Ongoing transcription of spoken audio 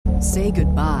Say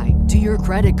goodbye to your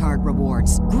credit card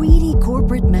rewards. Greedy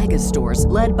corporate mega stores,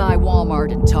 led by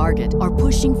Walmart and Target, are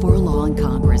pushing for a law in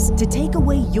Congress to take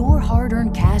away your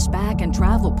hard-earned cash back and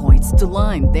travel points to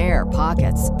line their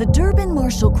pockets. The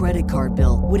Durbin-Marshall credit card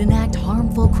bill would enact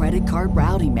harmful credit card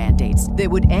routing mandates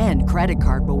that would end credit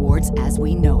card rewards as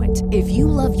we know it. If you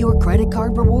love your credit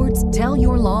card rewards, tell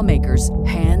your lawmakers,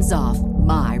 hands off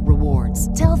my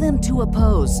rewards. Tell them to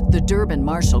oppose the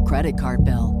Durbin-Marshall credit card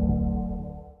bill.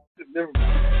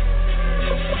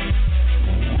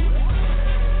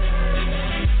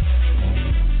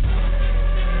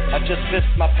 I just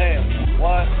pissed my pants.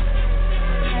 What?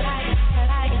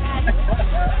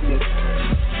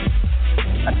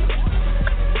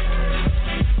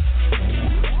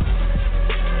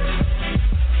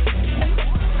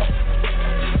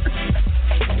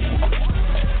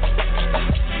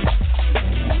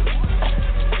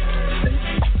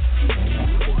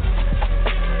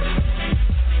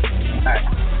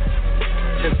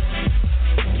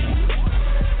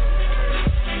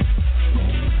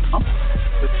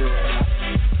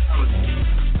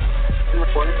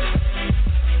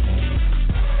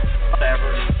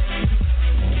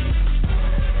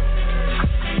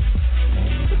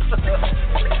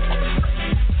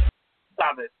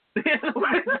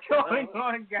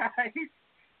 Guys,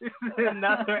 this is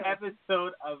another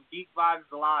episode of Geek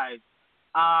Vibes Live.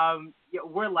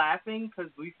 We're laughing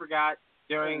because we forgot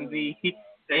during the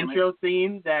intro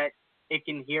theme that it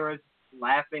can hear us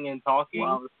laughing and talking.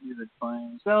 While this music's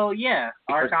playing. So yeah,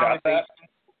 our conversation. That?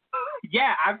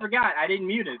 Yeah, I forgot. I didn't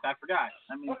mute it. I forgot.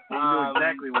 I mean, he knew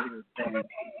exactly what he was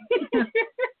saying.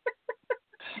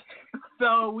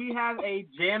 So we have a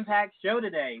jam-packed show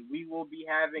today. We will be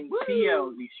having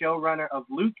Cheo, the showrunner of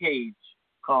Luke Cage,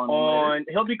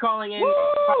 he'll be calling in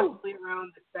probably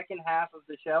around the second half of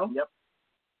the show. Yep.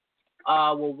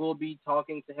 We'll be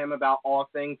talking to him about all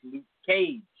things Luke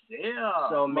Cage. Yeah.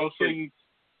 So make sure you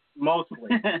mostly.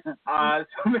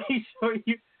 So make sure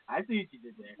you. I see what you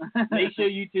did there. Make sure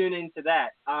you tune into that.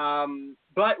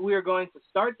 But we are going to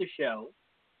start the show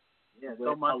with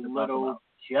so much a little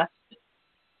justice.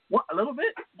 What? A little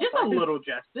bit? Just a little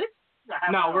justice.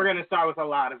 No, we're going to start with a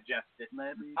lot of justice.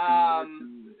 Maybe.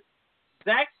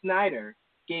 Zack Snyder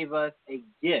gave us a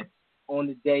gift on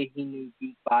the day he knew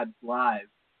Geek Vibes Live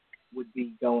would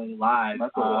be going live.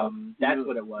 That's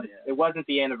what it was. Yeah. It wasn't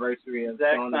the anniversary of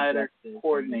Zack Snyder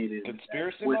coordinated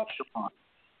Conspiracy with much? Chapon.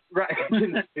 Right.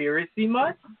 Conspiracy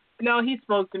much? No, he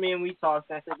spoke to me and we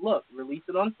talked. And I said, look, release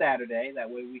it on Saturday. That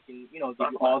way we can, give you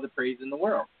all the praise in the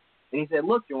world. And he said,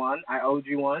 look, Juwan, I owed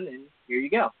you one, and here you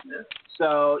go. Yeah.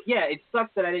 So, yeah, it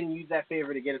sucks that I didn't use that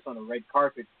favor to get us on the red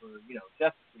carpet for,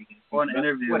 Justice League. Or an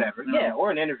interview. Whatever. No. Yeah,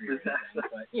 or an interview. But,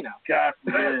 God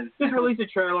forbid. Just release a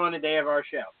trailer on the day of our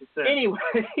show. Anyway,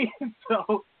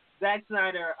 so Zack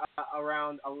Snyder,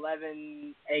 around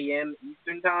 11 a.m.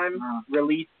 Eastern Time,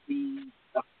 released the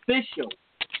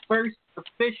first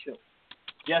official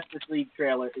Justice League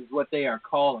trailer is what they are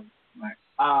calling. Right.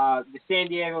 The San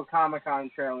Diego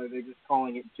Comic-Con trailer, they're just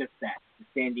calling it just that, the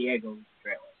San Diego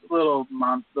trailer. Little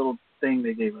thing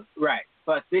they gave us. Right,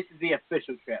 but this is the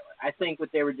official trailer. I think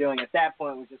what they were doing at that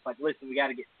point was just like, listen, we got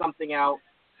to get something out.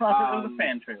 It was a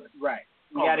fan trailer. Right.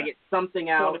 We got to get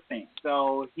something out,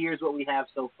 so here's what we have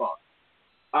so far.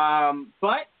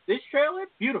 But this trailer,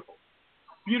 beautiful.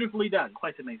 Beautifully done.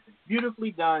 Quite amazing.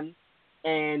 Beautifully done,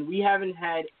 and we haven't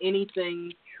had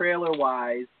anything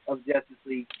trailer-wise of Justice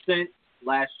League since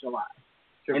last July.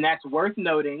 Sure. And that's worth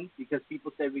noting because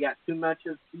people said we got too much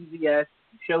of CVS,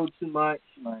 showed too much.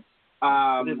 Right.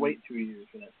 We did wait 2 years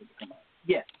for that to come out.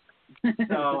 Yes.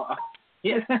 So,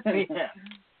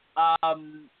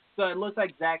 so it looks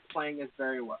like Zack's playing this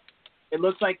very well. It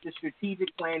looks like the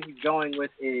strategic plan he's going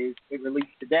with is it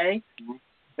released today. Mm-hmm.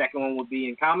 Second one will be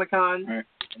in Comic-Con. Right.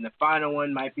 And the final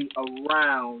one might be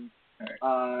around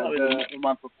the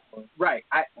month before. Right.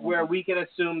 Where we can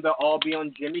assume they'll all be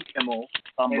on Jimmy Kimmel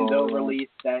and they'll release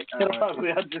that. Probably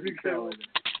on Jimmy Kimmel.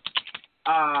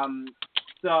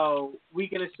 So we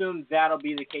can assume that'll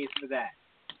be the case for that.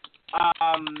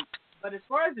 But as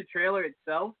far as the trailer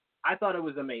itself, I thought it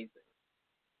was amazing.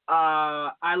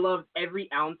 I loved every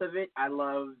ounce of it. I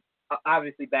loved,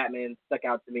 obviously, Batman stuck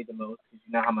out to me the most because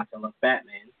you know how much I love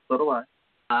Batman. So do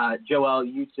I. Joel,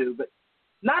 you too, but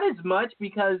not as much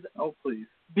because. Oh, please.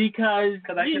 Because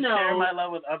I can share my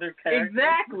love with other characters.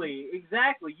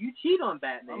 Exactly. You cheat on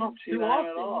Batman. I don't cheat too on often.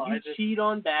 him at all. You cheat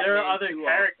on Batman. There are other too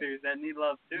characters often. that need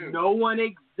love too. No one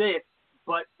exists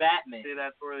but Batman. See,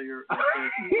 that's where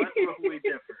we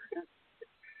differ.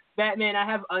 Batman, I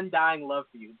have undying love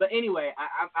for you. But anyway,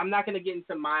 I'm not going to get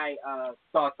into my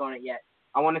thoughts on it yet.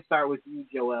 I want to start with you,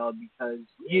 Joel, because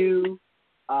you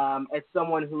as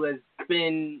someone who has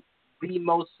been the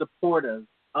most supportive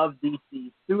of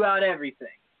DC throughout everything,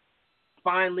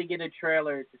 finally get a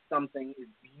trailer to something as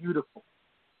beautiful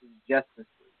as Justice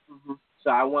League. Mm-hmm. So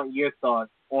I want your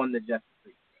thoughts on the Justice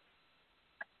League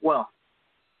trailer. Well,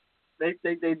 they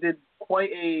did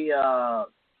quite a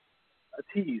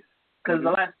tease because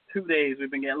the last 2 days we've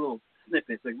been getting little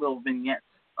snippets, like little vignettes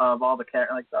of all the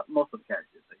characters, most of the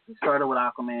characters. Like they started with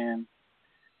Aquaman,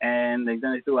 and then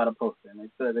they threw out a poster, and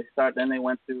then they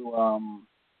went to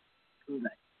who's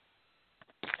next?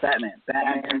 Batman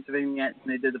vignette,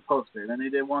 and they did the poster. Then they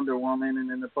did Wonder Woman, and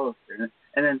then the poster,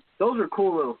 and then those are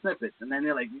cool little snippets. And then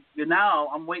they're like, now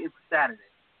I'm waiting for Saturday.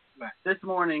 Right. This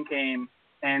morning came,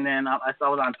 and then I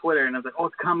was on Twitter, and I was like, oh,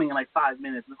 it's coming in like 5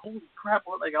 minutes. And holy crap!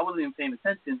 Like I wasn't even paying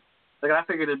attention. Like I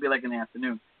figured it'd be like in the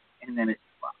afternoon, and then it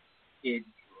dropped.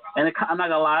 And I'm not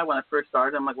gonna lie, when I first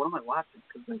started, I'm like, what am I watching?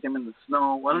 Because like I'm in the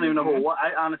snow. I don't even know what.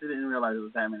 I honestly didn't realize it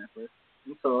was Batman at first.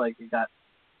 And so like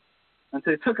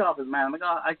until it took off his man. I'm like,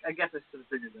 oh, I guess I should have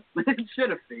figured this. Should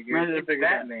have figured. It's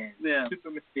Batman. Yeah.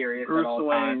 Super mysterious Bruce at all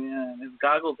Wayne, times. yeah. And his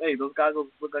goggles. Hey, those goggles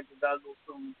look like the goggles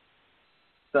from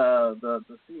the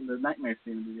scene, the nightmare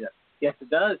scene. Yeah. Yes, it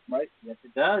does. Right. Yes,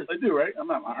 it does. I do, right? I'm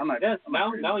not.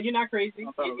 No, you're not crazy.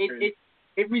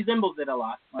 It resembles it a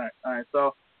lot. All right.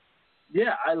 So,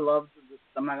 yeah, I loved.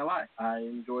 I'm not gonna lie. I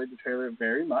enjoyed the trailer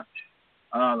very much.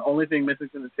 The only thing missing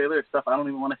from the trailer is stuff I don't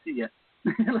even want to see yet.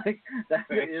 Like that's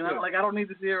like I don't need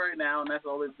to see it right now, and that's the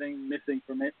only thing missing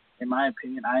from it, in my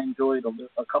opinion. I enjoyed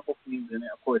a couple scenes in it.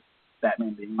 Of course,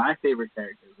 Batman being my favorite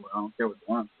character as well. I don't care what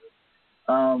the one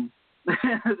says.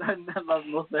 I love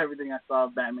most of everything I saw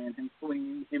of Batman. Him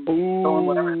swinging, him throwing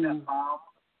whatever in that palm.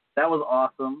 That was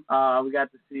awesome. We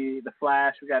got to see the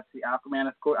Flash. We got to see Aquaman.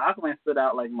 Of course, Aquaman stood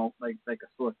out like a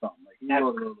sore thumb. Like he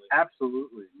was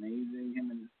absolutely amazing. Him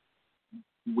and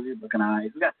his weird looking eyes.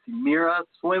 We got to see Mira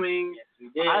swimming. Yes,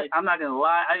 we did. I'm not gonna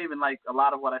lie. I even liked a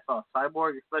lot of what I saw.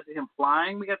 Cyborg, especially him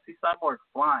flying. We got to see Cyborg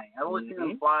flying. I've only seen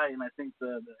him fly in I think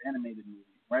the animated movie,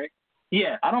 right?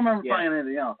 Yeah. I don't remember flying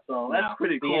anything else. So that's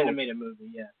pretty cool. The animated movie,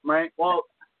 yeah. Right. Well,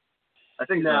 I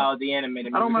think so. The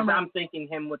animated movie. I don't remember. I'm thinking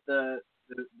him with the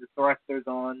thrusters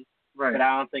on. Right. But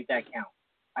I don't think that counts.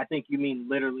 I think you mean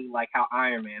literally like how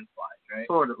Iron Man flies, right?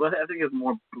 Sort of. Well, I think it's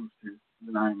more boosters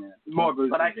than Iron Man. More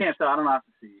boosters. But I can't tell. I don't have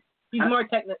to see. He's more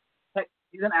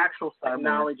He's an actual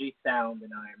technology sound than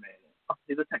Iron Man is. Oh,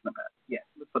 he's a technopath. Yeah.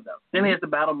 Let's put that. And he has the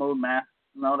battle mode mask.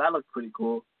 No, that looks pretty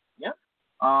cool. Yep.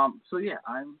 So yeah,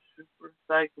 I'm super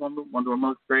psyched. Wonder Woman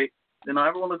looks great.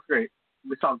 Everyone looks great.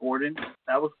 We saw Gordon.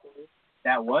 That was cool.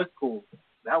 That was cool.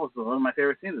 That was one of my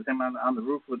favorite scenes. Was him on the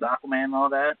roof with Aquaman and all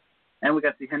that. And we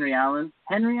got to see Henry Allen.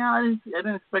 I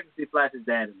didn't expect to see Flash's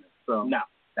dad in this. So no,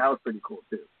 that was pretty cool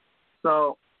too.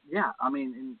 So yeah, I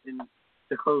mean,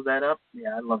 to close that up,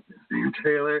 yeah, I love this damn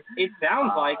trailer. It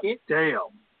sounds like it. Damn.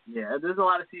 Yeah, there's a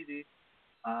lot of CG.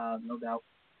 No doubt.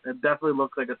 It definitely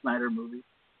looks like a Snyder movie.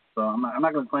 So I'm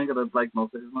not going to complain because I like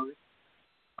most of his movies.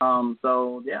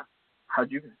 So yeah,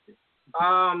 how'd you guys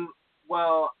feel?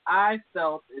 Well, I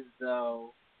felt as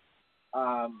though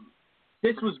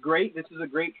this was great. This was a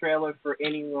great trailer for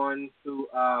anyone who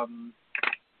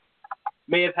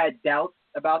may have had doubts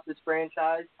about this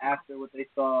franchise after what they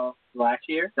saw last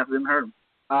year. Definitely didn't hurt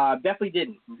them. Definitely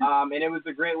didn't. And it was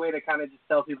a great way to kind of just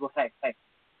tell people, hey,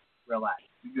 relax.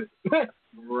 You're good.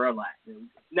 Relax.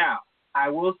 Now, I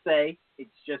will say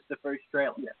it's just the first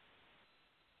trailer. Yeah.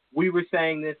 We were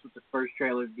saying this with the first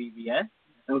trailer of BVS.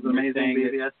 It was an amazing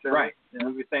BVS trailer. Right. Yeah.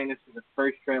 We were saying this was the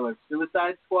first trailer of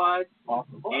Suicide Squad.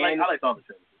 Awesome. I liked all the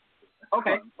trailers.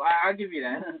 Okay, well, I'll give you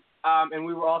that. And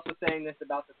we were also saying this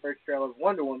about the first trailer of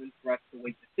Wonder Woman for us to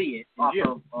wait to see it in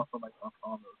June. Also like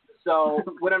all those. So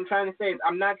what I'm trying to say is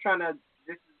I'm not trying to.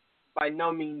 This is by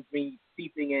no means me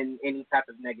seeping in any type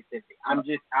of negativity.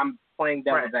 I'm playing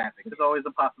devil's advocate. There's always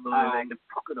a possibility they can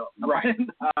fuck it up. Right.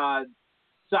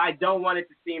 So I don't want it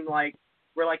to seem like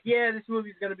we're like, yeah, this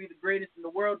movie's gonna be the greatest in the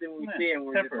world. Then when we see it, and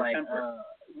we're just like,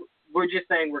 we're just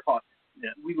saying we're cautious.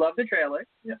 Yeah. We love the trailer.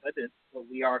 Yes, I did. But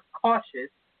we are cautious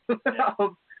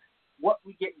of what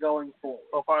we get going forward.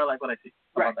 So far, I like what I see.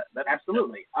 Right. That's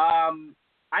absolutely.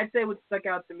 I'd say what stuck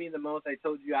out to me the most, I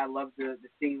told you I love the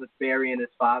scene with Barry and his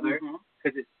father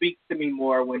because it speaks to me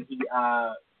more when he,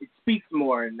 it speaks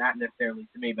more, not necessarily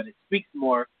to me, but it speaks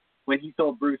more when he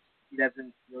told Bruce he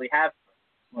doesn't really have friends.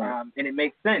 Right. And it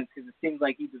makes sense because it seems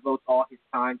like he devotes all his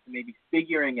time to maybe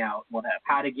figuring out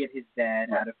how to get his dad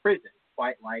out of prison,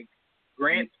 quite like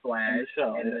Grant's Flash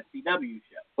and the CW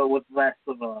show. But with less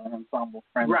of an ensemble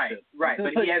friendship. Right.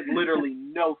 But he has literally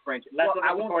no friendship.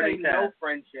 I won't say no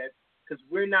friendship because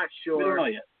we're not sure. We don't know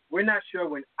yet. we're not sure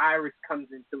when Iris comes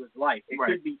into his life. It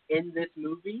Right. could be in this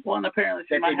movie. Well, and apparently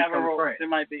she that might they have a become role. friends. She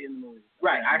might be in the movie.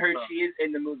 Right, I heard So, she is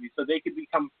in the movie, so they could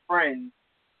become friends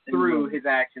in the through movie. his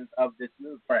actions of this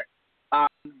movie. Right.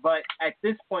 But at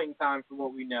this point in time, from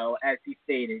what we know, as he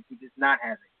stated, he does not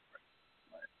have any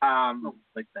friends. Oh,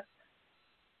 like that.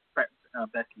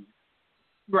 Becky.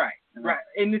 Right, You know? right.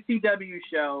 In the CW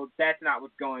show, that's not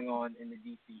what's going on in the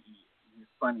DCE. There's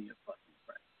plenty of fucking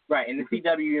friends. Right, in the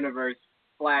CW universe,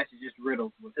 Flash is just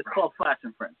riddled with It's friends. called Flash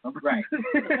and Friends. Right.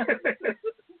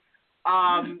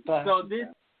 So this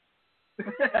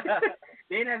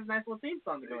Dane has a nice little theme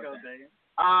song to go with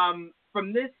that.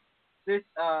 From this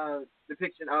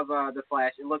depiction of the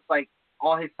Flash, it looks like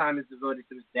all his time is devoted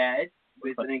to his dad,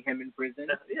 visiting him in prison,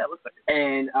 Yeah, it looks like it.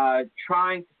 and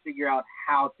trying to figure out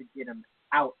how to get him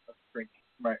out of prison.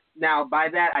 Right. Now, by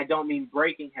that, I don't mean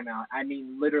breaking him out. I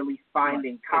mean literally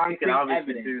finding concrete He could obviously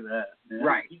evidence. do that. Yeah.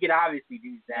 Right. He could obviously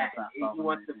do that. That's not He solving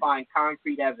wants to anything. find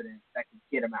concrete evidence that can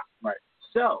get him out. Right.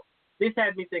 So, this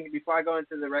has me thinking, before I go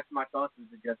into the rest of my thoughts of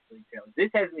the Justice League trailer, this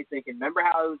has me thinking, remember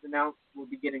how it was announced we'll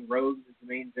be getting Rogues as the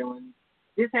main villain?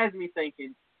 This has me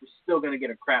thinking we're still going to get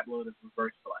a crap load of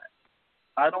Reverse Flash.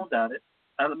 I don't doubt it.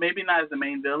 Maybe not as the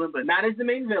main villain, but Not as the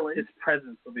main villain. his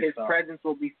presence will be His felt. presence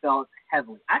will be felt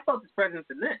heavily. I felt his presence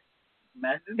in this.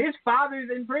 Imagine. His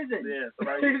father's in prison. Yeah, so,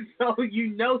 right. So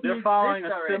you know They're he's following a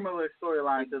already. similar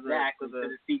storyline Exactly, to the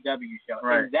to the CW show.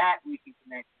 Right. And that we can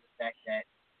connect to the fact that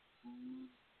who's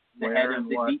the Where head of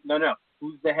and the what?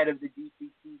 who's the head of the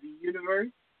DC TV universe?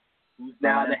 Who's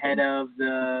now the head of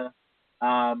the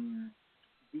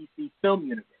DC film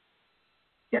universe?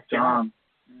 Jeff Johns.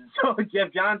 So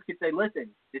Jeff Johns could say, "Listen,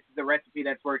 this is the recipe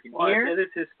that's working Well, here." it is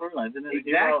his storyline, isn't it?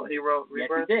 Exactly. He wrote Yes,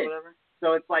 Rebirth he did. or whatever.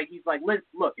 So it's like he's like,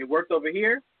 look, it worked over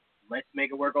here. Let's make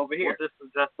it work over here. Well, this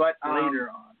is just But later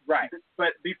on. Right. But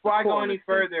before I go Before any this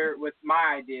further with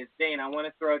my ideas, Dane, I want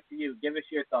to throw it to you. Give us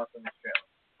your thoughts on this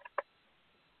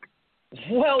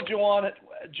trailer. Well, Joel,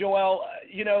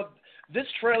 this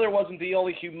trailer wasn't the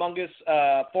only humongous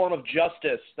form of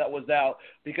justice that was out,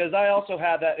 because I also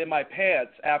had that in my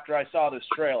pants after I saw this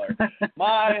trailer.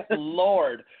 My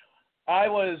Lord.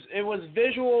 It was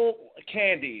visual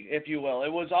candy, if you will.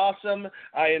 It was awesome.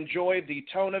 I enjoyed the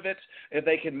tone of it. If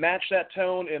they can match that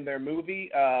tone in their movie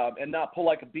and not pull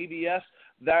like a BBS,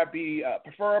 that'd be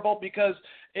preferable, because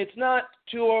it's not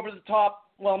too over the top.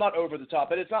 Well, not over the top,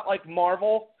 but it's not like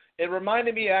Marvel. It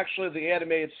reminded me actually of the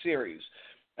animated series.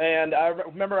 And I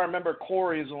remember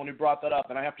Corey is the one who brought that up,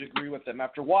 and I have to agree with him.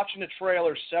 After watching the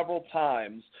trailer several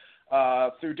times,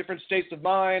 through different states of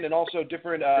mind and also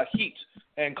different heat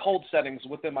and cold settings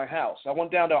within my house. I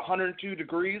went down to 102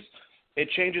 degrees. It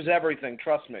changes everything,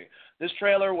 trust me. This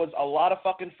trailer was a lot of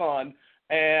fucking fun.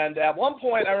 And at one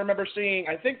point I remember seeing,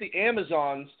 I think the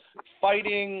Amazons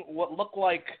fighting what looked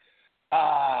like,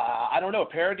 I don't know,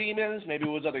 parademons. Maybe it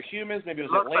was other humans. Maybe it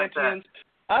was Looks Atlanteans.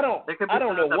 like I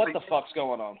don't know what something. the fuck's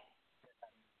going on.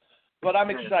 But I'm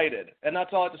excited. And that's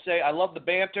all I have to say. I love the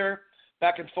banter.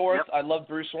 Back and forth. Yep. I love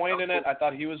Bruce Wayne in it. I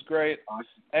thought he was great.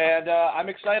 And I'm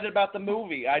excited about the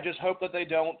movie. I just hope that they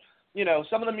don't,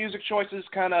 some of the music choices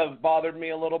kind of bothered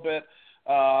me a little bit.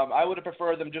 I would have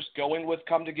preferred them just going with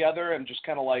Come Together and just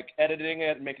kind of like editing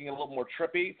it and making it a little more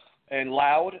trippy and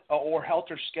loud, or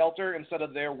Helter Skelter instead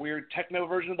of their weird techno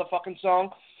version of the fucking song.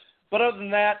 But other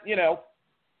than that,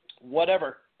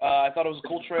 whatever. I thought it was a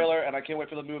cool trailer, and I can't wait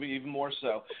for the movie even more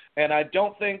so. And I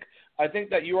think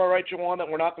that you are right, Joanne, that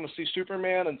we're not going to see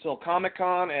Superman until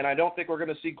Comic-Con, and I don't think we're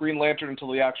going to see Green Lantern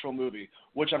until the actual movie,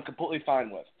 which I'm completely fine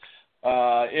with.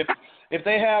 If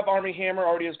they have Armie Hammer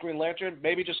already as Green Lantern,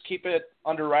 maybe just keep it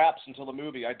under wraps until the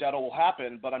movie. I doubt it will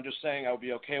happen, but I'm just saying I would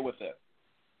be okay with it.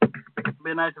 Be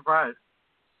a nice surprise.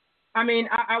 I mean,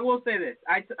 I will say this.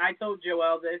 I told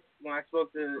Joel this when I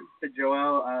spoke to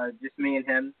Joel, just me and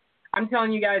him. I'm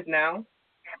telling you guys now,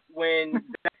 when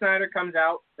Zack Snyder comes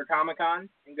out for Comic-Con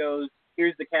and goes,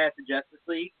 here's the cast of Justice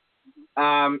League,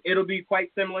 it'll be quite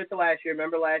similar to last year.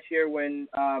 Remember last year when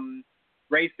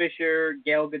Ray Fisher,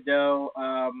 Gal Gadot,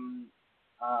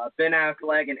 Ben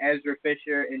Affleck, and Ezra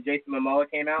Fisher and Jason Momoa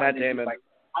came out? Matt and Damon. Like,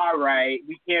 all right,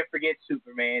 we can't forget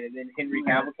Superman, and then Henry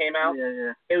Cavill came out.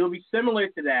 Yeah. It'll be similar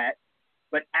to that,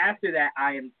 but after that,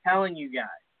 I am telling you guys,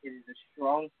 it is a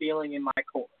strong feeling in my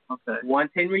core. Okay.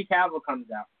 Once Henry Cavill comes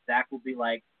out, Zach will be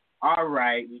like, all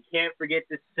right, we can't forget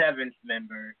the seventh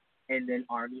member, and then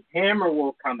Armie Hammer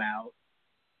will come out,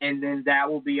 and then that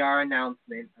will be our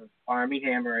announcement of Armie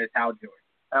Hammer as Hal Jordan.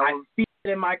 I feel it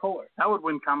in my core. That would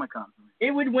win Comic-Con for me.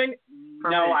 It would win.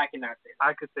 For no, me. I cannot say that.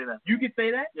 I could say that. You could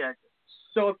say that? Yeah.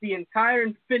 So if the entire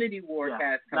Infinity War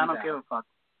cast I comes don't out, give a fuck.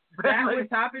 that would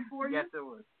top it for you? Yes, it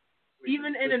would.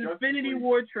 Even an Infinity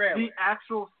War trailer. The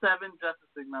actual 7 Justice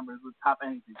League members would top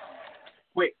anything.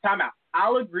 Wait, time out.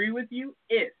 I'll agree with you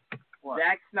if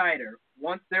Zack Snyder,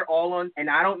 once they're all on, and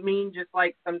I don't mean just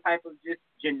like some type of just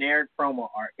generic promo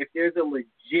art. If there's a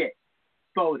legit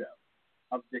photo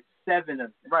of the 7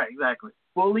 of them, right, exactly,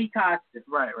 fully costumed,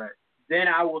 right, then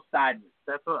I will side with you.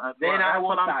 That's what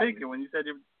I'm thinking when you said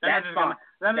that's fine.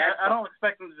 I don't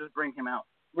expect them to just bring him out.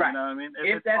 Right. You know what I mean?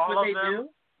 If that's what they do,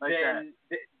 like then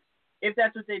if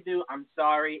that's what they do, I'm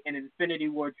sorry. An Infinity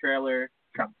War trailer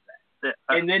trumps that.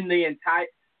 And then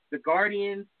the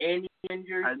Guardians and the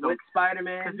Avengers with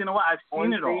Spider-Man. Because you know what? I've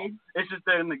seen it all. It's just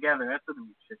them together. That's the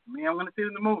new shit to me. I'm going to see it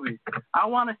in the movie. I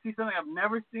want to see something I've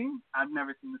never seen. I've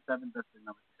never seen the 7 Justice League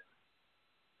numbers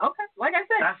together. Okay, like I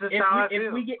said, that's just how I feel.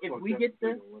 If we get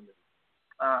the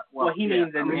he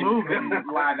means in movie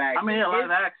live action. I mean, live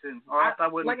action, or else I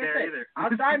wouldn't care either.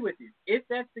 I'll side with you. If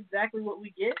that's exactly what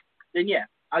we get, then yeah,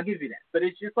 I'll give you that. But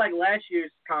it's just like last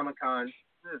year's Comic-Con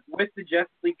with the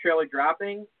Justice League trailer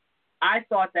dropping. I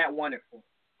thought that won it for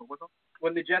me.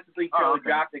 When the Justice League trailer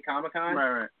dropped at Comic-Con,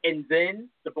 right. And then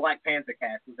the Black Panther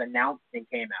cast was announced and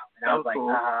came out, and I was like, cool.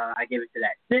 I give it to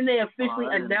that. Then they officially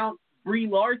announced Brie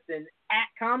Larson at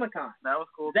Comic-Con. That was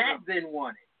cool. That then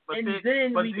won it. But you're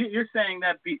saying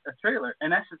that beat a trailer,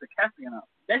 and that's just a casting announcement.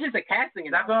 That's just a casting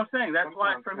announcement. That's what I'm saying. That's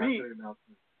why, for me,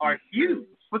 are huge.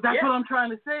 But that's what I'm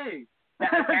trying to say.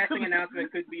 That the casting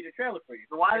announcement could be the trailer for you.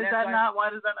 So why does that not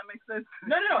make sense?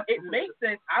 No. It makes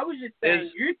sense. I was just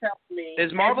saying, you're telling me.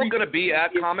 Is Marvel going to be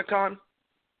at Comic-Con?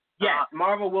 Yes,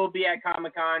 Marvel will be at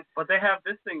Comic-Con. But they have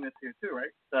this thing this year, too,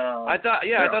 right? So, I thought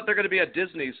they're going to be at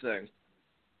Disney's thing.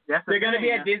 They're going to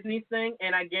be at Disney's thing,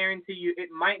 and I guarantee you it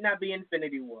might not be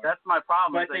Infinity War. That's my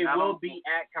problem. But they will be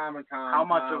at Comic-Con. How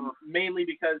much of mainly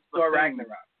because Thor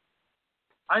Ragnarok.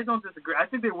 I don't disagree. I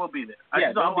think they will be there.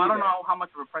 I don't know how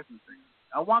much of a presence they're going to be.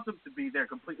 I want them to be there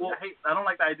completely. Well, I don't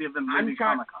like the idea of them leaving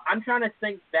Comic-Con. I'm trying to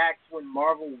think back to when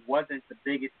Marvel wasn't the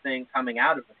biggest thing coming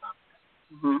out of the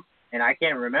Comic-Con. And I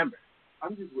can't remember.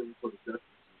 I'm just waiting for the Justice League.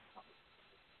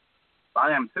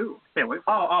 I am too. Can't wait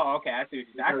for okay. I see what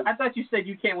you said. I thought you said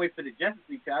you can't wait for the Justice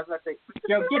League. I was about to say,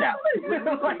 yo, get out. Why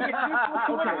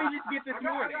don't we just get this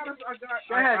morning?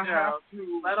 Go ahead, Joe.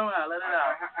 Let it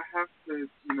out. I have to,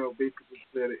 basically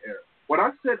clear the air. When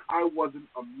I said I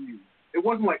wasn't amused, it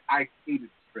wasn't like I hated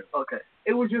the trailer. Okay.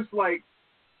 It was just like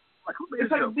it's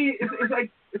like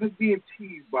being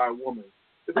teased by a woman.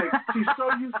 It's like she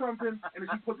shows you something and then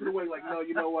she puts it away like, no,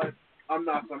 you know what? I'm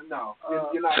not gonna. No,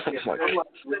 you're not getting it. I'm like,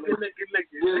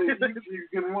 really, you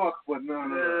can walk, but no.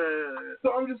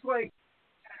 So I'm just like,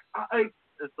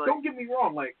 don't get me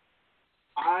wrong. Like,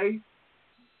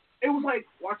 it was like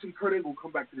watching Kurt Angle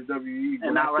come back to the WWE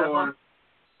and not saw,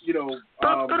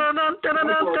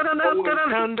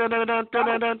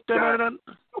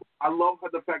 I love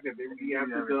the fact that they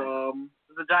reacted to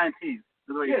it's a giant tease.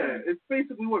 It's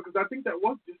basically what, because I think that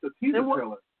was just a teaser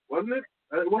trailer, wasn't it?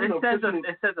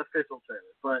 It says official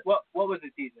trailer, but what was the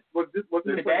teaser?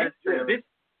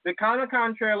 The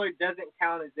Comic-Con trailer doesn't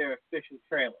count as their official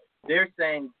trailer. They're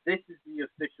saying this is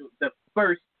the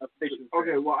first official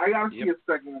trailer. Okay, well, I gotta see a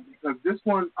second one because this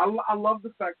one, I love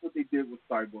the fact what they did with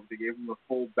Cyborg. They gave him the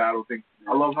full battle thing.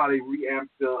 I love how they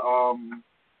reamped the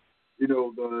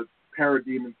the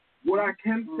parademons. What I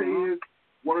can say is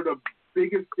one of the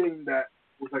biggest things that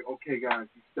was like, okay, guys,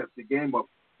 you stepped the game up.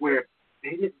 Where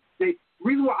the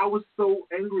reason why I was so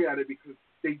angry at it because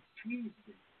they teased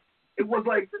me. It was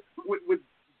like with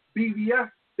BVS,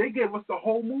 they gave us the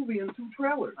whole movie in 2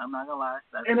 trailers. I'm not gonna lie.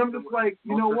 And I'm just like,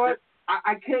 you know what?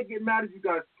 I can't get mad at you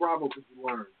guys, bravo, because you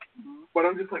learned. But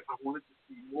I'm just like, I wanted to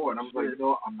see more, and I'm like,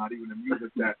 no, I'm not even amused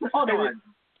at that. Hold on,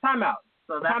 time out.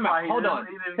 So that's why hold on.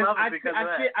 I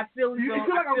feel you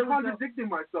feel like I'm contradicting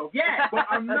myself. Yeah, but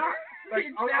I'm not. Like,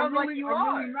 it sounds like you are.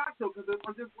 I'm really not though, because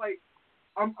I'm just like,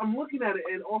 I'm looking at it,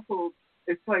 and also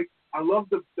it's like I love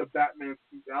the Batman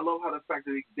suit. I love how the fact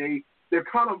that they're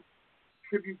kind of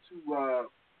tribute to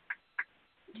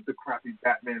the crappy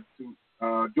Batman suit,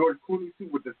 George Clooney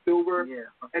suit with the silver,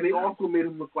 and they also made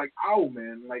him look like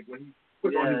Owlman, like when he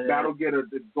put on his battle gear to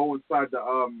go inside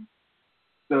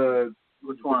the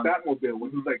Batmobile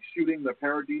when he was like shooting the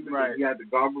parademon and he had the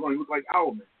goggles on. He looked like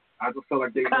Owlman. I just felt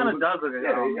like they kind of does it.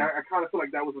 I kind of feel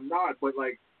like that was a nod, but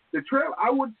like the trailer, I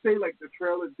would say like the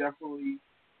trailer definitely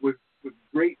was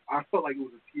great. I felt like it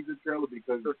was a teaser trailer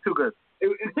because it was too good. It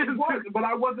was, but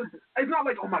I wasn't. It's not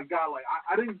like, oh my god, like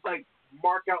I didn't like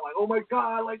mark out like, oh my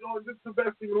god, like, oh, this is the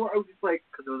best thing in the world. I was just like,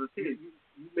 because it was a teaser.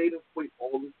 You made us wait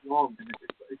all this long, and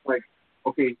it's like,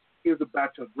 okay, here's a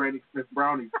batch of Granny Smith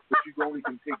brownies, but you only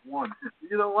can take one.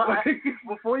 You know what?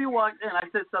 Before you walked in, I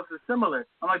said something similar.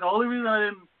 I'm like, the only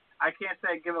reason I can't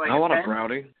say I give it like I want a 10.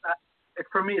 brownie. It's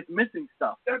for me, it's missing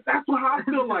stuff. That's what I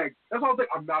feel like. That's why I was like,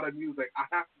 I'm not amused. Like, I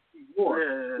have to see more.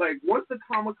 Yeah. Like, once the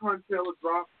Comic-Con trailer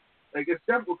drops, like, it's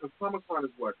definitely, because Comic-Con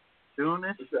is what?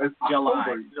 June-ish? It's July.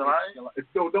 October. July? It's,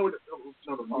 no,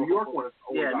 New York one is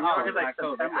always Yeah, New York is like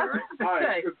October. September,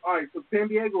 right? All right, so San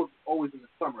Diego is always in the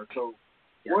summer. So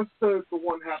once the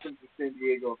one happens in San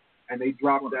Diego and they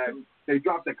drop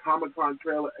the Comic-Con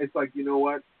trailer, it's like, you know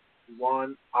what?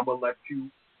 One, I'm going to let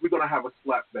you, we're going to have a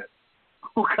slap bet.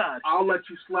 Oh, God. I'll let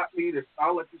you slap the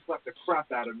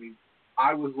crap out of me.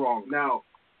 I was wrong. Now,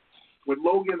 with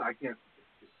Logan, I can't say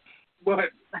this.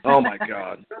 But Oh my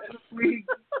God. Justice League.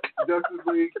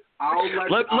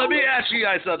 Let me ask you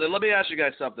guys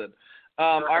something.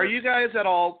 Are you guys at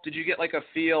all? Did you get like a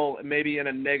feel, maybe in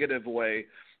a negative way,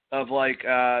 of like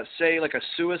say like a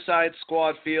Suicide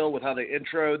Squad feel with how they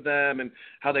introed them and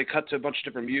how they cut to a bunch of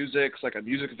different musics, like a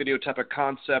music video type of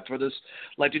concept for this?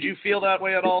 Like, did you feel that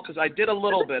way at all? Because I did a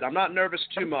little bit. I'm not nervous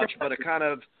too much, but it kind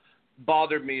of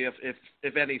bothered me, if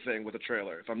anything, with the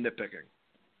trailer. If I'm nitpicking.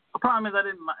 The problem is I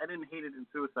didn't hate it in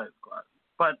Suicide Squad,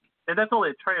 but that's only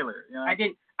a trailer. You know?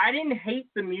 I didn't hate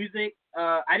the music.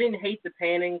 I didn't hate the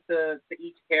panning to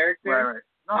each character. Right.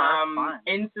 No, that's fine.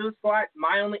 In Suicide Squad,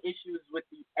 my only issue is with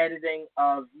the editing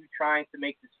of you trying to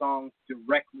make the songs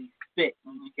directly fit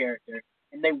each character,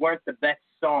 and they weren't the best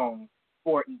songs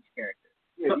for each character.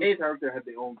 Yeah, so each character had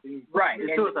their own theme. Right. In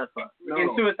Suicide Squad.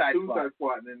 Suicide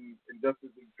Squad and then in Justice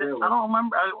League trailer. I don't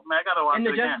remember. I gotta watch in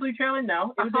the it again. Justice League trailer,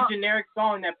 no. It was a generic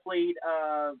song that played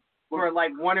for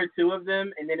like one or two of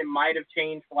them, and then it might have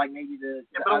changed for like maybe the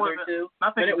other two.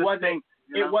 But it wasn't.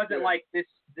 You know? It wasn't like this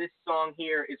song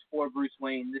here is for Bruce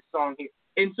Wayne. This song here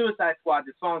in Suicide Squad,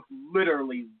 the songs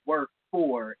literally were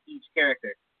for each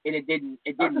character, and it didn't.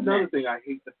 That's another thing. I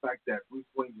hate the fact that Bruce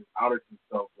Wayne just outed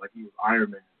himself like he was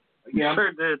Iron Man. Like, yeah,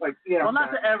 sure did. Like, yeah, well,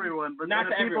 not to everyone, but not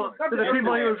to everyone. To the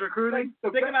people he was recruiting.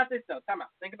 Think about this though. Time out.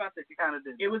 Think about this. He kind of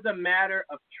did. It was a matter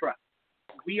of trust.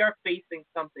 We are facing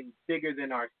something bigger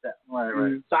than ourselves.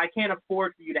 Right. So I can't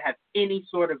afford for you to have any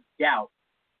sort of doubt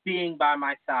being by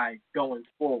my side going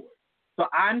forward. So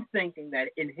I'm thinking that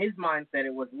in his mindset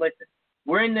it was, listen,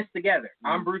 we're in this together.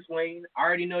 I'm Bruce Wayne. I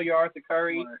already know you're Arthur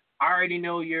Curry. Right. I already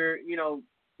know you're,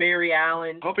 Barry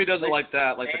Allen. Hope he doesn't like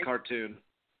that, like the cartoon.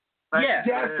 Yeah.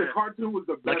 Yes, the cartoon was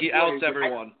the best. Like he outs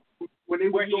everyone. When they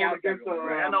were going against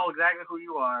I know exactly who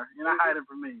you are. You're not hiding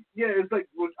from me. Yeah, it's like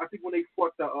I think when they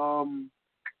fought the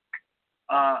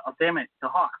damn it, the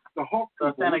Hawk. The Hawk.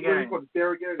 The Thanagarian.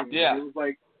 Yeah. It was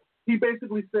like he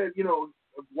basically said,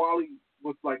 Wally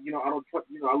was like, I don't trust,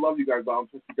 I love you guys, but I don't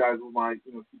trust you guys with my,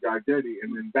 secret identity.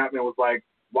 And then Batman was like,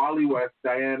 Wally West,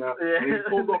 Diana, and he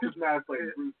pulled off his mask like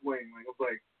Bruce Wayne. Like, it was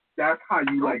like, that's how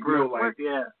you Bruce, like.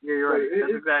 Yeah, you're right.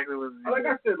 That's exactly what it is. Like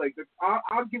I said, like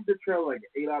I'll give the trailer like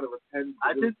an 8 out of a 10.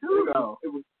 I did too, though.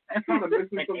 It was kind of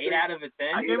missing an something. 8 out of a 10.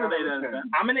 I give it an 8 out of 10.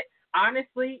 I'm gonna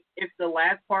honestly, if the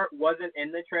last part wasn't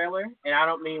in the trailer, and I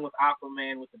don't mean with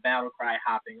Aquaman with the battle cry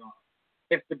hopping off,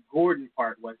 if the Gordon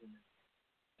part wasn't in there,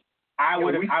 I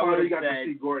would have said.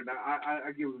 See Gordon.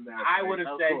 I give him that. I would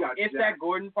have said cool. if that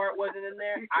Gordon part wasn't in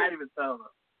there, you can't even tell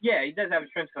though. Yeah, he does have a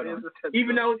trench coat on.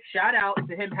 Even though, shout out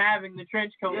to him having the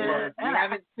trench coat on. We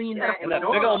haven't seen that in that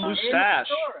big old mustache.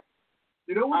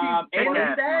 You know what would be funny?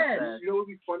 You know what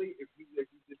would be funny if you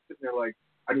just sitting there like,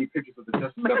 I need pictures of the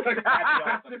Justice League.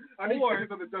 Awesome.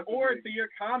 Or to your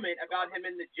comment about him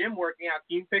in the gym working out,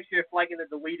 can you picture if like in the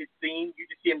deleted scene, you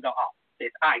just see him go, oh,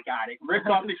 I got it. Rips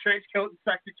off the trench coat and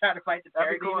starts to try to fight the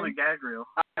That'd be cool in a gag reel.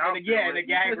 In a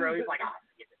gag reel, he's like,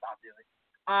 get this, I'll do it.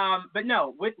 But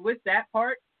no, with that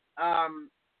part,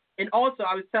 and also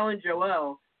I was telling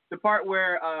Joel the part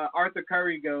where Arthur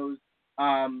Curry goes,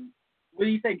 what do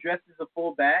you say, dressed as a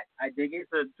full bat? I dig it. He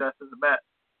said dressed as a bat.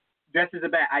 Dressed as a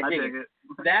bat. I dig it.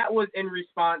 That was in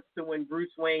response to when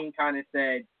Bruce Wayne kind of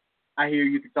said, I hear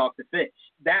you can talk to fish.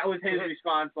 That was his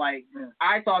response, like,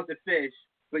 I talk to fish,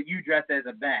 but you dress as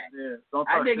a bat. Yeah, don't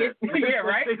talk I dig shit. it. Yeah,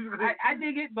 right? I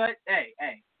dig it, but hey.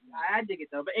 I dig it,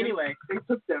 though. But anyway. They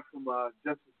took that from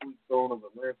Justice League Dawn of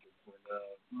Atlantis when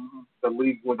the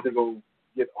League went to go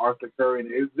get Arthur Curry,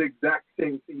 and it was the exact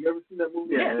same thing. You ever seen that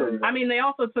movie? Yeah. I mean, they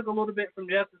also took a little bit from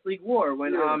Justice League War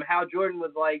when Hal Jordan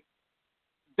was like,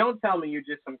 don't tell me you're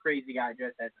just some crazy guy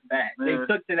dressed as a bat. They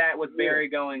took to that with Barry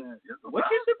going, what's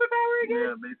your superpower again?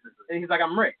 Yeah, basically. And he's like,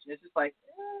 I'm rich. And it's just like,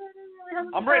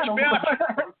 I'm rich, bitch.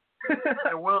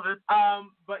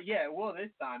 But yeah, it will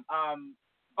this time.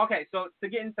 Okay, so to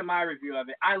get into my review of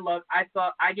it, I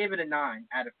gave it a 9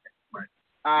 out of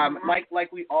 10. Right.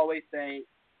 Like we always say,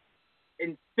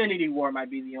 Infinity War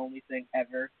might be the only thing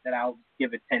ever that I'll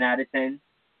give a 10 out of 10.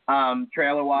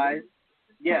 Trailer wise,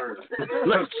 Yeah.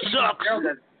 Let's suck.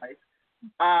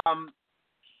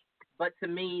 But to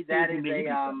me, that is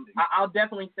I'll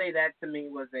definitely say that to me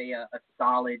was a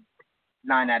solid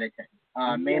 9 out of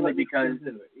 10. Mainly because,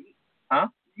 huh?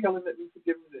 You gotta let me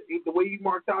give it an 8. The way you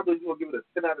marked out, you're gonna give it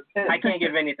a 10 out of 10. I can't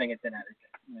give anything a 10 out of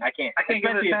 10. I can't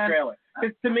give it a 10. Trailer.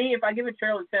 Because to me, if I give a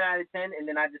trailer a 10 out of 10 and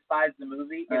then I despise the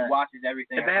movie, it watches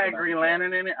everything. If it had Green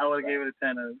Lantern in it, I would have gave it a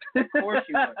 10 out of 10. Of course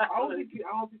you would. I don't think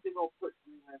they're gonna put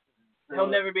Green Lantern in the trailer.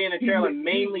 He'll never be in a trailer,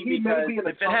 mainly because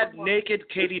if it had naked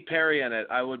Katy Perry in it,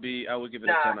 I would give it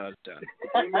a 10 out of 10.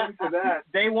 Amen to that.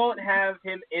 They won't have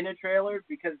him in a trailer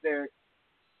because they're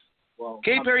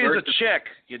Katy Perry is a chick,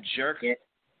 you jerk. Yeah.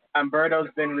 Umberto's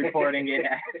been reporting it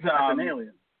as an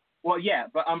alien. Well, yeah,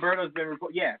 but Umberto's been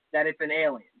that it's an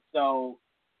alien. So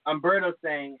Umberto's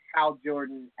saying Hal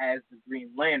Jordan as the Green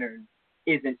Lantern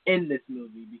isn't in this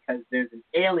movie because there's an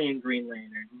alien Green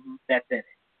Lantern that's in it.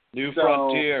 New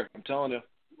frontier, I'm telling you.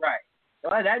 Right.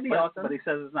 Well, that'd be awesome. But he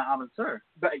says it's not Abin Sur.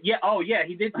 But he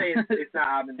did say it's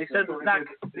not Abin Sur. He says it's not.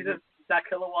 He says it's not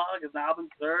Kilowog. It's not Abin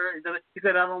Sur. He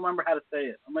said I don't remember how to say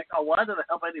it. I'm like, oh, why does it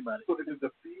help anybody? So is it the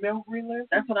female Green Lantern?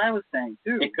 That's what I was saying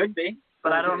too. It could be,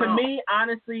 but I don't know. To me,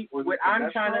 honestly, what I'm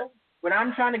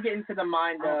trying to get into the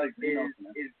mind of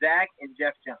is Zach and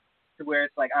Jeff Jones, to where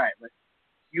it's like, all right, listen,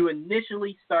 you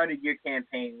initially started your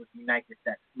campaign with Unite the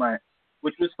Seven, right?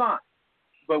 Which was fine,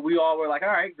 but we all were like, all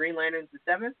right, Green Lantern's the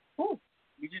seventh, cool.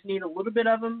 You just need a little bit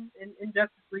of them in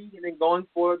Justice League, and then going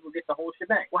forward, we'll get the whole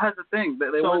shebang. Well, that's the thing. They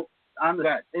were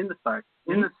in the start.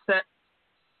 In the set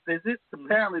visits,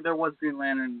 apparently there was Green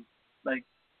Lantern, like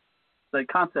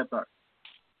concept art.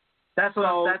 That's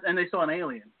and they saw an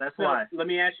alien. That's why. Let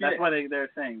me ask you That's this. why they're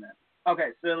saying that. Okay,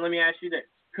 so let me ask you this.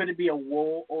 Could it be a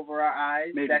wool over our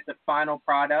eyes Maybe. that the final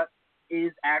product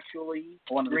is actually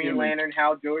Green Lantern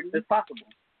Hal Jordan? It's possible.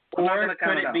 Or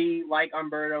could it be, like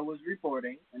Umberto was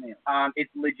reporting,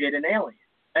 it's legit an alien?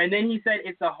 And then he said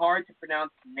it's a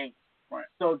hard-to-pronounce name. Right.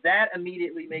 So that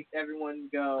immediately makes everyone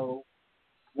go,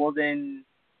 well, then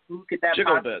who could that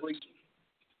possibly be?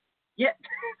 Yeah.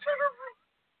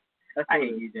 I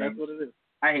hate you, James. That's what it is.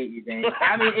 I hate you, James.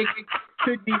 I mean, it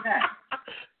could be that.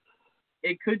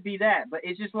 It could be that. But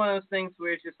it's just one of those things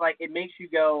where it's just like it makes you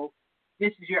go,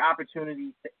 this is your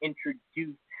opportunity to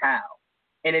introduce Hal.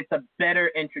 And it's a better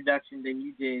introduction than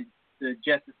you did to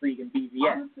Justice League and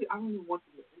BVS. Honestly, I don't even want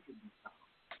them to introduce Hal.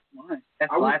 Why?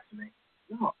 That's blasphemy.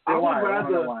 No, I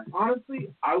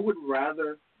would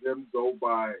rather them go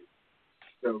by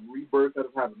the rebirth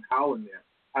of having Hal in there.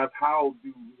 Have Hal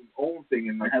do his own thing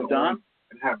and have John.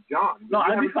 And have John. No,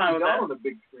 I'd be fine with that. On the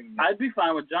big screen. I'd be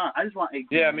fine with John. I just want a.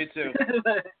 Yeah, me too.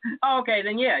 Oh, okay,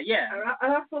 then yeah.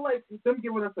 And I feel like them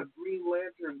giving us a Green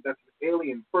Lantern that's an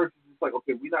alien first is just like,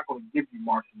 okay, we're not going to give you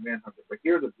Martian Manhunter, but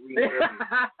here's a Green alien.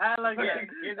 I like that.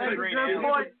 Here's a green alien.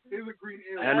 Here's a green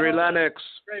alien. Henry Lennox.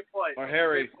 Great point. Or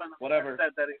Harry, whatever.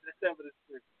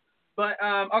 But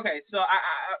okay, so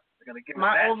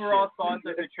my overall thoughts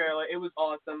of the trailer, it was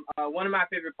awesome. One of my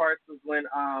favorite parts was when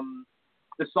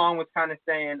the song was kind of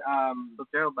saying, but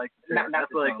Gerald liked the trailer.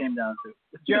 That's what it came down to.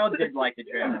 Gerald did like the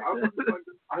trailer.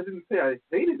 I didn't say I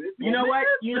hated it. You know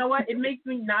what? It makes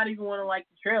me not even want to like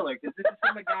the trailer because this is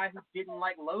from a guy who didn't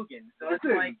like Logan. So it's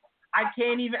like I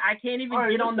can't even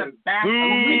get on the back.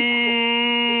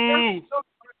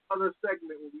 Other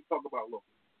segment when we talk about Logan.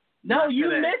 No, you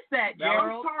missed that,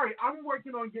 Gerald. I'm sorry. I'm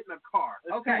working on getting a car.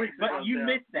 Okay, but you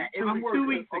missed that. It was 2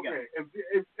 weeks ago.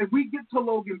 Okay, if we get to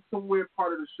Logan somewhere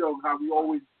part of the show, how we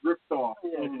always drift off,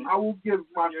 I will give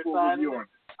my full review on it.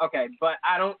 Okay, but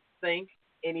I don't think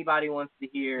anybody wants to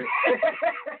hear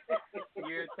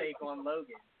your take on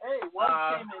Logan. Hey, one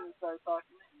came in and started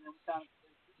talking, and then kind of.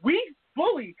 We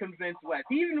fully convinced Wes.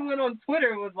 He even went on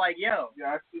Twitter and was like, yo,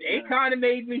 it kind of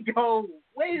made me go,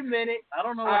 wait a minute. I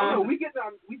don't know. We getting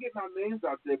our names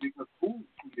out there because who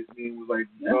his name was like,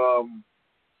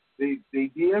 they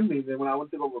DM'd me, and then when I went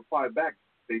to go reply back,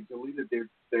 they deleted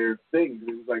their thing.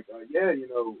 It was like,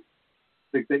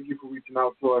 say thank you for reaching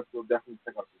out to us. We'll definitely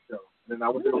check out the show. And then I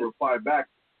went to go reply back,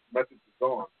 message is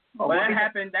gone. Well, that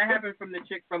happened from the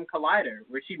chick from Collider,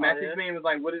 where she messaged me and was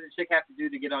like, what does the chick have to do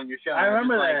to get on your show? I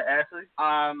remember that, Ashley.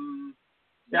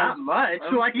 Not much.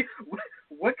 Like,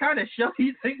 what kind of show do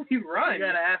you think we run? You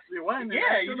gotta ask me when.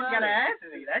 Yeah, you just gotta ask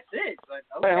me. That's it. But,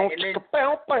 okay. And then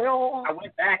I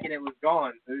went back and it was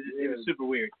gone. It was super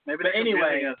weird. Maybe. But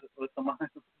anyway,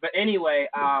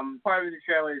 part of the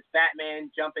trailer is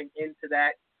Batman jumping into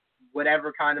that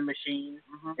whatever kind of machine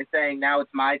and saying now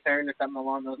it's my turn or something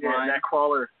along those lines. That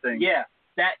crawler thing. Yeah.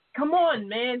 Come on,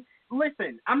 man.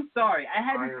 Listen, I'm sorry. I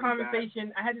had this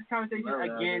conversation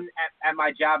again at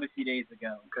my job a few days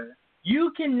ago. Okay.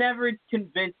 You can never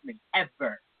convince me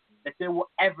ever that there will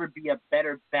ever be a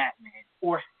better Batman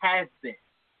or has been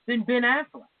than Ben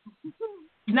Affleck.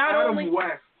 Not Adam only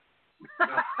West.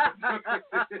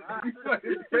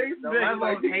 the level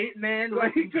of hate, man.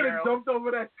 Like he could have jumped over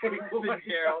that table.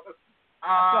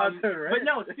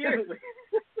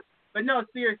 But no,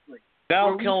 seriously.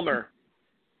 Val Kilmer.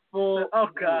 Full. Oh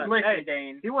God. Listen, Hey,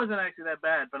 Dane. he wasn't actually that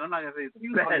bad, but I'm not gonna say He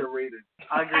he's was bad. underrated.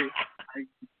 I agree.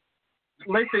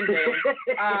 Listen, Dane.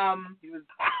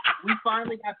 We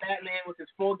finally got Batman with his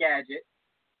full gadget.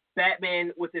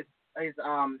 Batman with his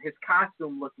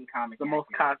costume looking comic. The most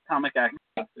comic action.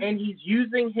 And he's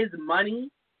using his money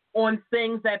on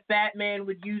things that Batman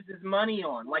would use his money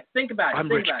on. Like, think about it. I'm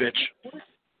rich, bitch.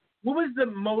 What was the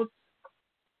most,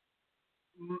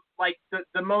 like,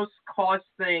 the most cost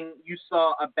thing you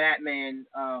saw a Batman,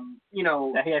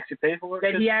 that he actually paid for?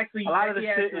 That he actually, a lot of the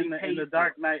shit in the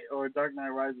Dark Knight or Dark Knight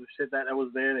Rises shit that was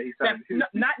there that he started.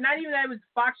 Not even that. It was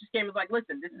Fox just came. It was like,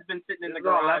 listen, this has been sitting in the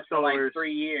garage for like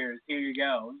 3 years. Here you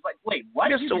go. It was like, wait,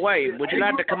 what? Mr. Wayne, would you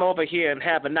like to come over here and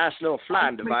have a nice little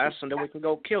flying device, and then we can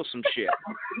go kill some shit?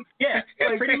 Yeah,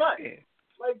 pretty much.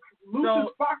 Like Lucius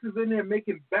Fox is in there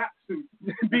making bat suits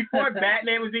before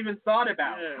Batman was even thought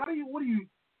about. Yeah. What do you?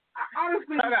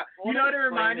 Honestly, you know what it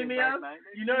reminded me of?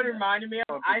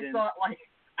 I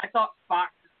thought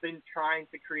Fox has been trying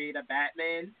to create a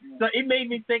Batman, so it made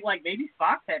me think like maybe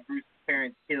Fox had Bruce's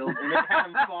parents killed and then had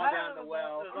him fall down the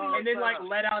well, and then like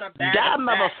let out a bat. Die,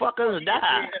 motherfuckers,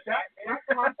 die. That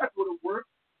concept would have worked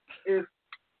if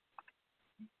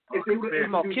they would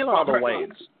have kill all the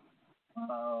Waynes.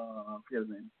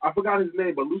 I forgot his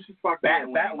name, but Lucius Fox.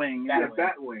 Batwing. Yeah,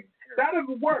 Batwing. That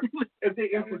would work if they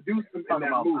introduced him in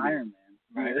that movie. Iron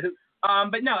Man.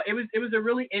 Right. But no, it was a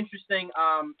really interesting.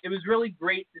 It was really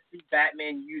great to see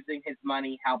Batman using his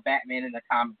money, how Batman in the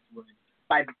comics would,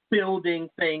 by building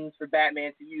things for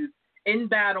Batman to use in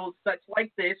battles such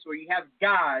like this, where you have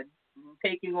gods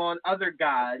taking on other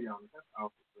gods. No.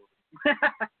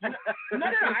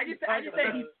 I just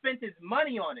said he spent his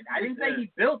money on it. I didn't say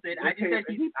he built it. I just said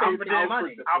he spent his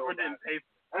money. Alfred didn't pay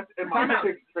for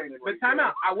it. But time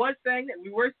out. I was saying that we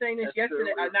were saying this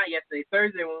yesterday, not yesterday,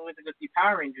 Thursday when we went to go see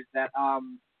Power Rangers. That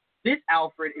this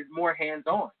Alfred is more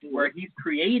hands-on, where he's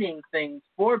creating things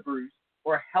for Bruce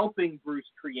or helping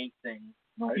Bruce create things.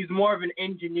 Right. He's more of an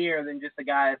engineer than just a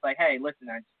guy that's like, hey, listen,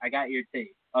 I got your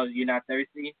tea. Oh, you're not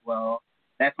thirsty? Well,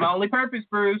 that's my only purpose,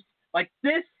 Bruce. Like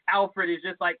this Alfred is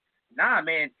just like, nah,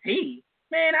 man, tea.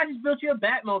 Man, I just built you a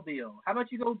Batmobile. How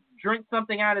about you go drink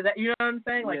something out of that? You know what I'm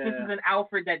saying? Like, This is an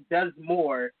Alfred that does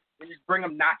more than just bring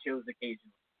him nachos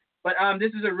occasionally. But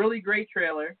this is a really great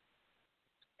trailer,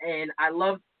 and I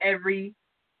loved every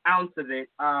ounce of it.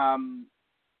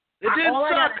 It didn't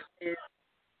suck.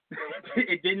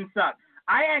 It didn't suck.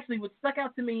 I actually, what stuck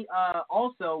out to me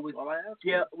also was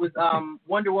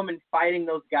Wonder Woman fighting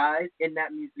those guys in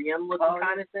that museum looking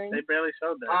kind of thing. They barely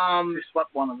showed that. They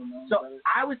swept one of them. So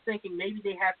I was thinking maybe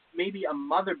they have a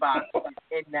mother box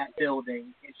in that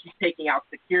building, and she's taking out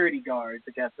security guards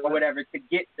or whatever to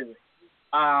get to it.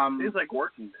 She's like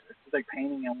working there. She's like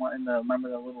painting in the remember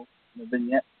the little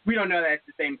vignette. We don't know that it's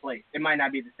the same place. It might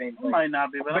not be the same place. It might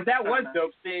not be, but that was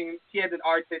dope. Seeing she has an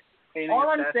artist. All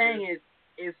I'm saying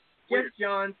is Jeff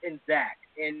Johns and Zach,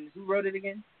 and who wrote it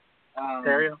again?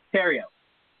 Terrio.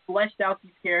 Fleshed out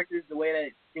these characters the way that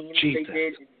it seems they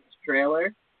did in this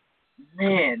trailer.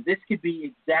 Man, this could be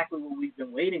exactly what we've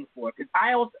been waiting for. Because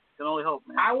I also can only hope,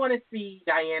 man. I want to see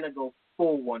Diana go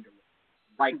full Wonder Woman,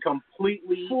 like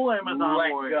completely full Amazon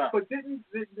warrior. But didn't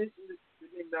they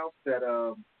announce that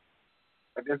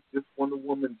I guess this Wonder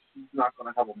Woman, she's not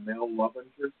gonna have a male love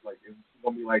interest? Like, is she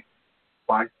gonna be like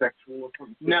bisexual or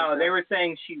something? No, they were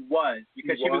saying she was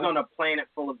because she was on a planet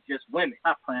full of just women.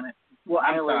 Not planet. Well,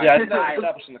 I'm sorry. Yeah, I think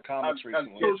that was in the comics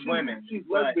recently. So women. She's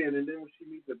lesbian, and then when she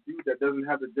meets a dude that doesn't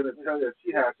have the genitalia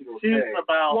she has, she goes,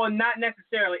 Well, not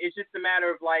necessarily. It's just a matter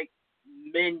of like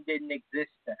men didn't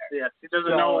exist to her. Yeah, she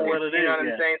doesn't know what it is. You know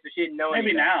what I'm saying? So she didn't know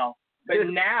Maybe anything. now. But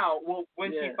now,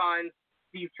 when she finds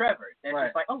Steve Trevor, then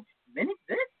she's like, oh, men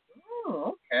exist?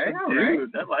 Oh, okay.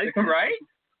 Dude, that like right?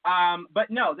 But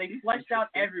no, they fleshed out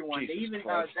everyone. They even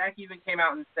Zach even came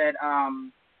out and said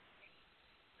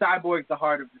Cyborg's the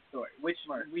heart of the story, which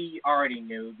we already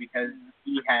knew because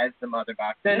he has the Mother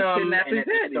Box in him, and it's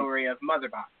the story of Mother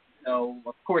Box. So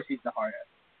of course he's the heart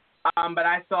of it. But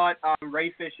I thought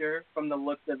Ray Fisher, from the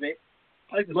looks of it,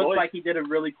 looked like he did a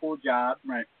really cool job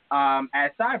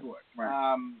as Cyborg.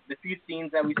 The few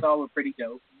scenes that we saw were pretty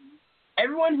dope.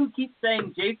 Everyone who keeps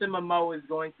saying Jason Momoa is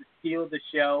going to steal the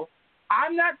show,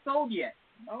 I'm not sold yet.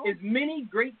 as many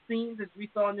great scenes as we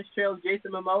saw in this trailer of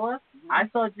Jason Momoa, I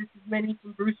saw just as many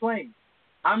from Bruce Wayne.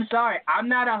 I'm sorry, I'm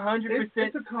not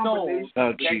 100% sold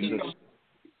Oh, that he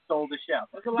stole the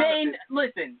show. Dane,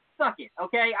 listen, suck it,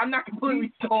 okay? I'm not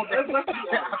completely sold that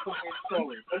Aquaman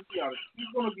stole it. Let's be honest. He's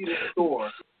going to be the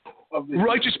Thor of this.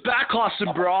 Righteous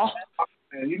backhausen, bro.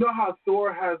 And you know how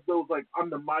Thor has those, like, I'm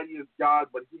the mightiest god,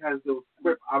 but he has those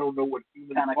quick, I don't know what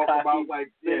humans Kinda talk cocky. about,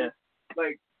 like, things.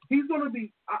 Like, he's going to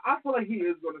be, I feel like he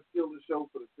is going to steal the show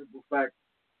for the simple fact,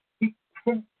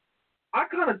 I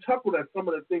kind of chuckled at some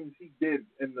of the things he did.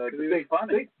 And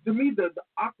to me, the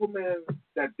Aquaman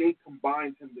that they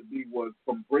combined him to be was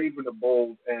from Brave and the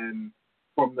Bold and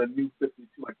from the new 52,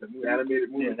 like the new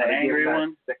animated movie. Yeah, the angry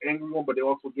one. The angry one, but they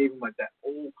also gave him, like, that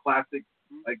old classic,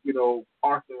 like, you know,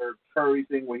 Arthur Curry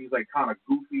thing where he's, like, kind of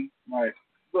goofy. Right.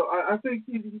 So I think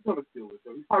he's going to steal it.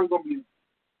 So he's probably going to be.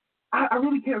 I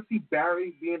really can't see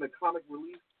Barry being a comic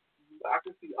release. I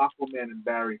can see Aquaman and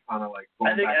Barry kind of like.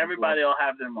 I think everybody will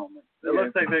have their moments. It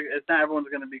looks like it's not everyone's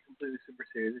going to be completely super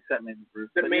serious, except maybe Bruce.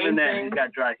 The but main even then, thing, he's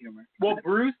got dry humor. Well,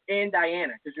 Bruce and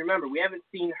Diana, because remember, we haven't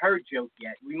seen her joke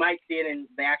yet. We might see it in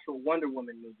the actual Wonder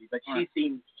Woman movie, but she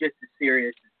seems just as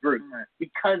serious as Bruce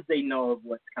because they know of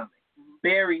what's coming.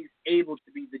 Barry's able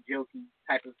to be the jokey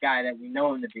type of guy that we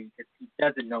know him to be because he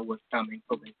doesn't know what's coming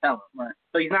until they tell him. Right.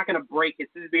 So he's not going to break his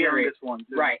spirit. The youngest one,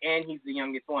 too. Right, and he's the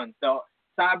youngest one. So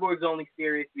Cyborg's only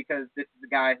serious because this is the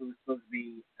guy who's supposed to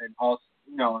be an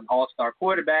all-star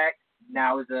quarterback.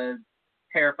 Now is a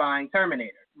terrifying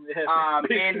Terminator.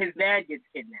 And his dad gets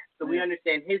kidnapped, so we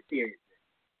understand his seriousness.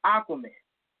 Aquaman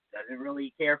doesn't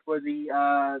really care for the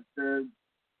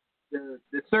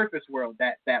surface world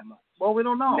that much. Well, we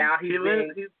don't know. Now he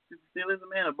lives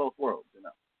a man of both worlds, you know.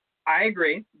 I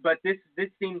agree, but this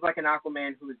seems like an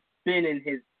Aquaman who has been in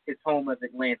his home of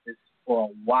Atlantis for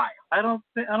a while. I don't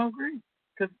agree.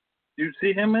 Because you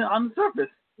see him on the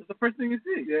surface. It's the first thing you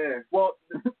see. Yeah. Well,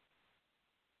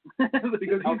 because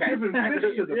he's giving fish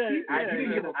to the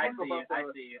people. I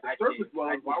see you.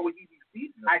 Why would he be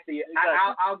feeding them? I see you.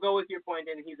 Exactly. I'll go with your point,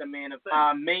 and he's a man of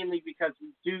mainly because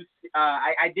we do.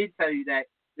 I did tell you that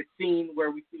the scene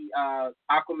where we see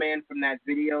Aquaman from that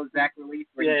video Zach released,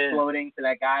 where he's floating to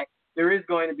that guy. There is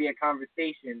going to be a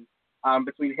conversation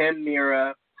between him,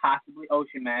 Mira, possibly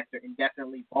Ocean Master, and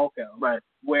definitely Bulko,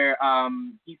 where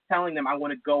he's telling them, "I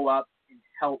want to go up and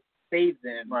help save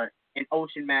them." Right. And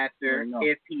Ocean Master,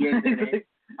 if he is in it,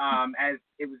 as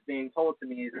it was being told to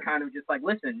me, is kind of just like,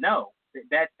 listen, no,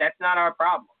 that's not our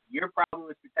problem. Your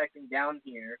problem is protecting down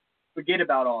here. Forget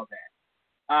about all that.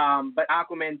 But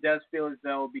Aquaman does feel as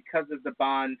though, because of the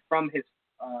bond from his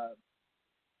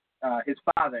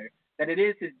father, that it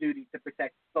is his duty to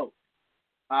protect folks.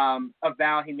 A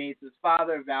vow he made to his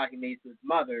father, a vow he made to his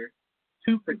mother,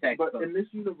 to protect folks. But in this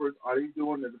universe, are they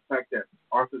doing the fact that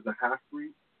Arthur's a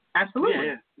half-breed?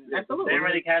 Absolutely. Absolutely. They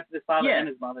already cast his father and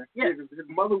his mother. Yeah, his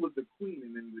mother was the queen,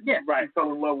 and then he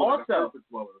fell in love with the surface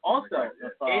dweller. Also,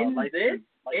 in this,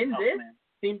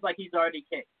 seems like he's already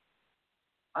king.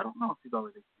 I don't know if he's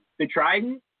already king. The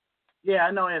Trident? Yeah,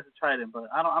 I know he has a Trident, but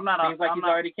I'm not. Seems like he's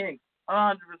already king.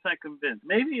 I'm 100% convinced.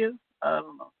 Maybe he is. I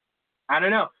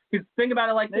don't know. Because think about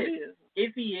it like Maybe this. He is.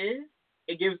 If he is,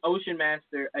 it gives Ocean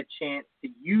Master a chance to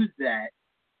use that,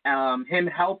 him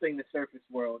helping the surface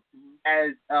world,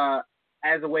 as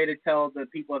a way to tell the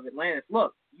people of Atlantis,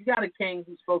 look, you got a king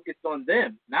who's focused on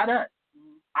them, not us.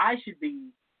 I should be,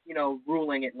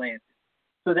 ruling Atlantis.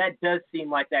 So that does seem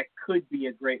like that could be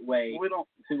a great way we don't,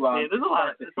 to. There's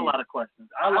a lot of questions.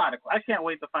 I can't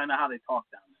wait to find out how they talk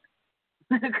down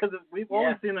there. Because we've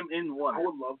only seen them in water. I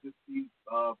would love to see,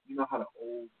 how the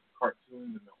old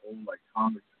cartoons and the old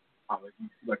comics, how you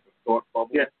see the thought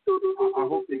bubble. Yeah. I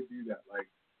hope they do that.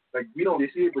 Like we don't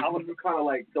see it, but you kind of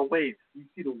the wave. You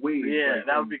see the wave. Yeah,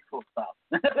 that would be cool stuff.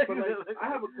 But I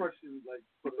have a question,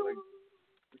 for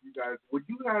you guys. Would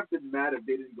you have been mad if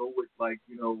they didn't go with what's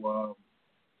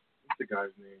the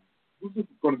guy's name? Who's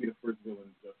going to be the first villain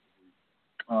in Justice League?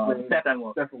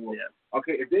 Steppenwolf. Steppenwolf. Yeah.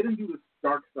 Okay, if they didn't do the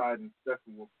Dark Side and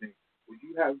Steppenwolf thing, would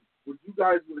you guys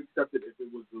accept it if it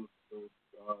was the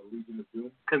Legion of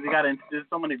Doom? Because you got to introduce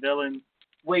so many villains.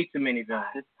 Way too many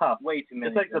villains. It's tough. Way too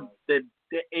many. It's like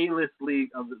the A-list league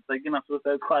of it's like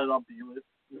Suicide Squad is all B-list.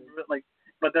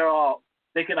 But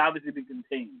they can obviously be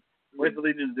contained. Whereas the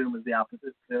Legion of Doom is the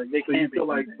opposite. They so you feel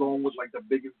like going with the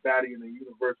biggest baddie in the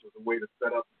universe was a way to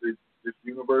set up this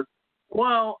universe?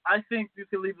 Well, I think you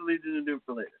could leave the Legion of Doom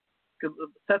for later. Because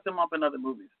set them up in other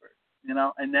movies first,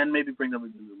 and then maybe bring the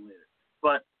Legion of Doom later.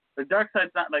 But the Dark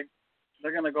Side's not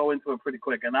they're going to go into it pretty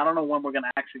quick. And I don't know when we're going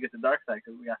to actually get the Dark Side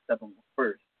because we got Steppenwolf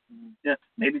first. Yeah,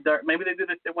 maybe they did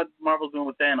what Marvel's doing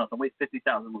with Thanos and wait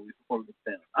 50,000 movies before we get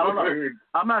to Thanos. I don't know.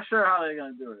 I'm not sure how they're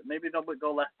gonna do it. Maybe they'll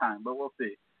go less time, but we'll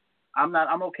see. I'm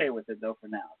okay with it though for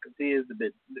now because he is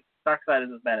Darkseid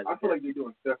is as bad as. I feel like they're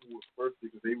doing Steppenwolf first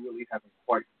because they really haven't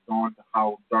quite gone to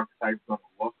how Darkseid's gonna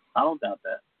look. I don't doubt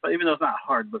that, but even though it's not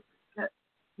hard looking yet.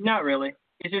 Not really.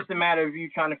 It's just a matter of you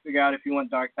trying to figure out if you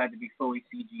want Darkseid to be fully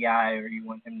CGI or you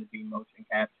want him to be motion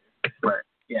capture. Right.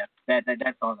 Yeah,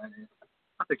 that's all that is.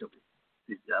 I think it'll be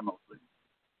CGI mostly.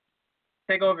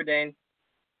 Take over, Dane.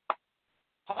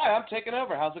 Hi, I'm taking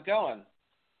over. How's it going?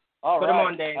 All Put right. him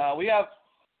on, Dane.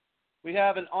 We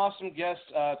have an awesome guest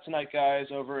tonight, guys,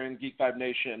 over in Geek Vibe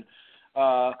Nation.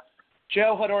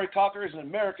 Cheo Hodari Cocker is an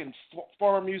American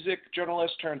former music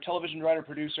journalist turned television writer,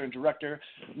 producer, and director,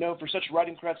 known for such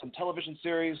writing credits on television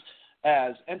series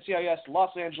as NCIS,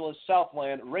 Los Angeles,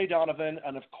 Southland, Ray Donovan,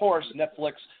 and of course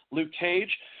Netflix, Luke Cage.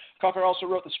 Cocker also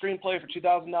wrote the screenplay for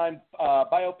 2009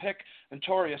 biopic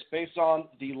Notorious, based on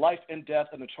the life and death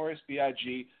of Notorious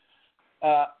B.I.G.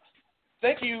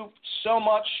 Thank you so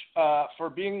much for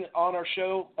being on our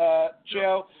show,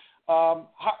 Cheo.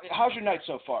 How's your night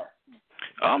so far?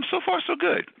 So far so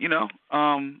good. You know,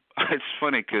 it's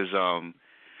funny because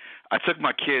I took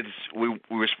my kids.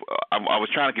 I was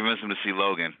trying to convince them to see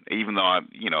Logan, even though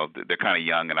they're kind of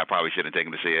young and I probably shouldn't take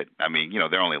them to see it. I mean,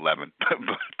 they're only 11,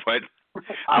 but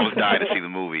I was dying to see the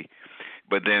movie.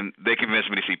 But then they convinced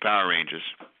me to see Power Rangers.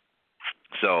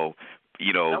 So,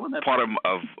 part of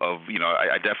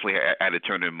I definitely had to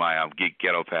turn in my Geek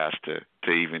Ghetto Pass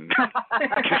to even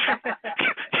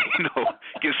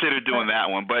consider doing that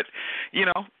one. But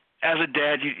as a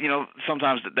dad,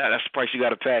 sometimes that's the price you got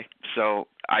to pay. So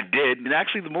I did, and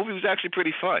actually the movie was actually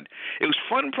pretty fun. It was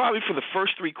fun probably for the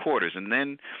first 3 quarters, and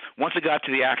then once it got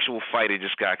to the actual fight, it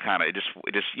just got kind of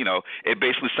it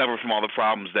basically suffered from all the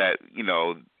problems that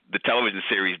the television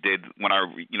series did when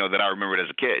that I remembered as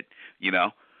a kid.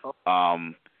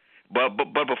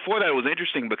 But before that, it was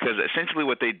interesting because essentially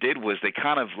what they did was they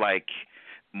kind of like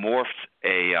morphed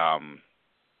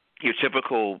your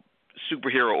typical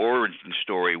superhero origin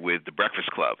story with The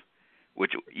Breakfast Club,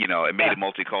 which it made it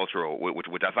multicultural,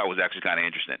 which I thought was actually kind of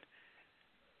interesting.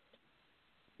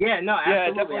 Yeah, no,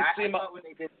 absolutely. Yeah, I thought what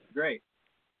they did was great.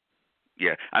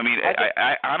 Yeah, I mean,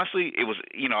 I honestly, it was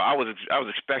I was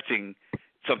expecting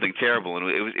something terrible, and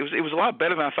it was a lot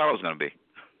better than I thought it was going to be.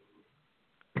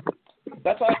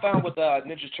 That's what I found with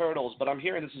Ninja Turtles, but I'm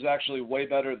hearing this is actually way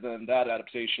better than that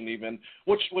adaptation even,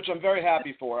 which I'm very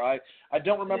happy for. I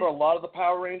don't remember a lot of the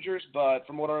Power Rangers, but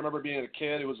from what I remember being a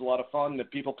kid, it was a lot of fun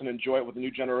that people can enjoy it with the new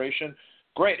generation.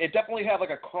 Great. It definitely had like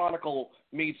a Chronicle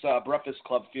meets Breakfast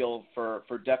Club feel for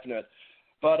definite.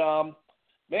 But,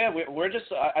 man, we're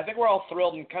just I think we're all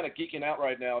thrilled and kind of geeking out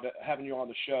right now to having you on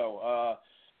the show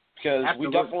because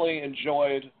we definitely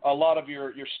enjoyed a lot of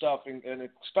your stuff, and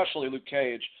especially Luke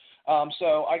Cage.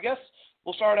 So I guess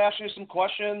we'll start asking you some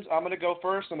questions. I'm going to go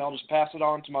first, and I'll just pass it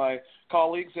on to my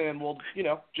colleagues, and we'll,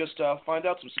 just find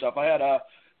out some stuff. I had a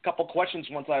couple questions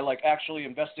once I actually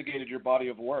investigated your body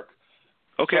of work.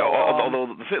 Okay, so,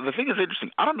 although the thing is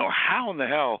interesting, I don't know how in the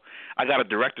hell I got a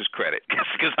director's credit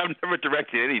because I've never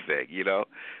directed anything,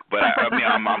 But I mean,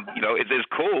 I'm it's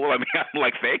cool. I mean, I'm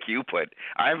like, thank you, but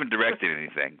I haven't directed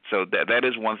anything. So that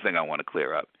is one thing I want to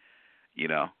clear up,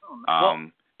 Well,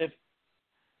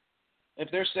 if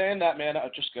they're saying that, man,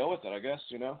 I'll just go with it, I guess,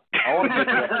 I want to be a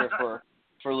director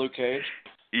for Luke Cage.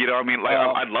 I mean,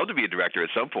 I'd love to be a director at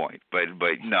some point, but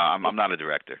no, I'm not a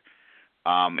director.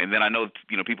 And then I know,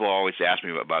 people always ask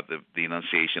me about the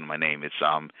enunciation of my name. It's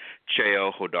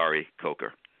Cheo Hodari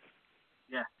Coker.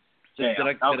 Yeah. Did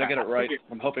I get it right?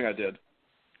 I'm hoping I did.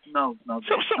 No.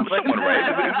 Somewhat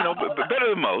right. Better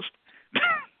than most.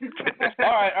 All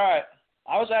right.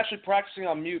 I was actually practicing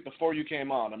on mute before you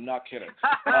came on. I'm not kidding.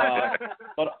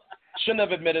 But shouldn't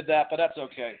have admitted that, but that's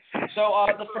okay. So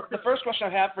the first question I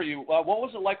have for you, what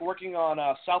was it like working on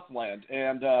Southland?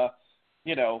 And,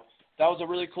 that was a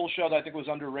really cool show that I think was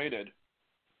underrated.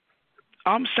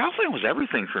 Southland was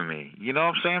everything for me. You know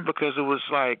what I'm saying? Because it was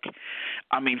like,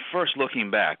 I mean, first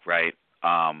looking back, right,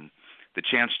 the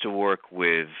chance to work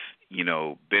with,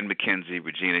 Ben McKenzie,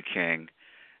 Regina King,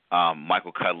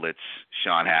 Michael Cudlitz,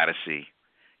 Sean Hattasey,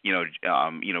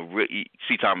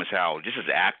 C. Thomas Howell, just as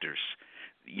actors,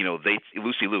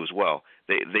 Lucy Liu as well.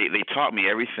 They taught me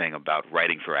everything about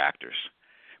writing for actors,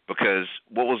 because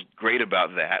what was great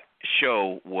about that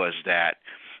show was that,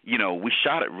 we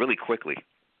shot it really quickly.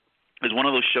 It was one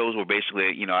of those shows where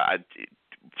basically,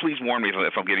 please warn me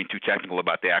if I'm getting too technical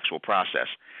about the actual process,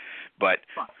 but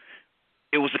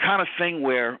it was the kind of thing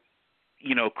where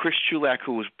Chris Chulak,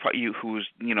 who was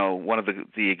one of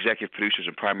the executive producers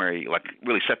and primary, like,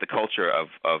 really set the culture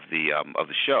of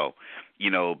the show.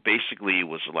 Basically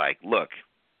was like, look,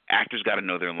 actors got to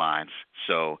know their lines.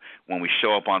 So when we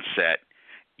show up on set,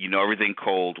 everything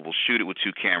cold. We'll shoot it with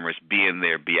 2 cameras. Be in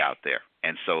there, be out there.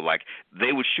 And so, like,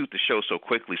 they would shoot the show so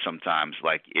quickly sometimes.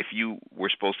 Like, if you were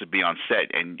supposed to be on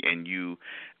set and you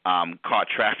caught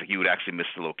traffic, you would actually miss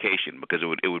the location because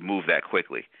it would move that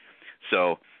quickly.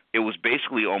 So it was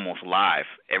basically almost live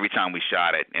every time we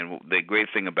shot it. And the great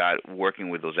thing about working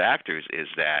with those actors is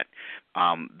that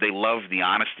they loved the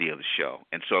honesty of the show.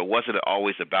 And so it wasn't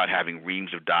always about having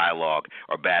reams of dialogue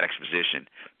or bad exposition.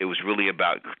 It was really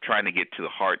about trying to get to the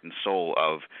heart and soul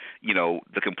of,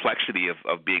 the complexity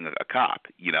of being a cop,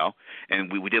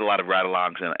 And we did a lot of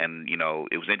ride-alongs, and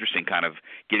it was interesting kind of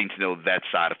getting to know that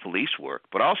side of police work.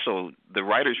 But also the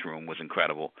writer's room was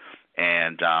incredible.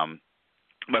 And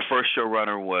my first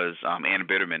showrunner was Ann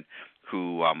Bitterman,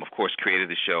 who, of course, created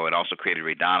the show and also created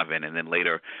Ray Donovan. And then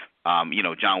later,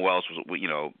 John Wells was,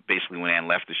 basically when Ann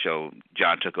left the show,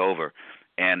 John took over.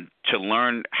 And to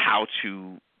learn how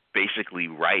to basically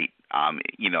write,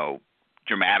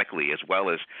 dramatically, as well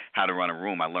as how to run a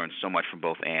room, I learned so much from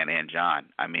both Ann and John.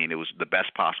 I mean, it was the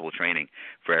best possible training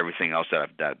for everything else that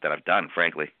I've done,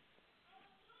 frankly.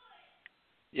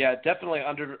 Yeah, definitely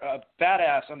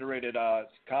badass, underrated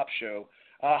cop show.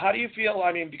 How do you feel?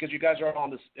 I mean, because you guys are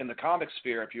on in the comic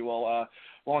sphere, if you will.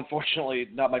 Well, unfortunately,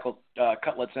 not Michael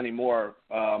Cutlets anymore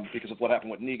because of what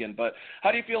happened with Negan. But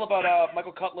how do you feel about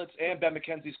Michael Cutlets and Ben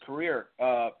McKenzie's career,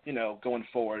 going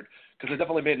forward? Because they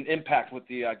definitely made an impact with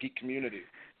the geek community.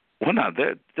 Well, no,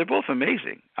 they're both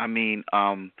amazing. I mean,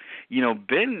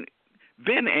 Ben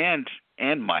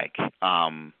and Mike,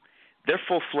 they're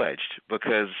full-fledged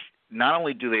because not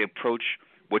only do they approach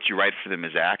what you write for them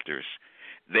as actors,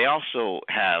 they also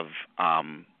have,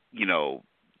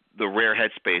 the rare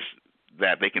headspace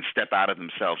that they can step out of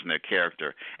themselves and their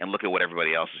character and look at what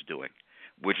everybody else is doing,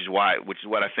 which is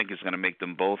what I think is going to make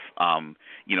them both,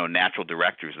 natural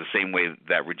directors, the same way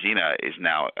that Regina is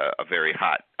now a very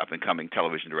hot up-and-coming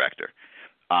television director.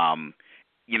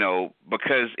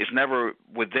 Because it's never,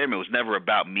 with them, it was never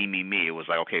about me. It was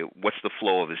like, okay, what's the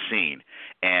flow of the scene?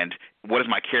 And what is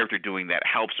my character doing that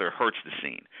helps or hurts the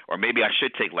scene? Or maybe I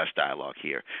should take less dialogue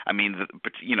here. I mean,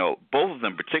 both of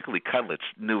them, particularly Cutlets,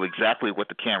 knew exactly what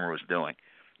the camera was doing,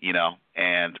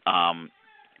 and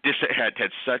just had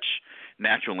such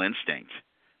natural instinct.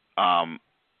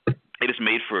 It is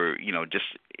made for,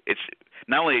 it's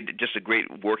not only just a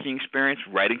great working experience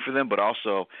writing for them, but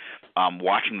also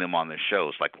watching them on their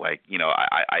shows.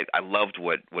 I loved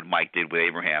what Mike did with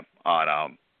Abraham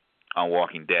on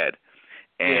Walking Dead,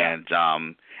 and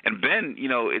Ben,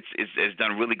 has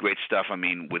done really great stuff. I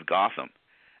mean, with Gotham,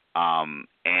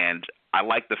 and I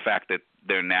like the fact that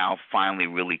they're now finally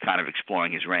really kind of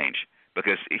exploring his range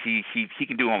because he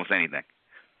can do almost anything.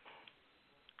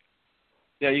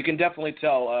 Yeah, you can definitely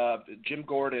tell Jim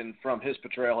Gordon from his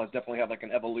portrayal has definitely had like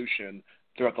an evolution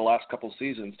throughout the last couple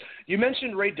seasons. You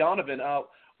mentioned Ray Donovan.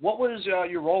 What was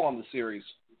your role on the series?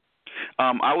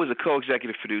 I was a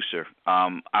co-executive producer.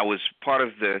 I was part of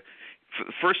the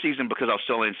first season because I was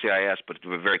still in NCIS, but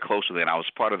very close with it. I was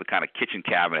part of the kind of kitchen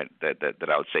cabinet that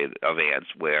I would say of Ann's,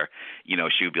 where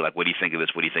she would be like, "What do you think of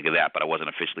this? What do you think of that?" But I wasn't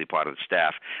officially part of the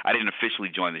staff. I didn't officially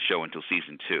join the show until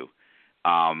season 2,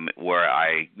 where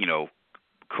I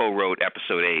co-wrote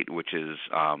episode 8, which is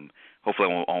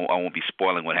hopefully I won't be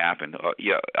spoiling what happened.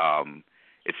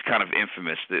 It's kind of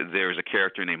infamous. There's a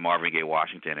character named Marvin Gaye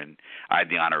Washington, and I had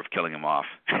the honor of killing him off.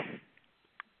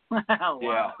 Wow!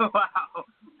 Yeah. Wow.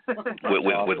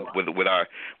 with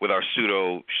our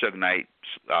pseudo Suge Knight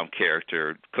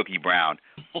character Cookie Brown,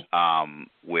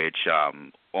 which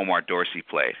Omar Dorsey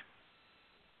played.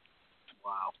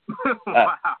 Wow!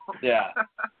 Wow! Yeah,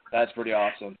 that's pretty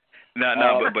awesome.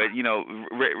 No, but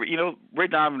Ray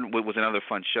Donovan was another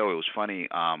fun show. It was funny,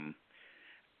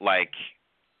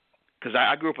 because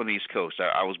I grew up on the East Coast.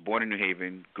 I was born in New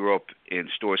Haven, grew up in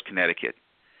Storrs, Connecticut,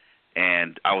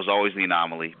 and I was always the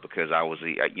anomaly because I was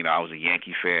a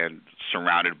Yankee fan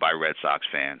surrounded by Red Sox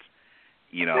fans,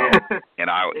 and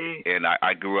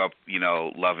I grew up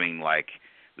loving like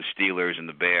the Steelers and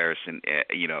the Bears, and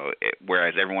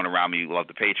whereas everyone around me loved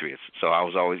the Patriots. So I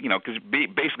was always, because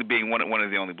basically being one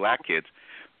of the only black kids,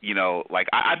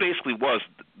 I basically was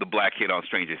the black kid on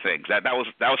Stranger Things. That was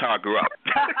how I grew up.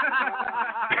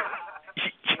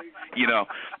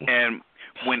 And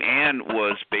when Ann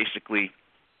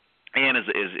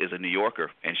is a New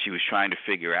Yorker, and she was trying to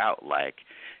figure out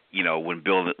when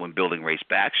building Ray's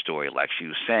backstory, she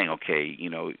was saying, okay,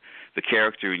 the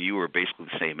character and you were basically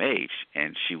the same age,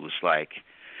 and she was like,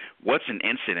 what's an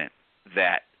incident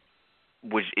that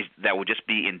would just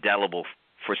be indelible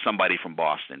for somebody from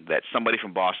Boston, that somebody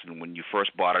from Boston, when you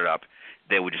first brought it up,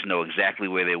 they would just know exactly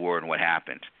where they were and what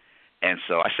happened. And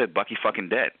so I said, Bucky fucking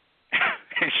dead.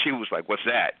 And she was like, what's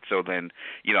that? So then,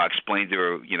 I explained to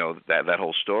her, that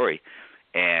whole story.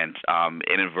 And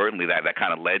inadvertently, that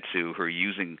kind of led to her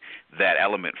using that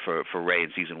element for Ray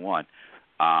in season 1.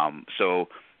 So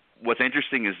what's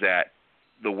interesting is that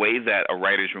the way that a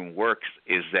writer's room works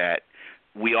is that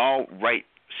we all write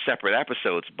separate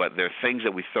episodes, but there are things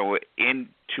that we throw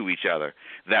into each other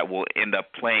that will end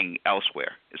up playing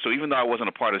elsewhere. So even though I wasn't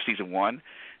a part of season 1,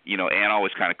 Ann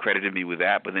always kind of credited me with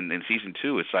that. But then in season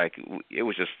 2, it's like it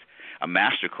was just a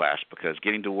masterclass, because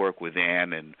getting to work with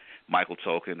Ann and Michael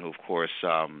Tolkien, who of course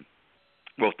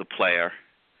wrote The Player,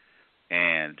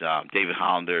 and David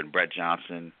Hollander and Brett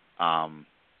Johnson.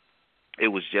 It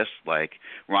was just like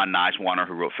Ron Niswanger,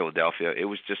 who wrote Philadelphia. It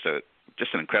was just an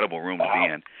incredible room to be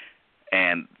in.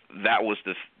 And that was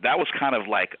kind of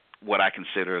like what I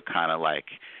consider kind of like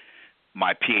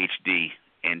my PhD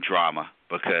in drama,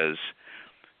 because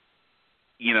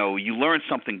you learn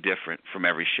something different from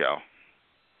every show.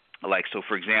 Like, so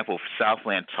for example,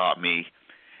 Southland taught me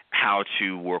how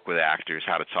to work with actors,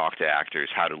 how to talk to actors,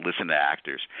 how to listen to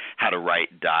actors, how to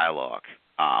write dialogue,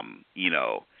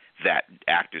 that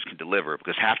actors can deliver.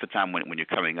 Because half the time when you're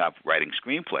coming up writing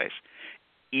screenplays,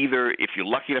 either if you're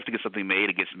lucky enough to get something made,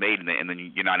 it gets made, and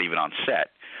then you're not even on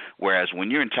set. Whereas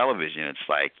when you're in television, it's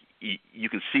like you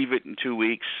conceive it in 2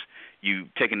 weeks, you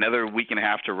take another week and a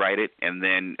half to write it, and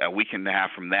then a week and a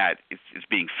half from that, it's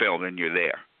being filmed, and you're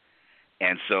there.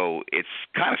 And so it's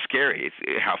kind of scary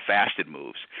how fast it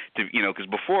moves. Because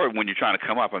before, when you're trying to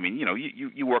come up, I mean,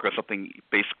 you work on something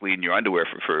basically in your underwear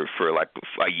for like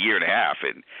a year and a half,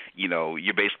 and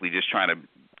you're basically just trying to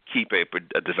keep a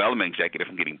development executive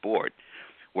from getting bored.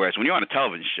 Whereas when you're on a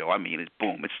television show, I mean,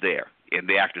 it's there, and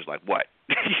the actor's like, what?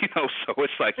 So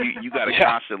it's like you got to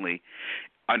constantly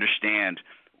understand.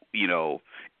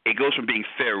 It goes from being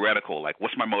theoretical, like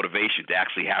what's my motivation, to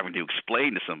actually having to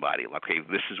explain to somebody, like, hey,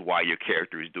 this is why your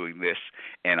character is doing this,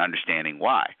 and understanding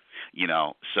why.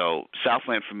 So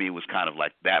Southland for me was kind of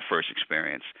like that first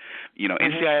experience.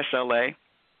 NCIS LA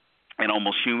and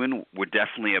Almost Human were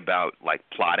definitely about like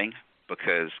plotting,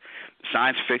 because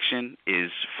science fiction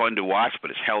is fun to watch,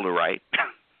 but it's hell to write.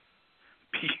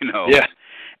 Yeah.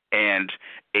 And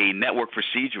a network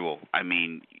procedural, I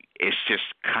mean, it's just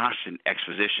constant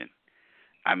exposition.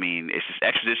 I mean, it's just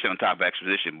exposition on top of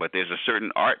exposition, but there's a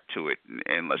certain art to it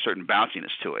and a certain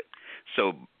bounciness to it.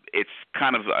 So it's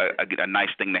kind of a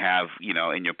nice thing to have,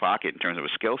 in your pocket in terms of a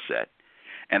skill set.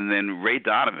 And then Ray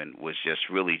Donovan was just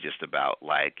really just about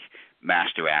like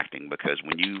master acting, because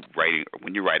when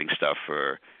you're writing stuff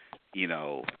for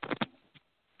Liev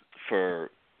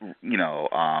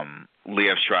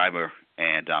Schreiber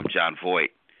and John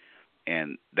Voight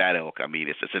and that ilk, I mean,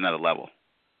 it's another level.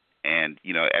 And,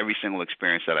 every single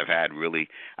experience that I've had really,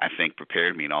 I think,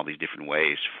 prepared me in all these different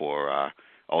ways for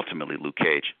ultimately Luke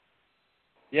Cage.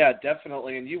 Yeah,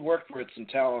 definitely. And you worked with some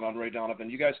talent on Ray Donovan.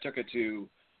 You guys took it to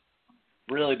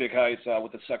really big heights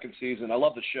with the second season. I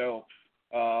love the show.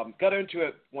 Got into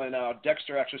it when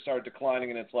Dexter actually started declining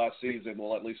in its last season,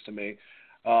 well, at least to me.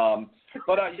 But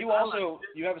you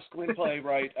have a screenplay,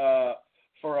 right,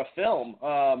 for a film,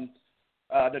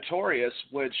 Notorious,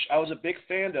 which I was a big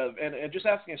fan of. And just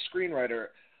asking a screenwriter,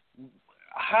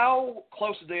 how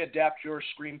close did they adapt your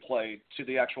screenplay to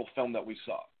the actual film that we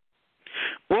saw?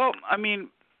 Well, I mean,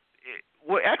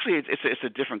 actually, it's a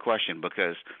different question,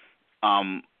 because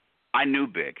I knew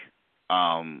Big.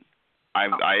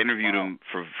 I interviewed him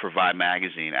for Vibe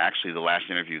magazine. Actually, the last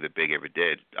interview that Big ever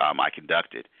did, I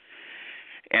conducted.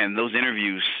 And those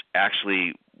interviews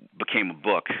actually became a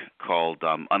book called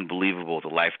Unbelievable, The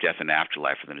Life, Death, and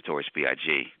Afterlife of the Notorious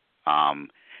B.I.G.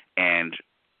 And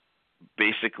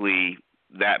basically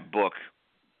that book,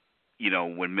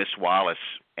 when Miss Wallace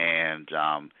and,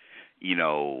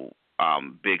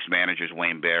 Big's managers,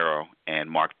 Wayne Barrow and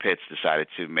Mark Pitts, decided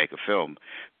to make a film,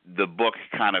 the book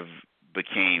kind of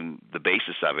became the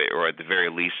basis of it, or at the very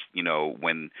least,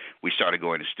 when we started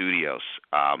going to studios,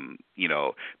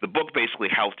 the book basically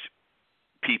helped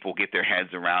people get their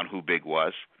heads around who Big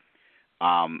was,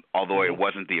 although it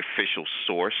wasn't the official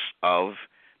source of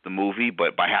the movie,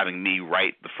 but by having me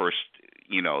write the first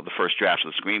drafts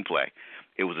of the screenplay,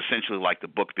 it was essentially like the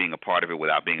book being a part of it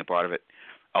without being a part of it.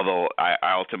 Although I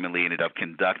ultimately ended up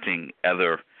conducting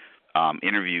other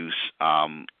interviews,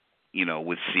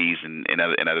 with C's and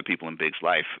other people in Big's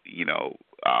life,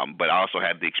 but I also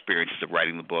had the experiences of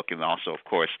writing the book, and also, of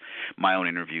course, my own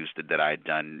interviews that I had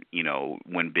done,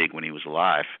 when he was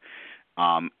alive.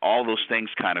 all those things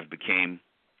kind of became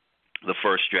the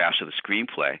first drafts of the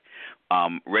screenplay.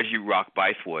 Reggie Rock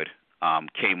Bythewood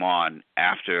came on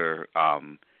after,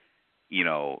 I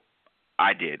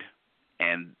did,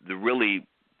 and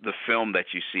the film that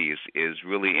you see is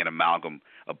really an amalgam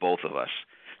of both of us.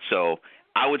 So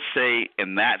I would say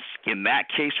in that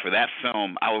case for that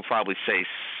film, I would probably say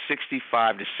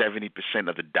 65 to 70%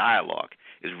 of the dialogue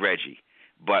is Reggie,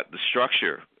 but the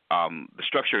structure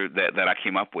that I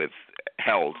came up with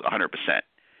held 100%.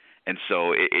 And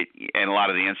so and a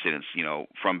lot of the incidents,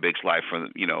 from Big's life,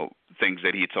 from things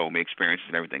that he told me, experiences,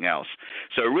 and everything else.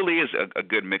 So it really is a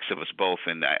good mix of us both,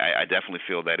 and I definitely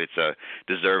feel that it's a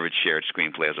deserved shared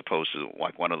screenplay as opposed to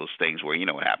like one of those things where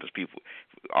what happens.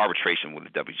 Arbitration with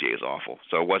the WGA is awful,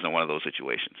 so it wasn't one of those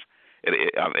situations.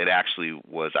 It actually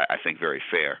was, I think, very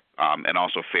fair, and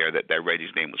also fair that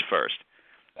Reggie's name was first.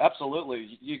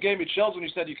 Absolutely, you gave me chills when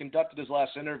you said you conducted his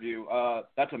last interview.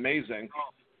 That's amazing.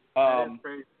 That is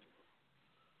crazy.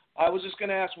 I was just going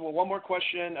to ask one more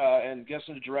question and guess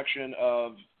in the direction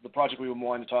of the project we were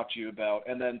wanting to talk to you about,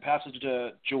 and then pass it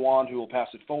to Juwan, who will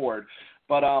pass it forward.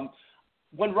 But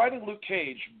when writing Luke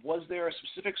Cage, was there a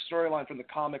specific storyline from the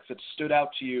comics that stood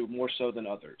out to you more so than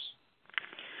others?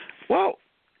 Well,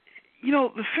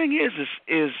 the thing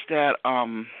is that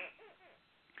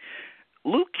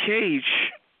Luke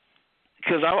Cage,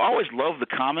 because I always loved the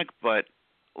comic, but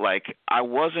I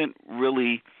wasn't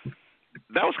really.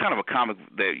 That was kind of a comic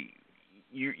that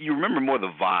you remember more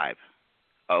the vibe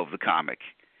of the comic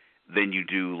than you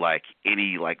do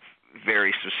any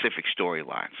very specific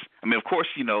storylines. I mean, of course,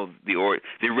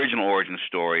 the original origin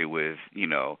story with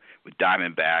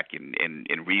Diamondback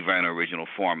and Reva in original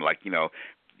form,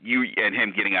 you and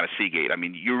him getting out of Seagate. I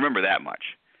mean, you remember that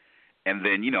much. And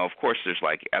then, of course, there's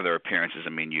other appearances.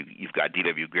 I mean, you've got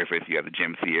D.W. Griffith, you have the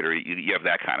Gym Theater, you have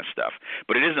that kind of stuff.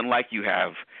 But it isn't like you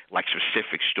have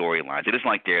specific storylines. It isn't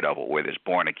like Daredevil where there's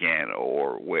Born Again,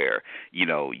 or where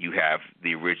you have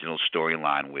the original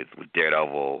storyline with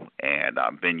Daredevil and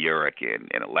Ben Urich and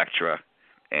Elektra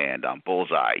and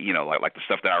Bullseye. Like the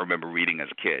stuff that I remember reading as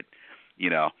a kid.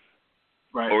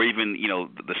 Right. Or even,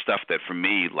 the stuff that for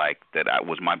me, that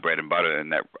was my bread and butter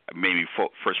and that made me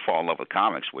first fall in love with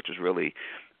comics, which was really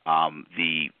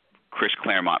the Chris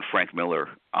Claremont, Frank Miller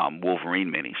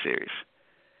Wolverine miniseries,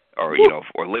 or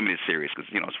or limited series,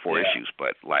 because it's 4 issues.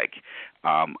 But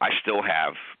I still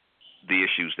have the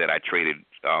issues that I traded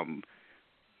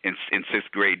in 6th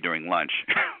grade during lunch.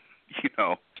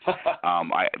 That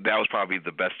was probably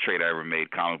the best trade I ever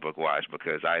made comic book wise,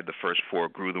 because I had the first 4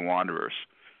 Gru the Wanderers.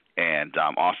 And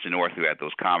Austin North, who had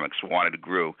those comics, wanted to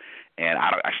Gru, and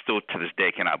I still to this day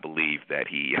cannot believe that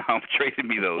he traded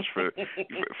me those for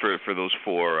those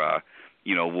 4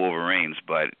 Wolverines.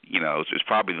 But it's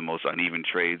probably the most uneven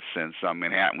trade since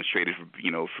Manhattan was traded for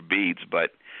beads.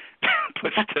 But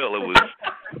still,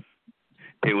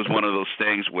 it was one of those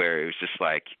things where it was just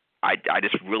I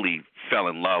just really fell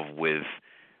in love with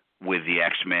the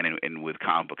X-Men and with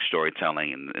comic book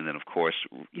storytelling, and then of course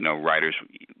writers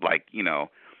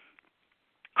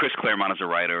Chris Claremont as a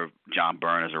writer, John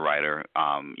Byrne as a writer.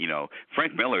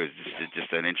 Frank Miller is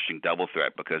just an interesting double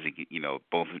threat because he,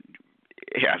 both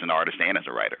as an artist and as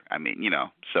a writer. I mean,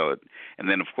 so, and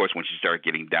then of course once you start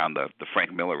getting down the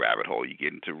Frank Miller rabbit hole, you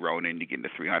get into Ronin, you get into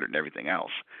 300 and everything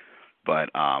else.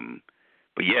 But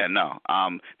yeah, no,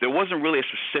 there wasn't really a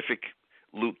specific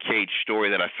Luke Cage story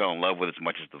that I fell in love with as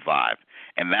much as the vibe,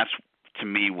 and that's, to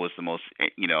me, was the most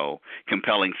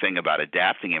compelling thing about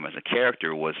adapting him as a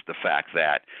character, was the fact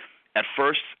that at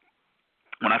first,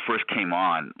 when I first came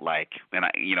on, and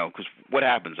because what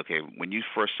happens, when you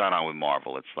first sign on with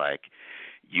Marvel, it's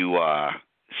you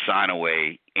sign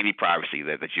away any privacy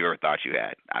that you ever thought you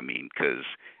had. I mean, because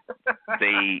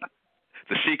the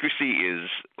secrecy is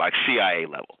CIA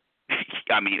level.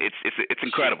 I mean, it's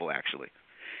incredible actually.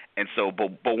 And so, but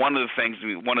one of the things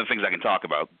I can talk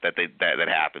about that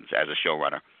happens as a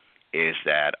showrunner is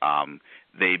that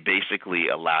they basically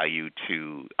allow you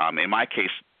to, in my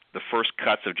case, the first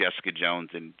cuts of Jessica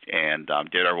Jones and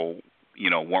Daredevil,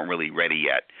 weren't really ready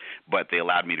yet, but they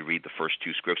allowed me to read the first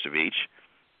 2 scripts of each.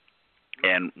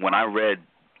 And when I read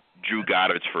Drew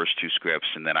Goddard's first 2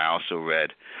 scripts, and then I also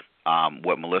read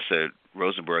what Melissa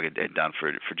Rosenberg had done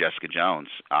for Jessica Jones,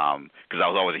 because I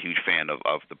was always a huge fan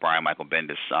of the Brian Michael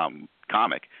Bendis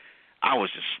comic, I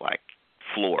was just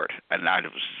floored, and I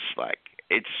was just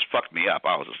it just fucked me up.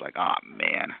 I was just oh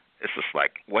man, it's just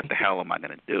what the hell am I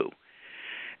gonna do?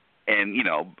 And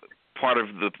part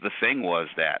of the thing was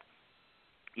that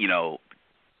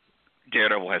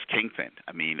Daredevil has Kingpin,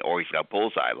 or he's got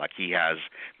Bullseye, he has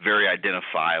very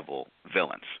identifiable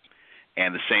villains.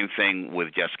 And the same thing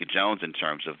with Jessica Jones in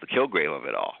terms of the Kilgrave of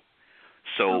it all.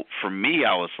 So for me,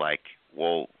 I was like,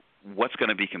 well, what's going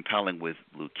to be compelling with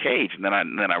Luke Cage? And then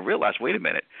I realized, wait a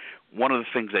minute. One of the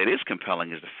things that is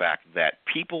compelling is the fact that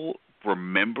people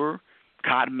remember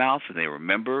Cottonmouth and they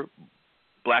remember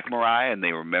Black Mariah and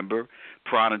they remember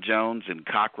Piranha Jones and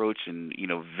Cockroach and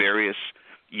various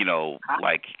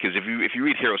like, because if you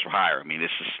read Heroes for Hire, I mean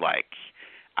it's just like,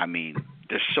 I mean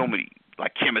there's so many,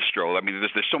 like Chemistro. I mean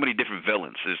there's so many different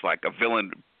villains. There's like a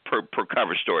villain per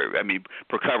cover story. I mean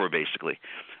per cover basically.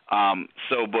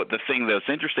 But the thing that's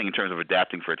interesting in terms of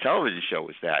adapting for a television show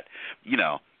is that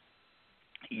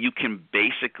you can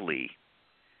basically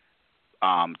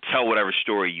tell whatever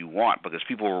story you want because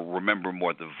people will remember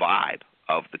more the vibe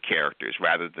of the characters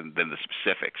rather than the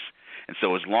specifics. And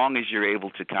so as long as you're able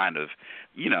to kind of,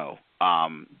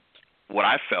 what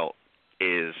I felt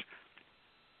is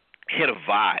hit a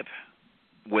vibe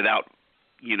without,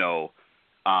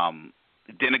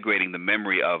 denigrating the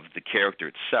memory of the character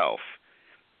itself,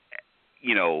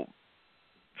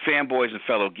 fanboys and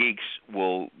fellow geeks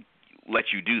will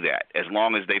let you do that as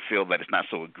long as they feel that it's not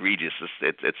so egregious.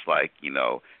 It's like,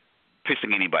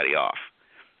 pissing anybody off.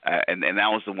 And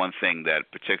that was the one thing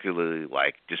that particularly,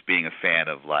 like, just being a fan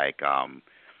of, like,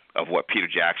 of what Peter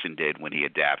Jackson did when he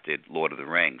adapted Lord of the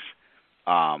Rings.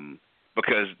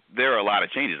 Because there are a lot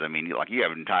of changes. I mean, like, you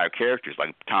have entire characters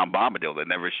like Tom Bombadil that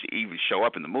never even show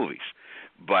up in the movies.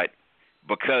 But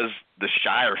because the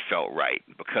Shire felt right,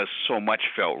 because so much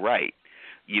felt right,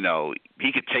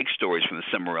 he could take stories from the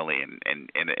Silmarillion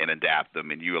and adapt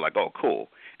them, and you were like, oh, cool.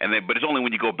 And then, but it's only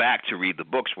when you go back to read the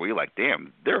books where you're like,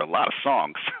 damn, there are a lot of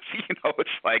songs. It's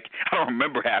like I don't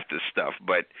remember half this stuff,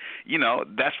 but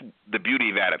that's the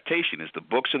beauty of adaptation. Is the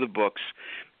books are the books,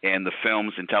 and the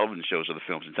films and television shows are the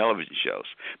films and television shows.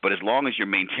 But as long as you're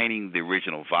maintaining the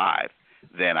original vibe,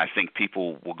 then I think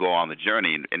people will go on the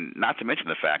journey. And not to mention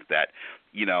the fact that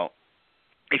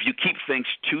if you keep things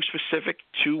too specific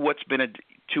to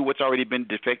what's already been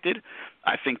depicted,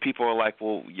 I think people are like,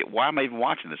 well, why am I even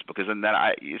watching this? Because then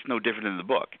it's no different than the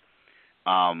book.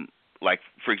 Like,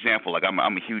 for example, like I'm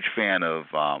a huge fan of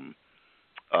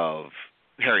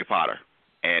Harry Potter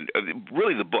and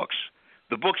really the books,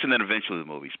 and then eventually the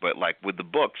movies. But like with the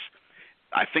books,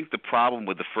 I think the problem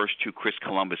with the first two Chris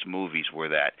Columbus movies were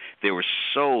that they were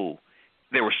so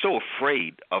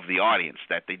afraid of the audience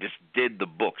that they just did the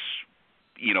books,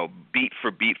 beat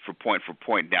for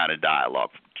point down to dialogue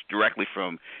directly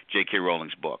from J.K.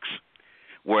 Rowling's books.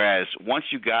 Whereas once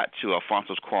you got to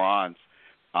Alfonso Cuarón's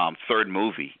third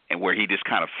movie, and where he just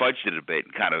kind of fudged it a bit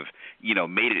and kind of,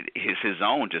 made it his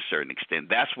own to a certain extent,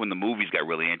 that's when the movies got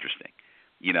really interesting,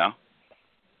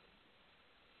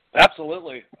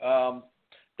 Absolutely.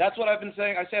 That's what I've been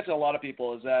saying. I say it to a lot of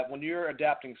people is that when you're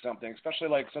adapting something, especially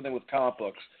like something with comic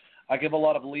books, I give a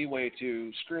lot of leeway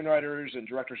to screenwriters and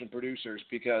directors and producers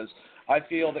because I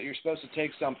feel that you're supposed to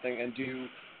take something and do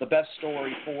the best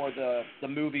story for the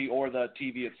movie or the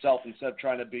TV itself instead of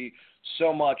trying to be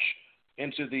so much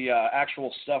into the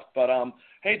actual stuff. But,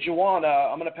 hey, Juwan,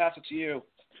 I'm going to pass it to you.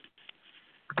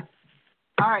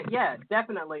 All right, yeah,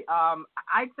 definitely.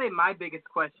 I'd say my biggest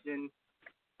question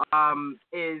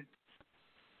is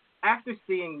after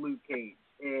seeing Luke Cage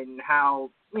and how,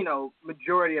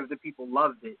 majority of the people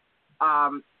loved it,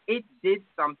 it did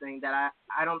something that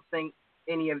I don't think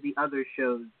any of the other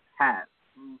shows have.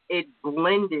 It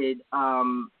blended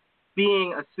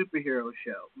being a superhero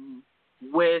show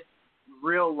with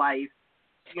real life,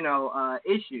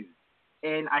 issues.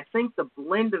 And I think the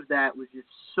blend of that was just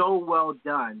so well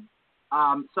done.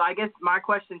 So I guess my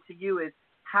question to you is,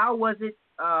 how was it,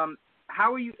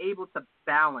 how were you able to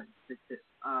balance the two,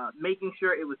 making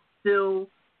sure it was still,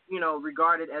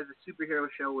 regarded as a superhero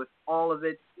show with all of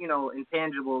its,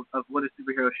 intangibles of what a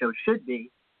superhero show should be,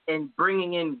 and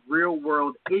bringing in real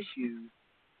world issues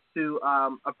to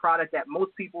a product that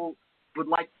most people would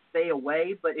like to stay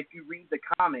away, but if you read the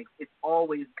comics, it's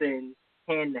always been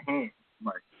hand to hand,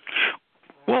 Mark.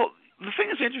 Well, the thing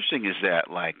that's interesting is that,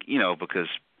 like, because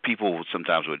people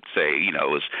sometimes would say,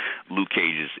 Luke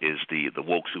Cage is the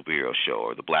woke superhero show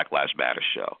or the Black Lives Matter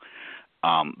show.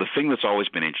 The thing that's always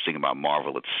been interesting about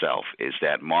Marvel itself is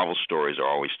that Marvel stories are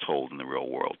always told in the real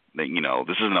world. This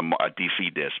isn't a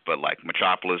DC diss, but like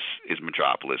Metropolis is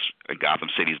Metropolis, Gotham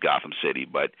City is Gotham City,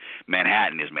 but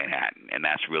Manhattan is Manhattan, and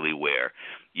that's really where,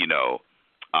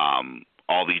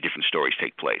 all these different stories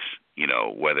take place. You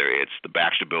know, whether it's the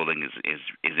Baxter Building is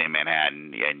in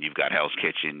Manhattan, and you've got Hell's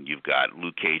Kitchen, you've got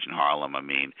Luke Cage in Harlem. I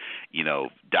mean, you know,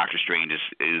 Doctor Strange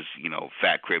is you know,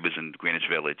 Fat Crib is in Greenwich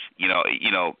Village. You know,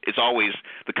 it's always,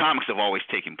 the comics have always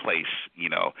taken place, you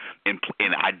know, in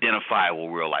identifiable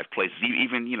real life places.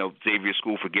 Even you know, Xavier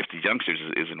School for Gifted Youngsters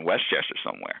is in Westchester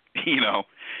somewhere. You know,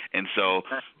 and so.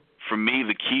 For me,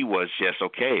 the key was just,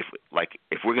 okay,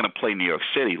 if we're going to play New York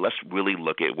City, let's really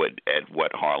look at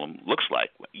what Harlem looks like.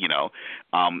 You know,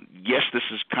 yes, this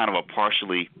is kind of a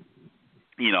partially,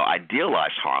 you know,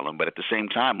 idealized Harlem, but at the same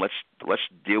time, let's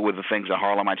deal with the things that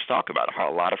Harlemites talk about.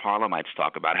 A lot of Harlemites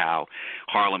talk about how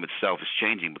Harlem itself is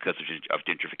changing because of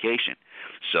gentrification.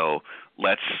 So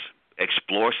let's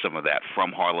explore some of that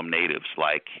from Harlem natives,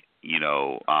 like, you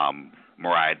know,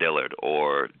 Mariah Dillard,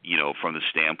 or, you know, from the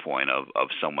standpoint of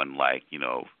someone like, you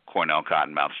know, Cornell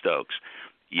Cottonmouth Stokes,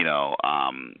 you know,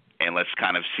 and let's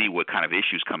kind of see what kind of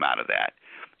issues come out of that.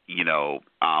 You know,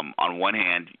 on one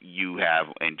hand, you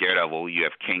have, in Daredevil, you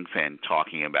have Kingpin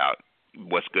talking about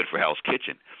what's good for Hell's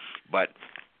Kitchen, but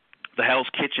the Hell's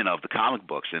Kitchen of the comic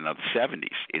books and of the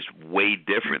 70s is way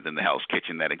different than the Hell's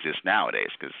Kitchen that exists nowadays,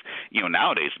 because, you know,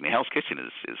 nowadays, I mean, Hell's Kitchen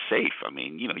is safe. I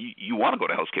mean, you know, you want to go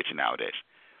to Hell's Kitchen nowadays.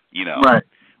 You know, right.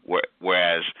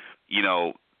 Whereas, you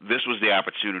know, this was the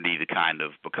opportunity to kind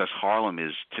of, because Harlem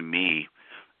is, to me,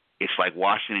 it's like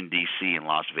Washington, D.C. and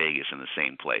Las Vegas in the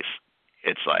same place.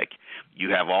 It's like you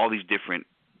have all these different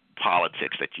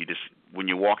politics that you just, when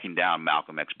you're walking down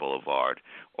Malcolm X Boulevard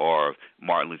or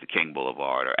Martin Luther King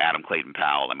Boulevard or Adam Clayton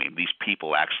Powell, I mean, these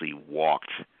people actually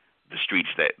walked the streets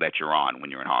that you're on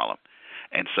when you're in Harlem.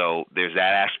 And so there's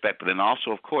that aspect. But then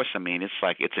also, of course, I mean, it's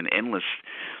like it's an endless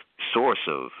source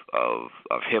of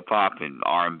hip hop and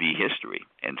R&B history,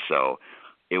 and so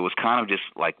it was kind of just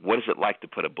like, what is it like to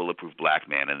put a bulletproof black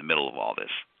man in the middle of all this?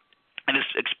 And it's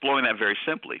exploring that very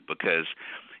simply, because,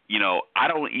 you know, I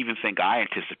don't even think I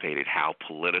anticipated how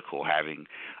political having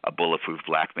a bulletproof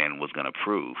black man was going to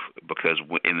prove, because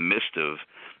in the midst of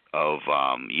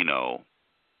you know,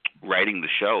 writing the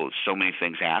show, so many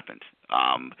things happened.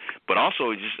 But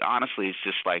also, just honestly, it's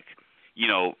just like, you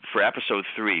know, for episode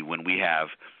 3, when we have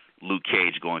Luke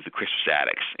Cage going through Christmas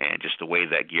Attics and just the way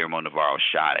that Guillermo Navarro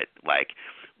shot it, like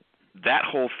that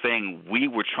whole thing, we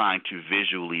were trying to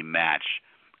visually match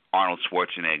Arnold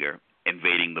Schwarzenegger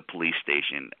invading the police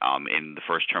station in the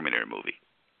first Terminator movie.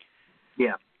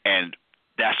 Yeah. And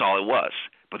that's all it was.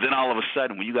 But then all of a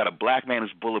sudden, when you got a black man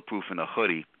who's bulletproof in a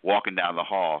hoodie walking down the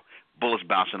hall, bullets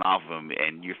bouncing off of him,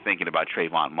 and you're thinking about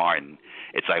Trayvon Martin,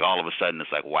 it's like all of a sudden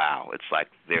it's like, wow, it's like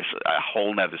there's a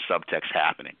whole nother subtext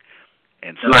happening.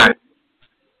 And so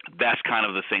that's kind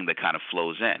of the thing that kind of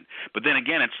flows in. But then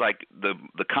again, it's like the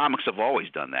comics have always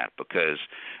done that, because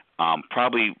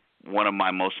probably one of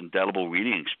my most indelible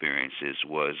reading experiences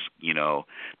was, you know,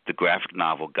 the graphic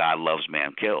novel God Loves,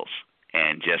 Man Kills,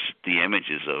 and just the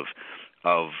images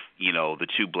of you know, the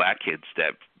 2 black kids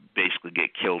that basically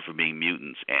get killed for being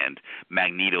mutants, and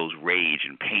Magneto's rage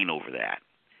and pain over that,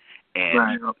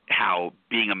 and how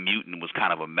being a mutant was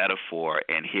kind of a metaphor,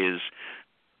 and his,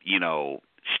 you know,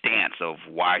 stance of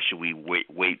why should we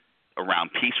wait around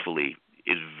peacefully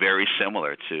is very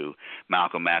similar to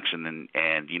Malcolm X and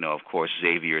you know, of course,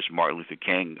 Xavier's Martin Luther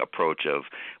King approach of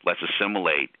let's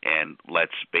assimilate and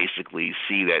let's basically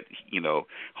see that, you know,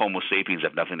 Homo sapiens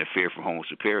have nothing to fear from Homo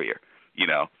superior, you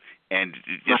know, and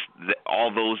just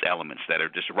all those elements that are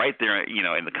just right there, you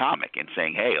know, in the comic, and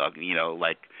saying, hey, you know,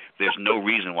 like there's no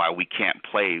reason why we can't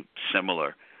play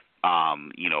similar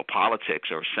you know, politics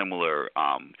or similar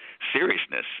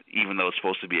seriousness, even though it's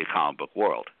supposed to be a comic book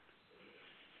world.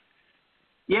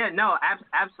 Yeah, no,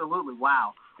 absolutely.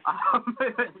 Wow.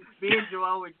 Me and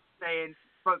Joel were saying,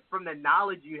 from the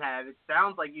knowledge you have, it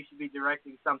sounds like you should be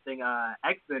directing something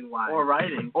X-Men wise, or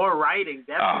writing,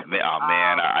 definitely. Oh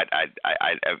man,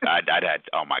 I'd had,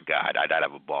 oh my God, I'd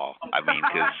have a ball. I mean,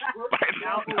 because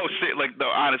no,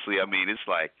 honestly, I mean, it's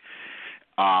like.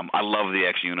 I love the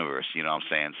X universe, you know what I'm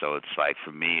saying? So it's like,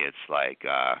 for me, it's like,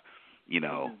 you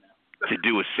know, to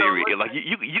do a series, like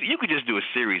you could just do a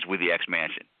series with the X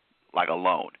Mansion, like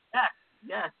alone.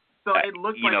 Yes. So it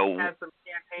looks like you have some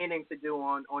campaigning to do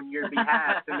on your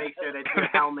behalf to make sure that you're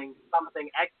helming something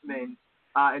X-Men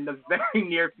in the very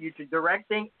near future,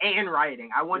 directing and writing.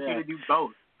 I want you to do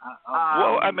both.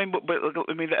 Well, I mean, but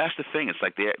I mean, that's the thing. It's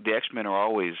like the X-Men are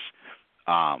always,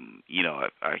 you know,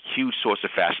 a huge source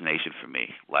of fascination for me.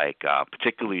 Like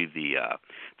particularly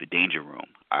the Danger Room,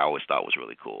 I always thought was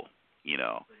really cool. You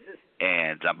know,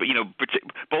 and but you know,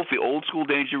 both the old school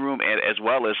Danger Room and as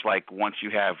well as like once you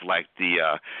have like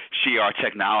the Cheo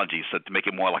technology, so to make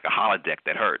it more like a holodeck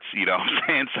that hurts. You know what I'm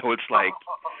saying? So it's like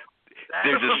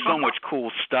there's just so much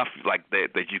cool stuff like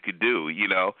that you could do,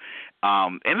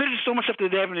 and there's just so much stuff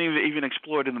that they haven't even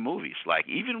explored in the movies. Like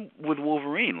even with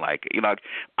Wolverine, like I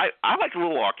like a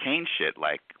little arcane shit,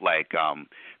 like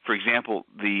for example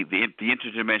the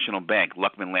interdimensional bank,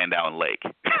 Luckman, Landau, and Lake.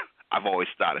 I've always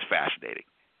thought is fascinating.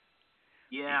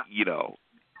 Yeah.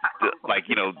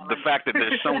 The fact that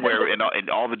there's somewhere in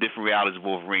all the different realities of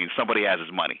Wolverine, somebody has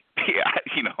his money.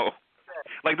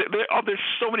 Like there's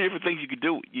so many different things you could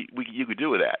do. You could do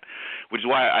with that, which is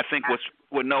why I think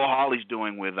what Noah Hawley's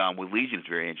doing with Legion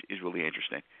is really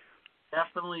interesting.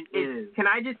 Definitely is. Can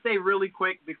I just say really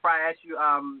quick before I ask you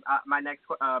my next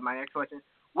question?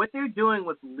 What they're doing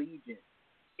with Legion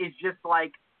is just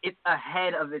like it's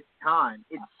ahead of its time.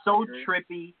 It's so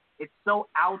trippy. It's so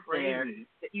out there.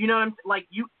 You know what I'm like?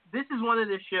 This is one of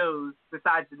the shows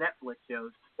besides the Netflix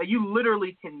shows that you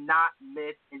literally cannot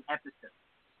miss an episode.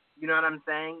 You know what I'm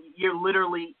saying?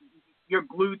 You're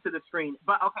glued to the screen.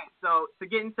 But okay, so to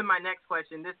get into my next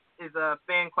question, this is a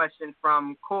fan question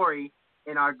from Corey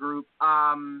in our group.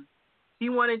 He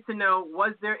wanted to know,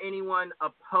 was there anyone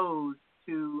opposed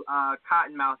to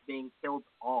Cottonmouth being killed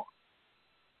off?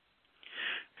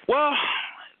 Well,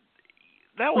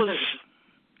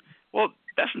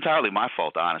 that's entirely my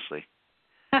fault, honestly.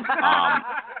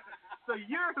 So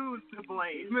you're who's to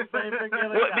blame. Well,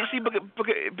 see,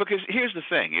 because here's the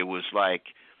thing. It was like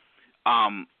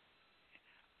I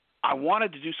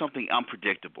wanted to do something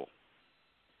unpredictable.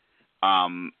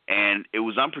 And it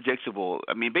was unpredictable.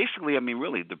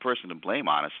 Really, the person to blame,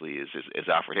 honestly, is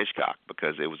Alfred Hitchcock,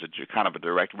 because it was kind of a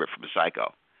direct rip from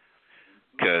Psycho.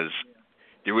 Because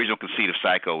the original conceit of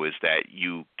Psycho is that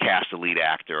you cast a lead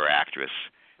actor or actress,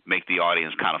 make the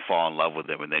audience kind of fall in love with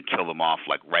them, and then kill them off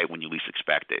like right when you least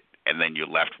expect it, and then you're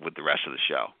left with the rest of the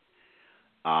show.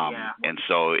 And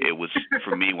so it was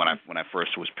for me when I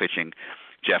first was pitching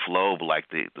Jeff Loeb like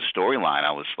the storyline.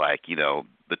 I was like,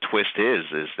 the twist is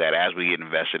that as we get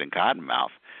invested in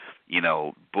Cottonmouth,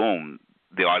 boom,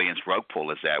 the audience rug pull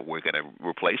is that we're going to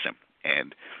replace him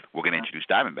and we're going to introduce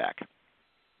Diamondback.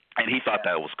 And he thought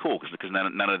that was cool because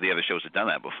none of the other shows had done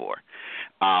that before.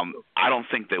 I don't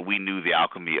think that we knew the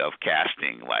alchemy of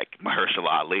casting like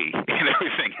Mahershala Ali and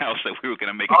everything else, that we were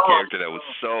going to make a character that was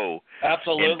so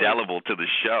indelible to the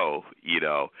show.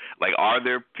 Like, are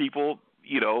there people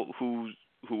who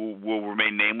will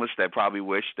remain nameless that probably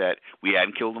wish that we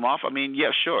hadn't killed them off?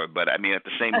 Yeah, sure, but at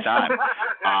the same time,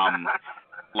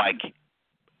 like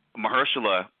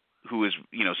Mahershala, who has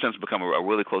since become a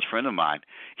really close friend of mine,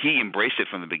 he embraced it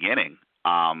from the beginning,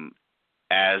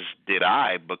 as did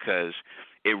I, because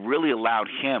it really allowed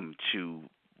him to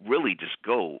really just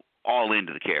go all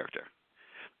into the character.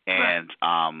 And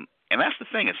that's the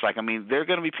thing. It's like, there are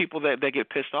going to be people that get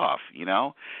pissed off, and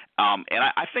I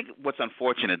think what's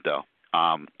unfortunate, though,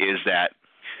 is that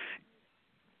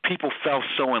people fell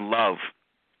so in love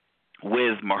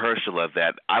with Mahershala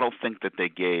that I don't think that they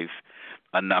gave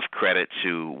enough credit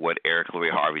to what Eric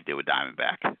Laurie Harvey did with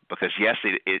Diamondback, because yes,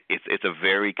 it's a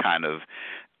very kind of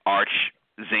arch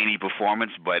zany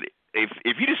performance, but if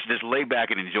you just lay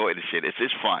back and enjoy the shit,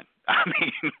 it's fun. I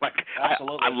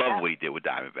love what he did with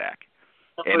Diamondback,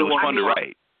 and it was fun to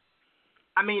write.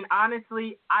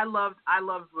 Honestly, I loved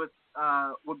what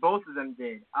both of them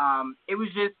did. It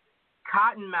was just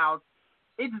Cottonmouth.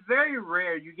 It's very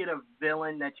rare you get a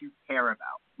villain that you care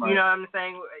about. Right. You know what I'm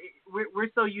saying? We're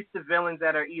so used to villains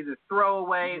that are either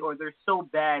throwaway or they're so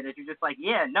bad that you're just like,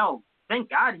 yeah, no, thank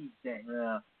God he's dead.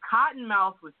 Yeah.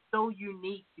 Cottonmouth was so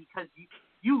unique because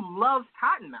you loved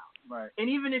Cottonmouth. Right. And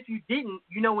even if you didn't,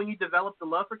 when you developed the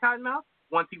love for Cottonmouth,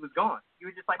 once he was gone, you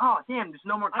were just like, oh, damn, there's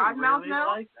no more Cottonmouth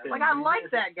now? I like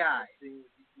that guy.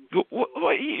 Well,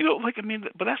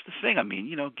 but that's the thing.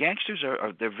 Gangsters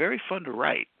they're very fun to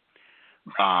write.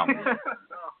 Because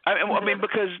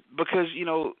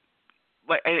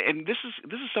and this is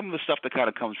some of the stuff that kind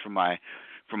of comes from my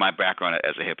background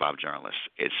as a hip hop journalist.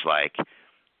 It's like,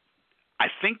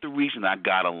 I think the reason I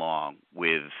got along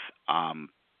with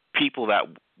people that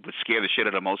would scare the shit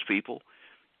out of most people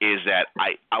is that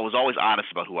I was always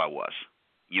honest about who I was.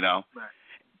 Right.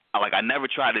 Like, I never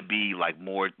tried to be like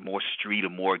more street or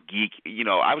more geek.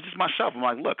 I was just myself. I'm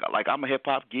like, look, I'm a hip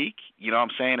hop geek. You know what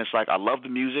I'm saying? It's like, I love the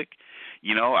music.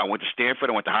 I went to Stanford.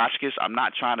 I went to Hotchkiss. I'm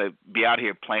not trying to be out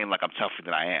here playing like I'm tougher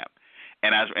than I am.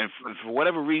 And for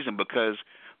whatever reason, because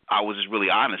I was just really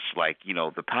honest, like,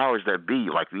 the powers that be,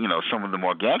 like, some of the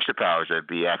more gangster powers that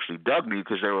be actually dug me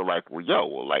because they were like,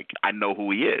 I know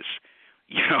who he is.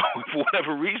 For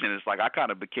whatever reason, it's like I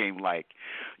kind of became like,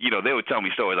 they would tell me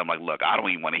stories. I'm like, look, I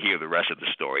don't even want to hear the rest of the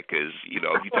story because,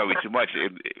 if you tell me too much,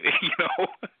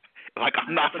 like,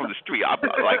 I'm not from the street. I'm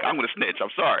going to snitch. I'm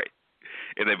sorry.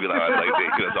 and they'd be like,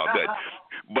 it's all good.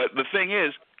 But the thing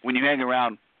is, when you hang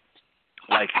around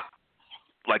like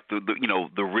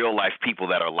the real life people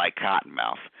that are like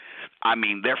Cottonmouth, I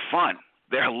mean, they're fun,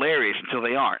 they're hilarious until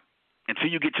they aren't. Until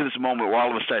you get to this moment where all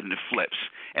of a sudden it flips,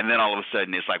 and then all of a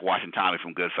sudden it's like watching Tommy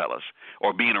from Goodfellas,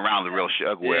 or being around the real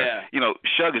Shug, where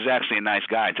Shug is actually a nice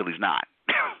guy until he's not.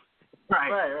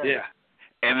 Right. Yeah.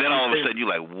 And then all of a sudden you're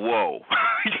like, whoa.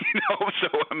 So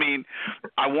I mean,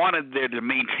 I wanted there to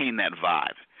maintain that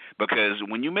vibe, because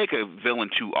when you make a villain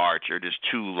too arch or just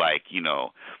too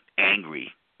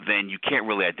angry, then you can't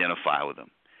really identify with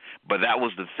them. But that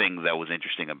was the thing that was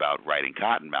interesting about writing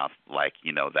Cottonmouth,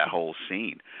 that whole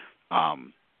scene,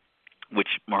 which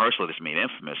Mahershala just made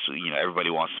infamous. Everybody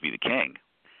wants to be the king.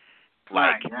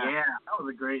 That was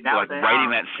a great.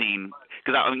 Writing that scene,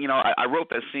 because I wrote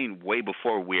that scene way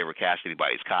before we ever cast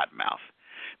anybody as Cottonmouth,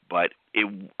 but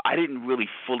I didn't really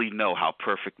fully know how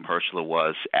perfect Mahershala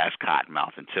was as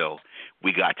Cottonmouth until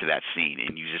we got to that scene,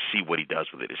 and you just see what he does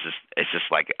with it. It's just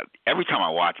like every time I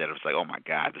watch it, it's like, oh my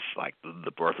God, this is like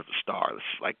the birth of the star. This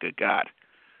is like, good God.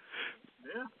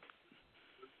 Yeah.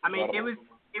 I mean, it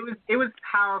was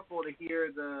powerful to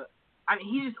hear the. I mean,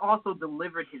 he just also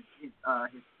delivered his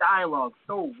dialogue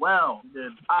so well.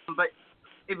 But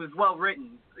it was well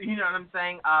written. You know what I'm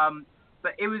saying?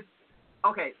 But it was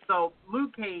okay. So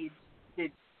Luke Cage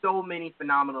did so many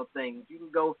phenomenal things. You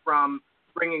can go from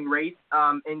bringing race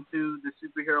into the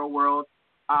superhero world.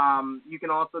 You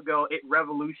can also go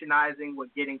revolutionizing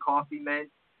what getting coffee meant.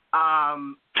 Also,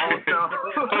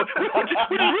 which is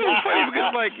really funny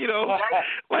because,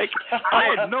 I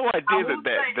had no idea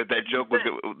that joke was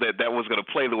that was going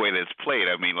to play the way that it's played.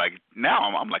 I mean,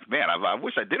 now I'm like, man, I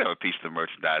wish I did have a piece of the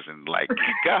merchandise, and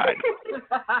God.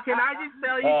 Can I just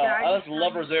tell you? I just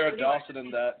love Rosario Dawson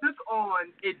in that.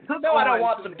 It took No, on I don't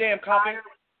want some damn coffee.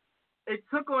 It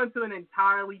took on to an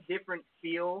entirely different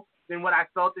feel than what I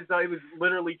felt as though it was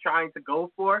literally trying to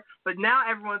go for. But now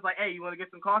everyone's like, hey, you want to get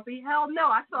some coffee? Hell no,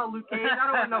 I saw Luke Cage. I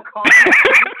don't want no coffee.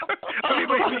 I mean,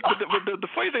 but the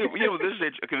funny thing,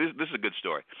 this is a good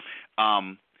story.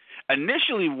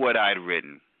 Initially what I'd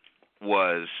written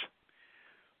was,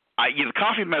 the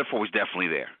coffee metaphor was definitely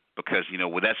there because,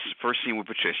 with that first scene with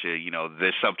Patricia,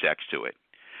 there's subtext to it.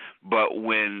 But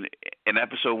when in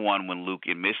episode 1, when Luke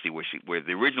and Misty, where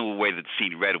the original way that the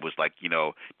scene read it was like, do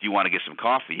you want to get some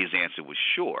coffee? His answer was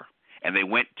sure. And they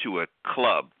went to a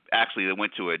club. Actually, they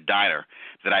went to a diner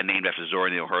that I named after Zora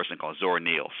Neale Hurston called Zora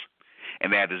Neale's.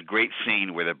 And they had this great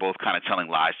scene where they're both kind of telling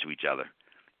lies to each other.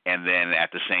 And then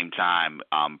at the same time,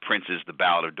 Prince's The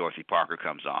Ballad of Dorothy Parker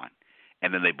comes on.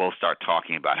 And then they both start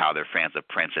talking about how they're fans of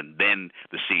Prince. And then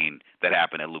the scene that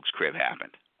happened at Luke's crib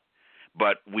happened.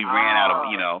 But we ran out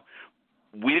of,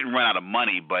 we didn't run out of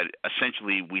money, but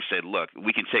essentially we said, look,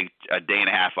 we can take a day and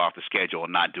a half off the schedule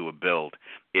and not do a build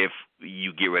if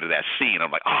you get rid of that scene. I'm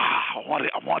like, I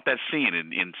want that scene.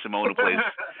 And Simone who plays,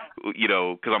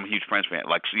 because I'm a huge Prince fan,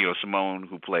 Simone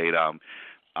who played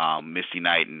Misty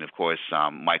Knight, and of course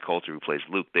Mike Coulter who plays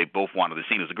Luke, they both wanted the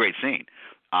scene. It was a great scene.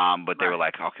 But they were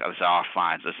like, okay, I said,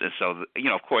 fine. And so,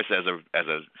 of course, as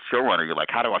a showrunner, you're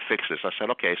like, how do I fix this? I said,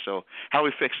 okay, so how do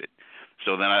we fix it?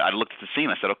 So then I looked at the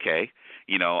scene. I said, okay,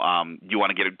 do you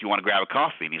want to grab a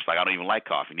coffee? And he's like, I don't even like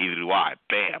coffee. Neither do I.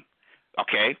 Bam.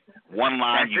 Okay. One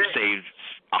line, you saved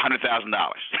 $100,000.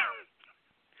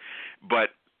 But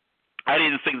I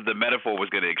didn't think that the metaphor was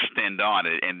going to extend on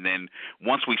it. And then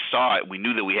once we saw it, we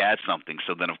knew that we had something.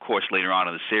 So then, of course, later on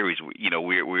in the series,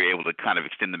 we were able to kind of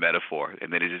extend the metaphor,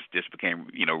 and then it just became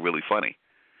really funny.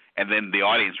 And then the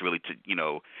audience really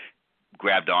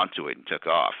grabbed onto it and took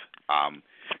off.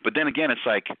 But then again, it's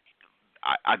like,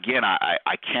 I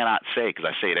cannot say, because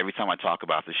I say it every time I talk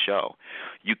about the show,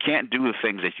 you can't do the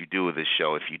things that you do with this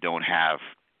show if you don't have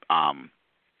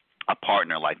a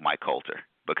partner like Mike Coulter,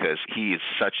 because he is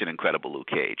such an incredible Luke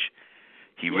Cage.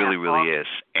 He really, really is.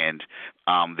 And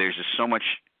there's just so much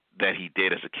that he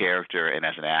did as a character and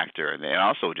as an actor, and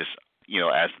also just,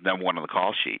 as number one on the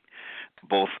call sheet,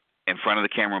 both in front of the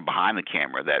camera and behind the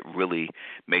camera, that really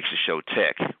makes the show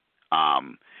tick.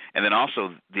 And then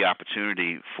also the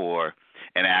opportunity for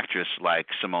an actress like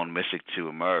Simone Missick to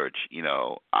emerge,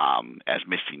 as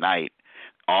Misty Knight.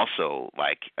 Also,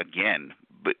 again,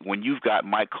 but when you've got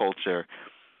Mike Coulter,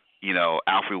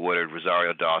 Alfre Woodard,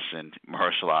 Rosario Dawson,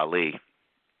 Mahershala Ali,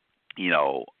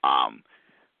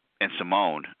 and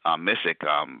Simone Missick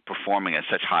performing at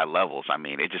such high levels, I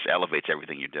mean, it just elevates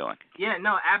everything you're doing. Yeah,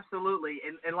 no, absolutely.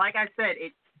 And like I said,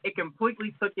 it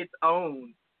completely took its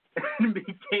own and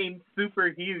became super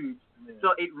huge. Yeah.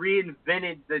 So it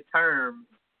reinvented the term.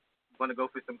 Want to go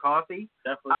for some coffee?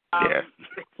 Definitely. Yeah.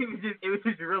 It was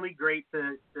just really great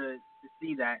to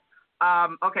see that.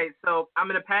 Okay, so I'm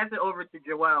gonna pass it over to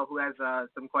Joel, who has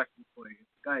some questions for you.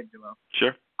 Go ahead, Joel.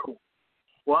 Sure. Cool.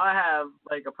 Well, I have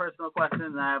like a personal question,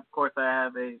 and of course I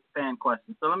have a fan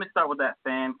question. So let me start with that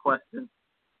fan question.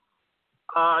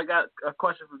 I got a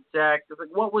question from Jack. It's like,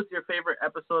 what was your favorite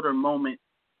episode or moment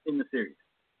in the series?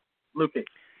 Luke.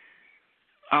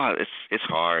 Oh, it's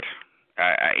hard.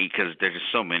 Because there's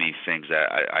just so many things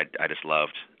that I just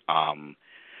loved.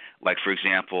 Like for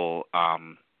example,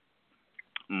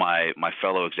 my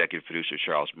fellow executive producer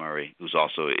Charles Murray, who's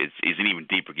also is an even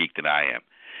deeper geek than I am.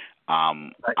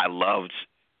 I loved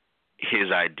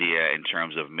his idea in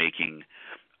terms of making,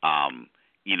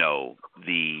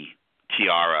 the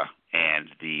tiara and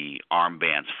the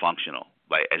armbands functional,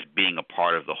 like as being a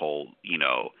part of the whole,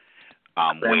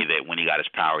 way that when he got his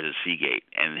powers at Seagate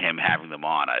and him having them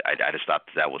on, I just thought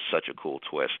that was such a cool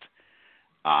twist.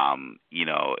 And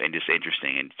just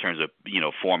interesting in terms of,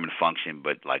 form and function,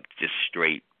 but like just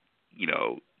straight,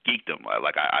 geekdom.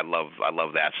 Like I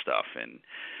love that stuff. And,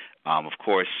 of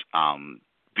course,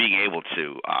 being able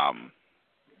to,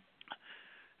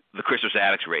 the Christmas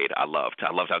Addicts raid, I loved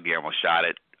how Guillermo shot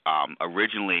it.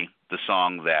 Originally the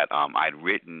song that, I'd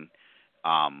written,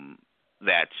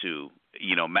 that to,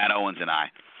 Matt Owens and I,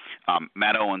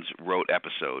 Matt Owens wrote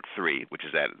episode 3, which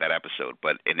is that episode,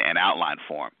 but in an outline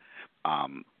form.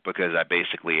 Because I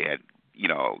basically had,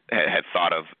 had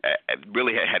thought of,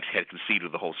 really had conceived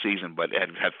of the whole season, but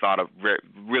had thought of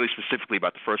really specifically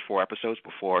about the first 4 episodes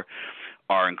before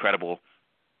our incredible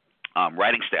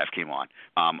writing staff came on.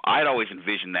 I'd always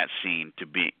envisioned that scene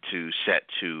to set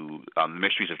to the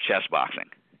mysteries of chess boxing.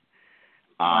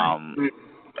 And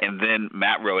then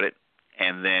Matt wrote it,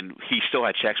 and then he still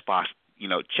had chess boxing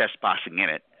in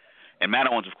it. And Matt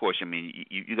Owens, of course, I mean,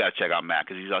 you got to check out Matt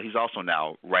because he's also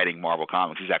now writing Marvel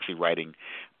Comics. He's actually writing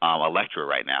Elektra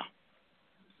right now.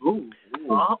 Ooh.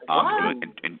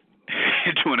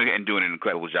 Doing an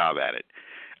incredible job at it.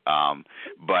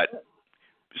 But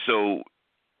so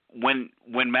when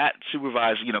Matt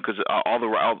supervised, because all the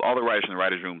writers in the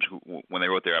writers' rooms, when they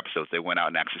wrote their episodes, they went out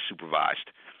and actually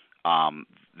supervised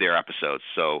their episodes.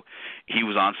 So he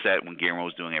was on set when Guillermo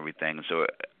was doing everything, and so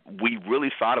we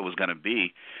really thought it was going to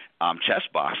be chess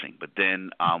boxing. But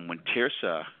then when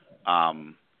Tirsa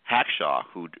Hackshaw,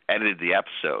 who edited the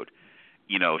episode,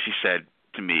 she said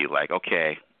to me, like,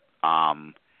 okay,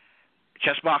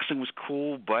 chess boxing was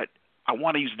cool, but I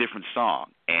want to use a different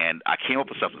song. And I came up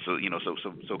with something.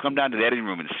 So come down to the editing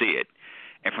room and see it.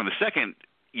 And from the second,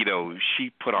 she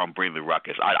put on Bring the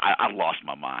Ruckus, I lost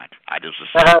my mind. I just was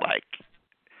like,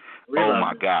 oh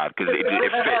my God, because it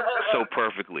fit so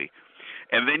perfectly.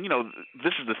 And then,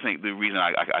 this is the reason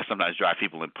I sometimes drive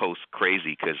people in post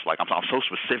crazy, because, like, I'm so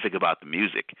specific about the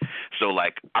music. So,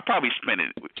 like, I probably spent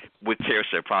it with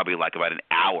Tirsa probably, like, about an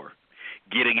hour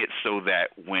getting it so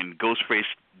that when Ghostface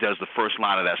does the first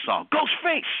line of that song,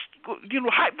 Ghostface,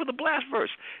 hype for the blast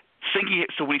verse, singing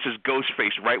it so when he says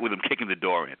Ghostface, right with him kicking the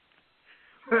door in.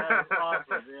 That's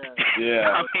awesome,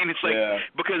 Yeah. I mean, it's like,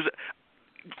 because,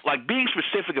 like, being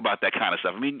specific about that kind of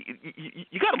stuff, I mean,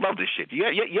 you got to love this shit. You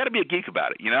got to be a geek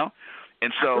about it,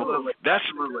 And so that's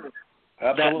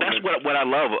what I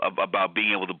love about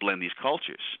being able to blend these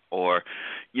cultures. Or,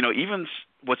 even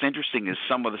what's interesting is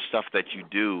some of the stuff that you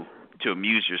do to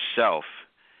amuse yourself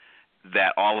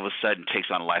that all of a sudden takes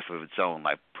on a life of its own.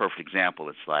 Like, perfect example,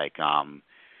 it's like, the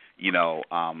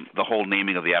whole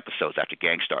naming of the episodes after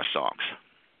Gangstar songs.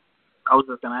 I was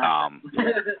just gonna ask.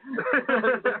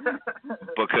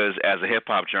 Because as a hip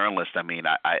hop journalist, I mean,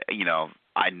 I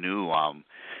knew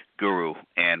Guru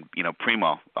and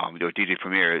Primo, DJ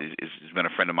Premier has been a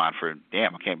friend of mine for I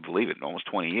can't believe it, almost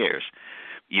 20 years.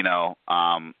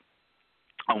 On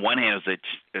one hand,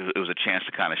 it was a chance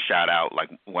to kind of shout out like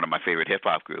one of my favorite hip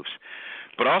hop groups,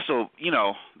 but also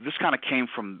this kind of came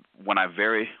from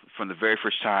from the very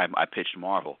first time I pitched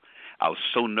Marvel. I was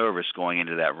so nervous going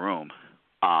into that room.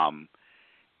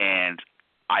 And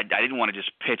I didn't want to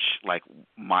just pitch like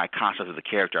my concept of the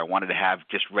character. I wanted to have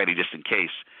just ready, just in case,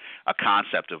 a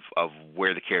concept of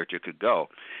where the character could go.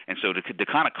 And so to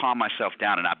kind of calm myself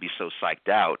down and not be so psyched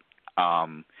out,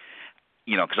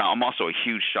 because I'm also a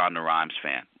huge Shonda Rhimes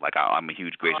fan. Like I'm a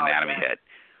huge Grey's Anatomy head.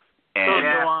 And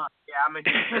I'm a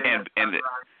huge fan.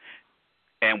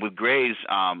 And with Grey's,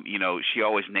 she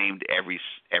always named every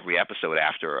episode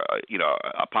after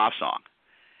a pop song.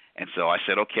 And so I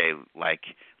said, okay, like,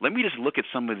 let me just look at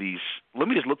some of these. Let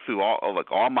me just look through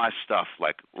all my stuff.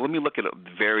 Like, let me look at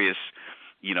various,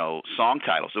 song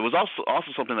titles. It was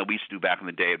also something that we used to do back in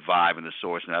the day at Vibe and The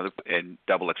Source and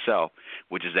Double XL,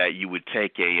 which is that you would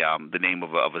take the name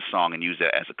of a song and use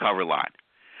it as a cover line.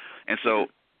 And so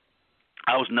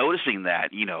I was noticing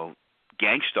that,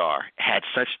 Gangstar had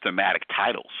such thematic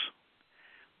titles,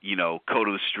 you know, Code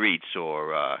of the Streets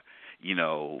or you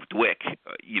know, Dwick,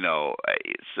 you know,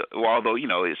 so, although, you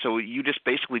know, so you just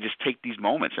basically just take these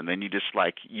moments and then you just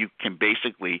like, you can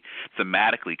basically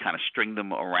thematically kind of string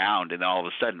them around and all of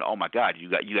a sudden, oh my God,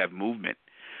 you have movement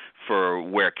for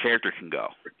where a character can go.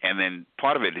 And then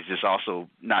part of it is just also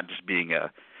not just being a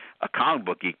comic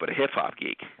book geek, but a hip hop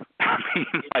geek. I mean,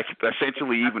 like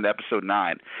essentially even episode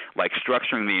 9, like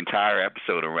structuring the entire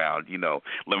episode around, you know,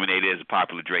 lemonade is a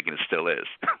popular drink and it still is.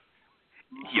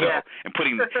 You know, and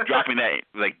dropping that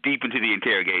like deep into the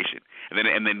interrogation,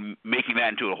 and then making that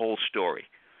into a whole story,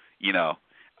 you know,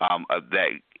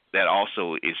 that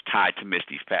also is tied to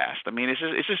Misty's past. I mean, it's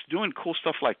just doing cool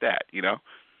stuff like that, you know.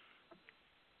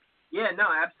 Yeah, no,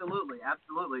 absolutely.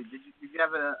 Did you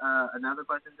have another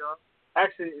question, Joel?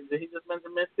 Actually, did he just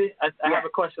mention Misty? I have a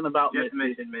question about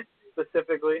Misty. Misty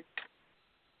specifically.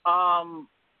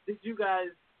 Did you guys?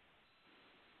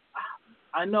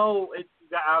 I know it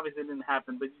obviously didn't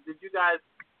happen, but did you guys?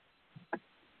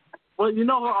 Well, you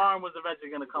know her arm was eventually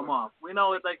going to come off. We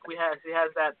know it's like she has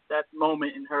that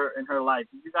moment in her life.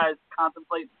 Did you guys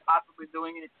contemplate possibly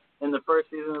doing it in the first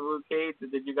season of Luke Cage, or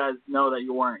did you guys know that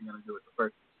you weren't going to do it the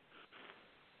first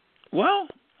season? Well,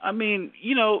 I mean,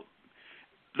 you know,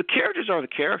 the characters are the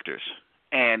characters,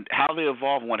 and how they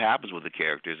evolve and what happens with the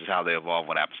characters is how they evolve and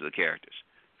what happens to the characters.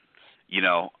 You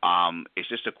know, it's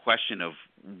just a question of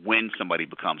when somebody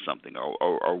becomes something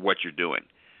or what you're doing.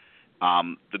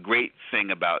 The great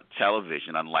thing about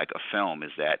television, unlike a film,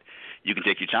 is that you can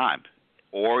take your time.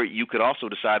 Or you could also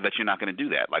decide that you're not going to do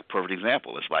that. Like, perfect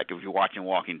example, it's like if you're watching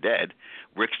Walking Dead,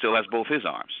 Rick still has both his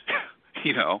arms,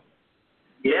 you know?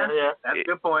 Yeah, that's a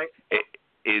good point.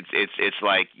 It's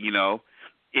like, you know,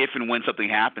 if and when something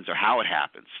happens or how it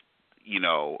happens, you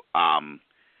know,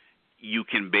 you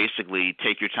can basically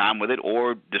take your time with it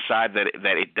or decide that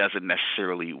it doesn't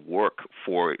necessarily work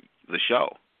for the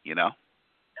show, you know?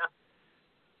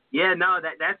 Yeah, no,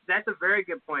 that's a very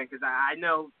good point because I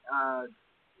know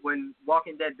when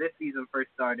Walking Dead this season first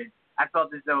started, I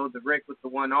felt as though the Rick with the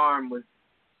one arm was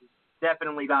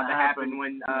definitely about to happen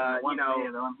when you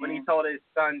know, when he told his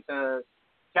son to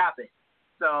chop it.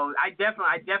 So I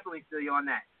definitely feel you on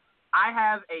that. I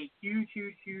have a huge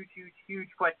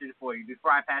question for you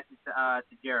before I pass it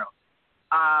to Gerald.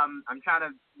 I'm trying to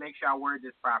make sure I word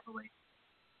this properly.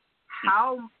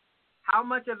 How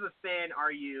much of a fan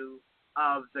are you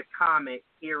of the comic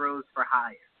Heroes for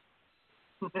Hire?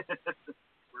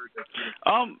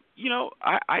 You know,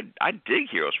 I dig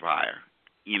Heroes for Hire.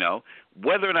 You know,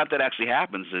 whether or not that actually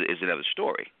happens is another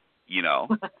story. You know,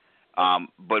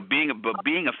 but being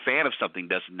a fan of something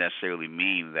doesn't necessarily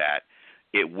mean that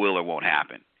it will or won't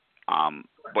happen.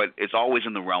 But it's always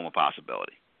in the realm of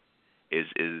possibility. Is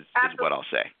what I'll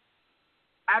say.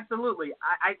 Absolutely.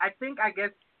 I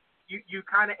guess you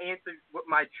kind of answered what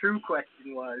my true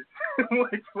question was,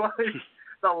 which was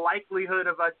the likelihood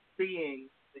of us seeing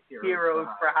Heroes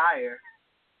for Hire.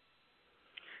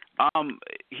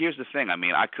 Here's the thing. I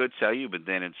mean, I could tell you, but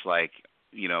then it's like,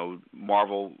 you know,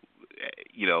 Marvel,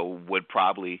 you know, would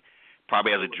probably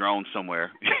has a drone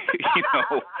somewhere, you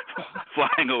know,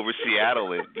 flying over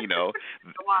Seattle, and you know,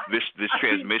 this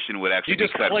transmission would actually you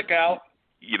just be cut, click out,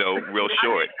 you know, real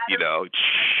short, you know.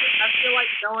 I feel like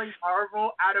knowing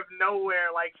Marvel out of nowhere,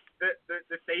 like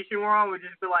the station we're on would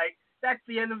just be like, that's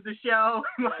the end of the show.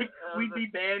 Like we'd be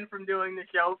banned from doing the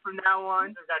show from now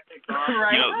on.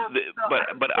 Right? You know,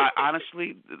 but I,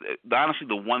 honestly,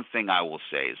 the one thing I will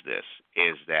say is this: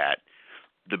 is that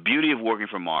the beauty of working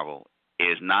for Marvel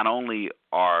is not only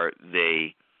are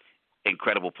they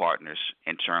incredible partners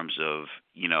in terms of,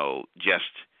 you know, just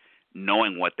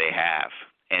knowing what they have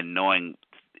and knowing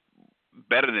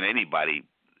better than anybody,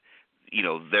 you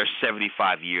know, their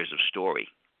 75 years of story.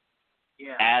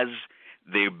 Yeah. As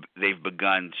they've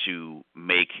begun to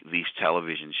make these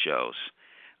television shows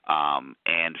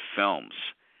and films,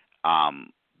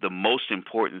 the most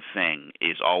important thing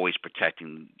is always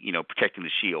protecting the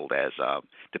shield, as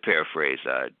to paraphrase,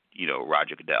 you know,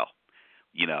 Roger Goodell,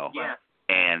 you know,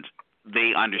 and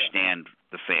they understand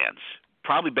the fans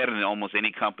probably better than almost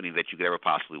any company that you could ever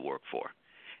possibly work for,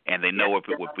 and they know what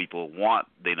people want,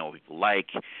 they know what people like.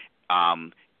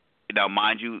 Now,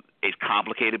 mind you, it's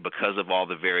complicated because of all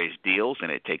the various deals, and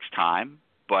it takes time,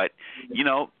 but you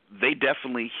know, they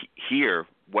definitely hear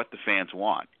what the fans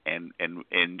want, and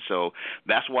so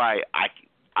that's why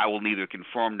I will neither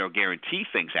confirm nor guarantee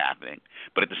things happening,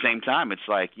 but at the same time, it's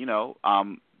like, you know,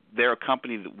 they're a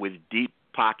company with deep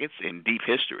pockets and deep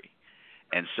history,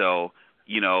 and so,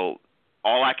 you know,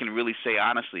 all I can really say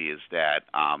honestly is that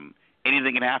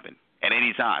anything can happen at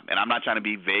any time, and I'm not trying to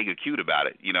be vague or cute about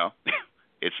it, you know.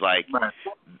 It's like,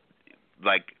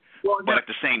 Right. but at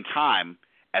the same time,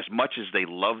 as much as they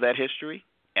love that history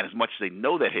and as much as they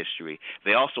know that history,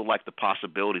 they also like the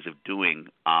possibilities of doing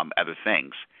other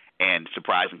things and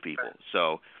surprising people.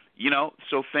 So,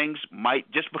 so things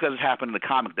might, just because it happened in the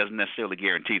comic doesn't necessarily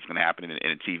guarantee it's going to happen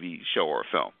in a TV show or a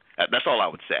film. That's all I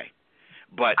would say.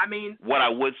 But what I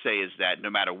would say is that no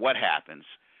matter what happens,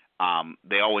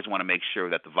 they always want to make sure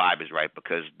that the vibe is right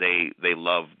because they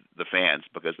love the fans,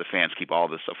 because the fans keep all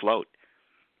this afloat.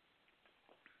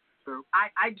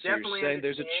 I So definitely you're saying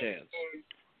there's a understand, chance. and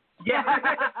yeah,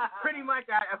 pretty much.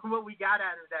 What we got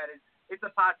out of that is it's a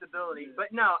possibility.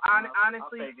 But no,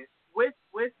 honestly,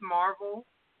 with Marvel,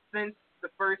 since the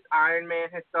first Iron Man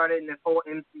has started in this whole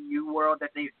MCU world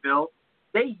that they've built,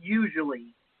 they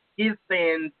usually give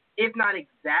fans, if not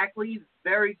exactly,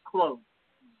 very close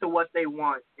to what they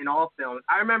want in all films.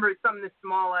 I remember something as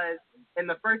small as in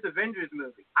the first Avengers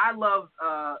movie. I love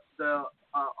the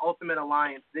Ultimate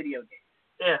Alliance video game.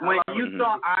 Yeah, When you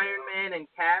saw Iron Man and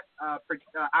Cap,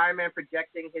 Iron Man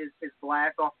projecting his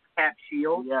blast off Cap's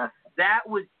shield, that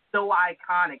was so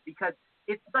iconic because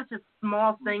it's such a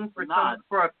small thing for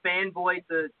a fanboy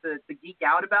to geek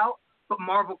out about, but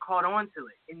Marvel caught on to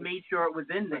it and made sure it was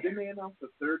in there. Didn't they announce the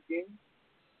third game?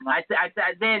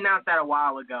 They announced that a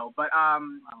while ago, but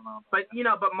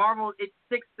Marvel, it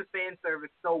sticks to fan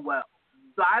service so well.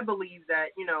 So I believe that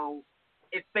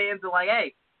if fans are like,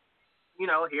 hey,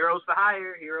 heroes for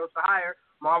hire,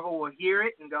 Marvel will hear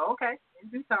it and go, okay, in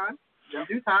due time. Yeah,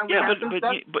 but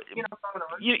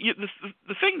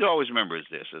the thing to always remember is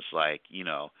this: it's like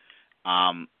the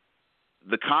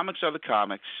comics are the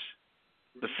comics,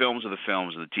 the films are the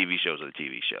films, and the TV shows are the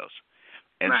TV shows,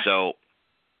 and so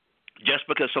just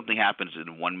because something happens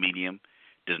in one medium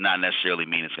does not necessarily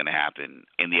mean it's going to happen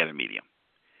in the other medium.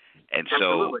 And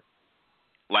so,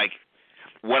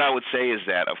 what I would say is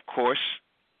that, of course,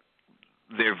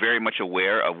 they're very much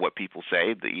aware of what people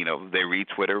say. They read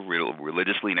Twitter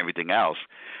religiously and everything else.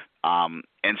 And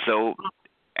so,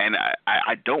 and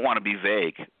I don't want to be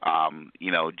vague,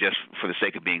 just for the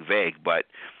sake of being vague, but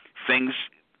things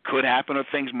could happen or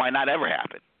things might not ever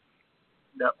happen.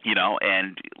 Yep.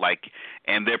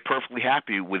 And they're perfectly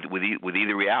happy with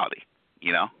either reality,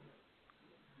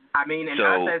 I mean, and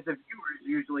us as the viewers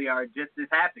usually are just as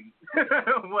happy.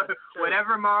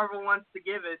 Whatever Marvel wants to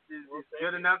give us is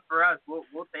good enough for us.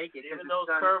 We'll take it. Even those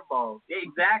curveballs.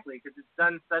 Exactly, because it's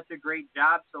done such a great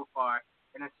job so far,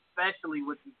 and especially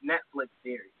with these Netflix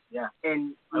series. Yeah.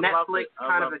 And Netflix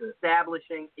kind of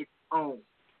establishing its own,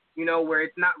 where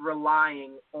it's not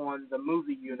relying on the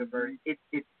movie universe. It's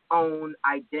its own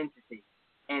identity.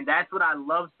 And that's what I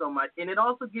love so much. And it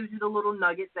also gives you the little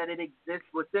nuggets that it exists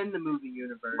within the movie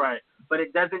universe. Right. But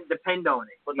it doesn't depend on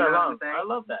it. Which you know I love. what I'm saying? I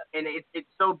love that. And it's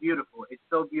so beautiful. It's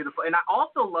so beautiful. And I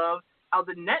also love how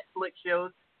the Netflix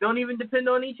shows don't even depend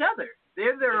on each other.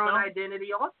 They're their own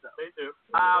identity also. They do.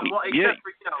 Except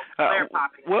for, Claire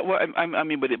popping. Well, I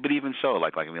mean, but even so,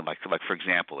 like for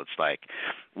example, it's like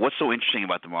what's so interesting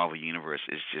about the Marvel universe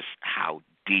is just how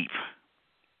deep,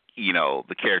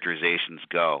 the characterizations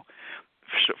go.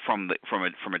 From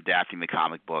adapting the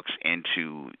comic books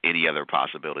into any other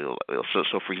possibility.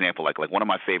 So for example, like one of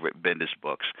my favorite Bendis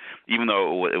books, even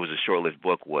though it was a short-lived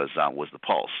book, was The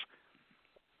Pulse.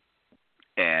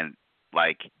 And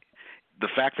like the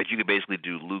fact that you could basically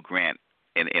do Lou Grant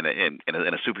in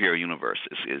a superhero universe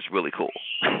is really cool.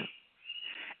 And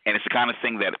it's the kind of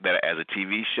thing that as a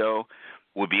TV show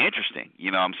would be interesting.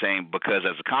 You know what I'm saying? Because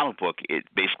as a comic book, it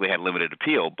basically had limited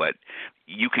appeal, but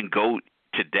you can go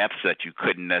to depths that you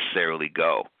couldn't necessarily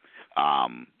go,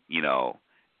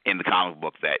 in the comic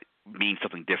book that means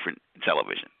something different in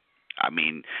television. I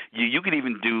mean, you could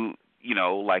even do,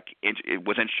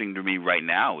 what's interesting to me right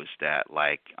now is that,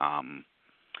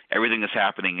 everything that's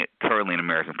happening currently in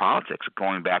American politics,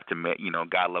 going back to,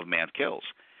 God Love Man Kills,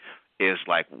 is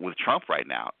like with Trump right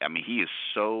now. I mean, he is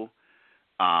so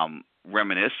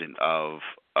reminiscent of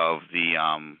the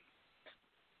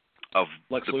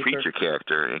preacher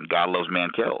character in God Loves Man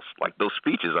Kills. Like those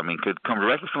speeches, I mean, could come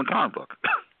directly from the comic book.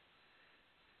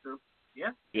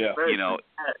 Yeah. Yeah.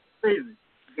 Crazy.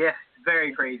 Yeah,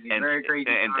 very crazy. Very crazy.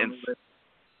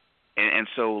 And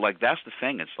so, that's the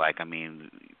thing. It's like, I mean,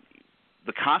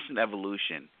 the constant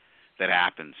evolution that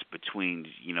happens between,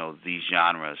 these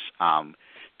genres.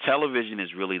 Television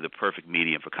is really the perfect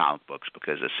medium for comic books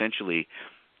because essentially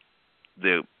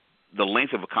the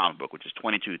length of a comic book, which is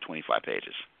 22 to 25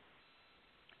 pages,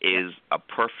 is a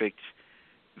perfect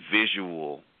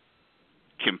visual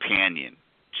companion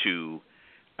to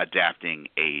adapting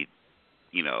a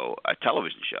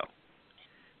television show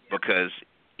because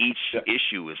each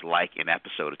issue is like an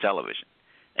episode of television.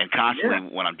 And constantly,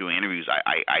 when I'm doing interviews,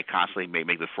 I constantly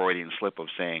make the Freudian slip of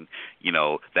saying,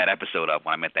 that episode of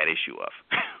when I meant that issue of.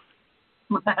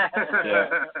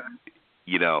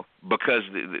 Yeah. Because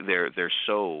they're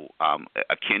so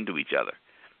akin to each other,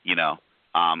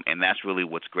 and that's really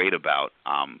what's great about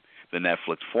the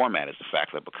Netflix format is the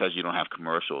fact that because you don't have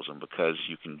commercials and because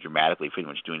you can dramatically pretty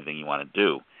much do anything you want to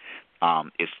do,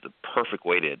 it's the perfect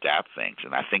way to adapt things.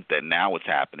 And I think that now what's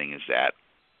happening is that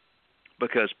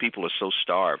because people are so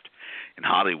starved in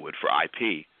Hollywood for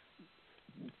IP,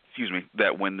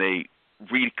 that when they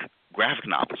read graphic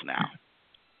novels now,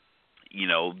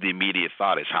 the immediate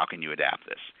thought is, how can you adapt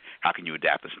this? How can you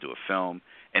adapt this into a film?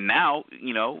 And now,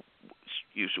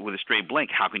 with a straight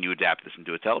blink, how can you adapt this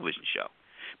into a television show?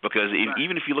 Because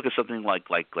even if you look at something like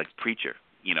Preacher,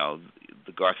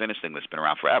 the Garth Ennis thing that's been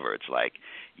around forever, it's like,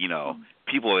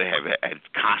 people have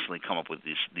constantly come up with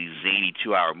these zany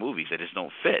 2-hour movies that just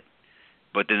don't fit.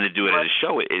 But then to do it as a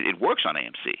show, it works on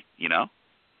AMC, It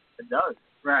does.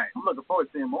 Right. I'm looking forward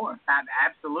to seeing more.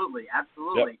 Absolutely.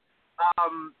 Yep.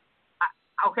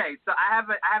 Okay, so I have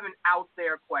an out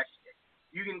there question.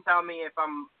 You can tell me if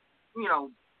I'm,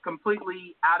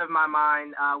 completely out of my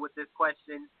mind with this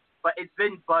question, but it's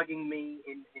been bugging me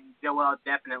and Joel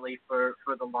definitely for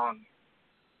the longest.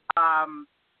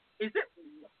 Is it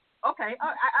okay?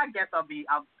 I guess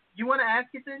you want to ask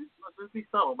it then? Let's be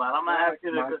subtle about it. I'm not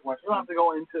asking you. You don't have to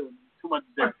go into too much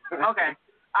depth. Okay.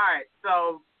 All right.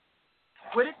 So,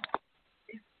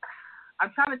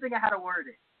 I'm trying to think of how to word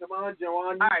it. Come on,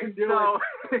 Joanne. All right. So,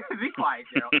 be quiet,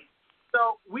 Joe.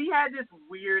 So we had this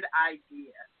weird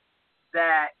idea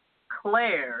that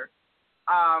Claire,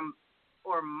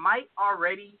 or might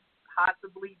already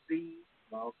possibly be.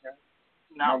 Okay.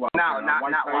 No, not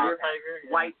Wild Tiger.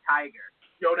 Yeah. White Tiger.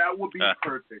 Yo, that would be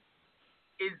perfect.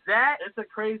 Is that? It's a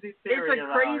crazy theory. It's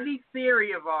a crazy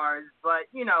theory of ours, but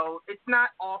it's not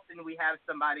often we have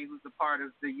somebody who's a part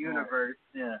of the universe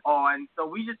on. So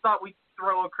we just thought we'd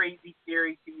throw a crazy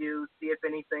theory to you, see if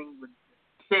anything would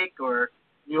stick or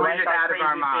you put it out of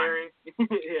our mind.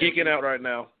 Geeking out right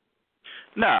now.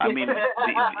 No, I mean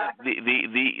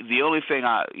the only thing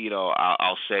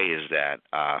I'll say is that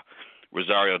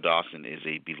Rosario Dawson is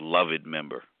a beloved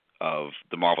member of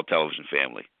the Marvel television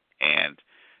family, and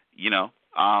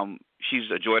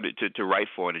she's a joy to write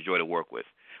for and a joy to work with.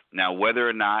 Now, whether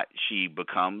or not she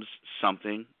becomes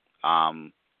something,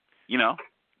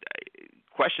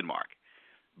 question mark.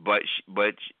 But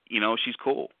she's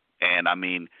cool, and I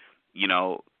mean,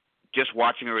 just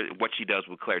watching her, what she does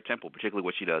with Claire Temple, particularly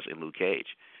what she does in Luke Cage,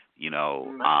 her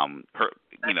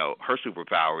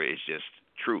superpower is just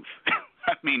truth.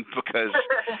 I mean, because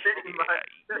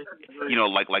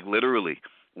like literally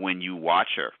when you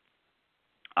watch her,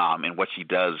 and what she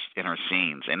does in her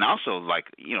scenes, and also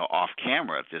off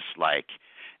camera, just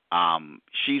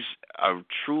she's a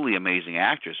truly amazing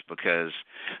actress because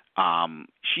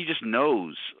she just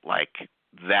knows that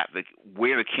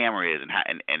where the camera is and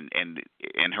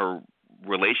her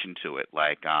relation to it.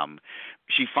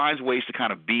 She finds ways to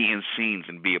kind of be in scenes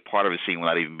and be a part of a scene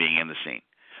without even being in the scene.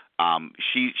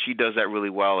 She does that really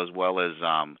well as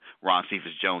Ron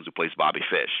Cephas Jones, who plays Bobby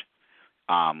Fish.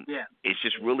 It's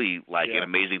just really an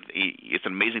amazing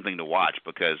thing to watch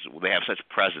because they have such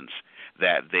presence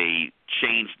that they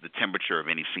change the temperature of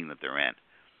any scene that they're in.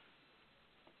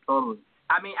 Totally.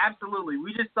 I mean, absolutely.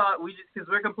 We just thought because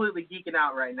we're completely geeking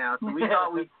out right now, so we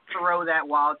thought we'd throw that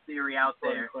wild theory out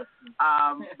there. But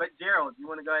Gerald, you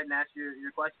want to go ahead and ask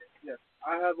your question? Yes,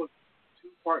 I have a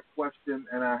 2-part question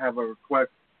and I have a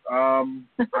request. I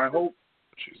hope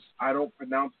I don't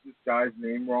pronounce this guy's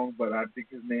name wrong, but I think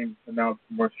his name is pronounced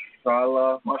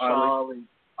Marshala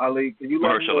Ali. Can you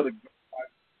let me know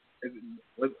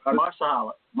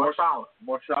Marshala.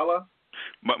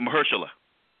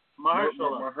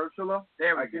 Mahershala?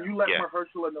 There we go. Can you let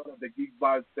Mahershala know that the Geek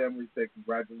Vibes family said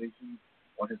congratulations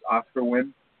on his Oscar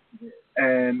win?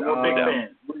 And we're big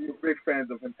fans. We're big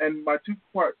fans of him. And my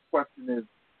 2-part question is,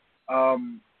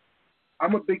 I'm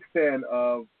a big fan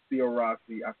of Theo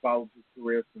Rossi. I followed his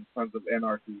career since Sons of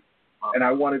Anarchy. And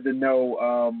I wanted to know,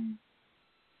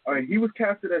 he was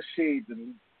casted as Shades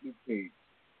in Luke Cage.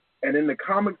 And in the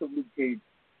comics of Luke Cage,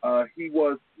 he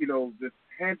was, this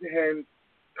hand-to-hand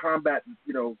combat,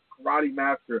 karate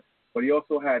master, but he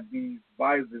also had these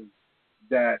visors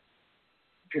that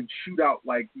can shoot out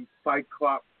these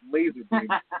Cyclops laser beams.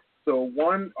 So,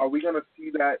 one, are we going to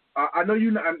see that? I know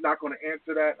I'm not going to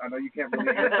answer that. I know you can't really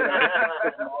answer that.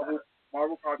 Because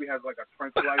Marvel probably has a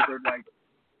tranquilizer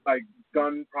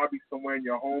gun probably somewhere in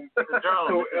your home.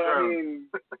 So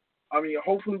I mean,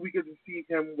 hopefully we get to see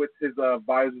him with his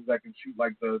visors that can shoot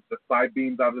the side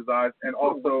beams out of his eyes. And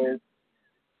also,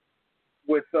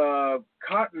 with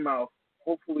Cottonmouth,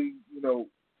 hopefully,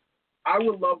 I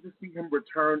would love to see him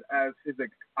return as his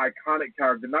iconic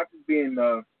character, not just being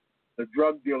the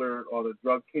drug dealer or the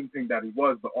drug kingpin that he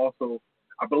was, but also,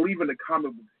 I believe in the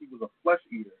comic books he was a flesh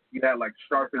eater. He had like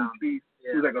sharpened teeth.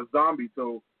 Yeah. He was like a zombie.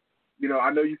 So,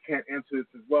 I know you can't answer this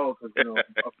as well because of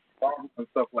problems and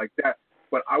stuff like that.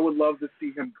 But I would love to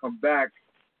see him come back,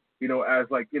 as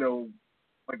like a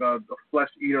flesh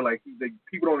eater. Like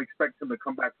people don't expect him to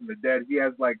come back from the dead. He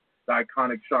has like the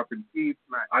iconic sharpened teeth.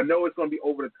 Right. I know it's going to be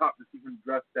over the top to see him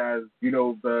dressed as,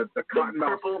 the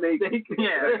cottonmouth snake.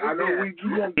 Yeah. Like, I know we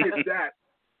won't get that,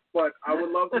 but I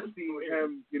would love to see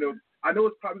him, I know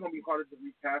it's probably going to be harder to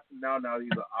recast him now. Now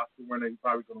he's an Oscar winner. He's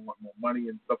probably going to want more money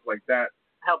and stuff like that.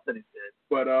 Help that he did.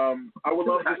 But I would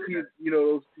love to see,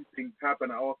 those two things happen.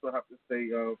 I also have to say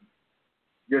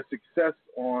your success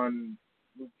on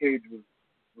Luke Cage was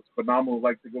phenomenal. I'd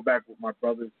like to go back what my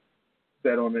brothers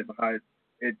said on it, how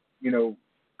it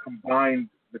combined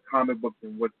the comic books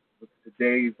and what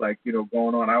today's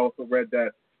going on. I also read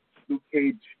that Luke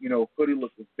Cage, hoodie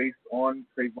look was based on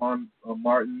Trayvon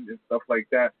Martin and stuff like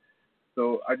that.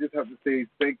 So I just have to say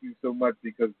thank you so much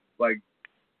because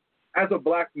as a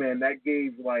black man, that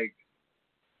gave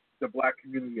the black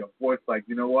community a voice.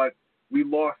 You know what? We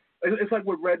lost. It's like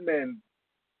with Redman.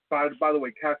 By the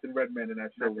way, casting Redman in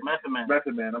that show was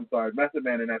Method Man. I'm sorry, Method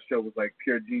Man in that show was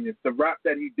pure genius. The rap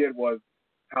that he did was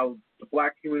how the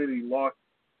black community lost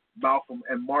Malcolm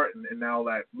and Martin, and now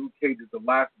that Luke Cage is the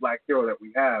last black hero that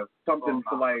we have. Something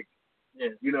for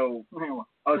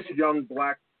us young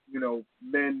black,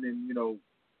 men and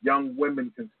young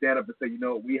women can stand up and say,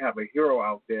 we have a hero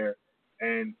out there,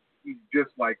 and he's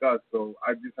just like us. So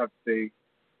I just have to say,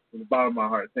 from the bottom of my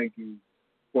heart, thank you.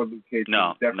 For Luke Cage.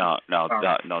 No. Thank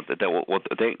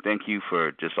you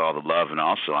for just all the love, and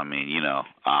also,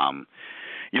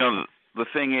 the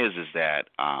thing is that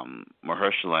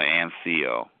Mahershala and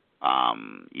Theo, are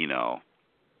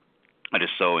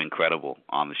just so incredible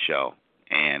on the show,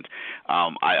 and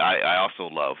I also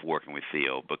love working with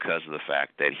Theo because of the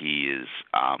fact that he is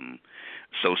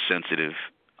so sensitive,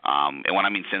 and when I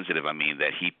mean sensitive, I mean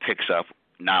that he picks up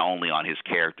not only on his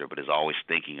character, but is always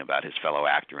thinking about his fellow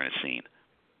actor in a scene.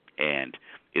 And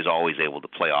is always able to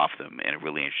play off them in a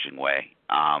really interesting way.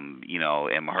 And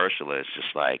Mahershala is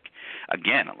just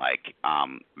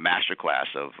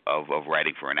masterclass of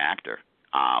writing for an actor.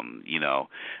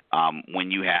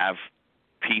 When you have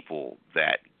people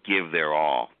that give their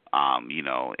all,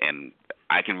 and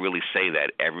I can really say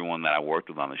that everyone that I worked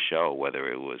with on the show, whether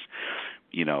it was,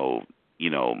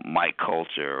 Mike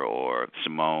Coulter or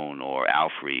Simone or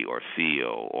Alfre or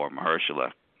Theo or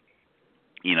Mahershala,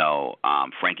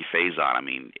 Frankie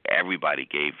Faison, everybody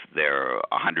gave their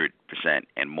 100%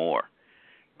 and more.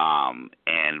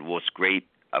 And what's great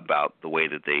about the way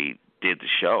that they did the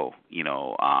show,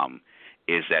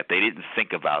 is that they didn't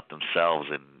think about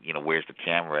themselves and, where's the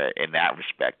camera in that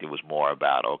respect. It was more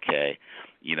about, okay,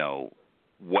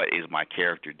 what is my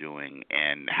character doing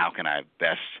and how can I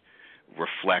best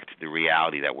reflect the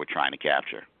reality that we're trying to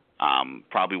capture.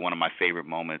 Probably one of my favorite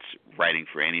moments writing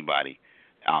for anybody,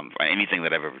 anything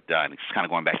that I've ever done. It's kind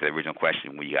of going back to the original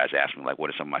question where you guys asked me, what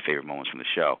are some of my favorite moments from the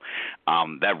show?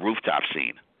 That rooftop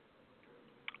scene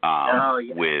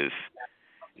with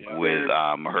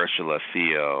Mahershala,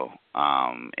 Theo,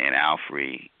 and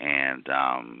Alfre, and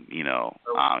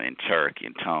and Turk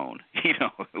and Tone. It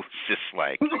was just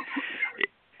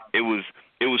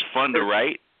it was fun to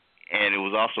write, and it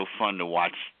was also fun to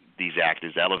watch these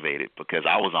actors elevated because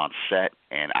I was on set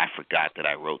and I forgot that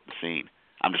I wrote the scene.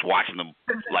 I'm just watching them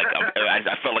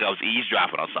I felt like I was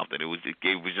eavesdropping on something. It was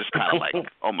just kind of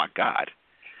oh my God,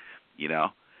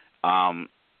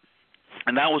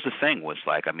 and that was the thing was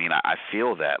I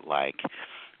feel that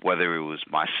whether it was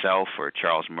myself or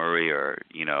Charles Murray or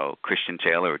Christian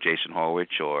Taylor or Jason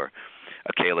Horwich or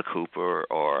Kayla Cooper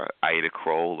or Aida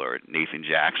Kroll or Nathan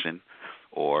Jackson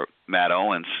or Matt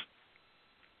Owens,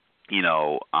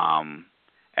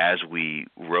 as we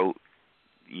wrote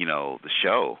the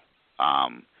show,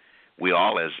 we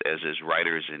all as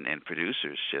writers and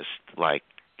producers just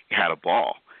had a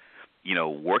ball,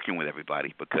 working with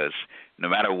everybody because no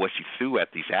matter what you threw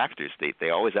at these actors, they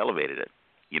always elevated it,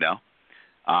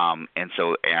 and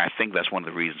I think that's one of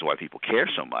the reasons why people care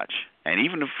so much. And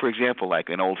even if, for example,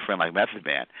 an old friend like Method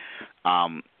Man,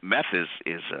 Meth is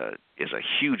a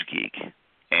huge geek,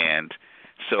 and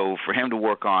so for him to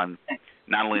work on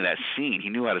not only that scene, he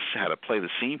knew how to play the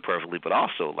scene perfectly, but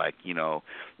also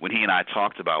when he and I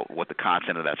talked about what the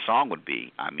content of that song would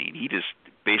be, he just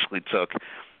basically took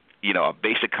a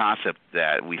basic concept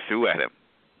that we threw at him,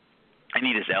 and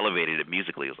he just elevated it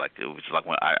musically. It was like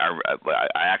when I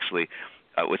actually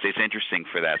it's interesting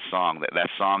for that song. That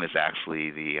song is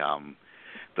actually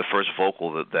the first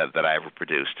vocal that I ever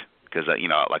produced. Because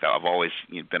like I've always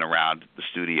been around the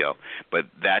studio, but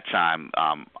that time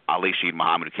Ali Sheed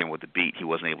Muhammad, who came with the beat, he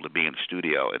wasn't able to be in the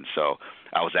studio, and so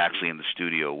I was actually in the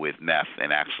studio with Meth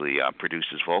and actually produced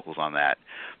his vocals on that.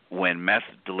 When Meth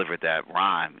delivered that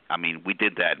rhyme, I mean, we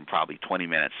did that in probably 20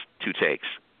 minutes, 2 takes,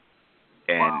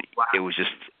 and wow. it was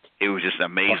just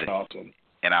amazing. That's awesome.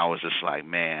 And I was just like,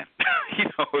 man,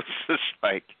 it's just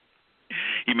like.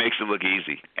 He makes it look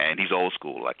easy, and he's old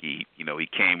school. Like he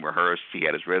came rehearsed, he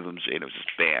had his rhythms, and it was just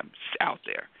bam, just out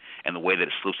there. And the way that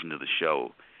it slips into the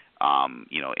show,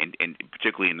 and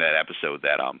particularly in that episode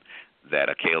that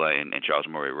Kayla and Charles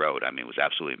Murray wrote, I mean, it was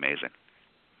absolutely amazing.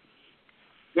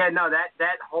 Yeah, no,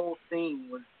 that whole scene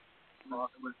was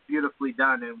beautifully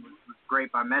done and was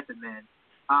great by Method Man.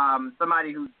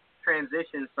 Somebody who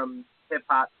transitioned from hip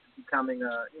hop to becoming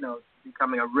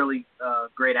a really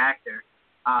great actor.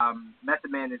 Method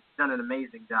Man has done an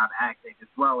amazing job acting, as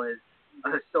well as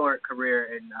a historic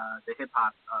career in the hip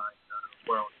hop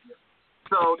world.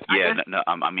 So yeah,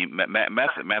 I mean,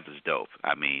 Meth is dope.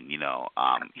 I mean,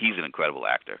 he's an incredible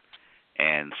actor,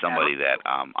 and somebody that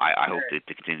I hope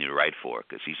to continue to write for,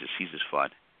 because he's just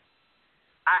fun.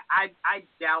 I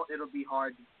doubt it'll be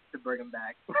hard to bring him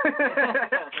back.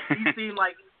 He seemed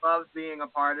like he loves being a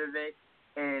part of it,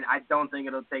 and I don't think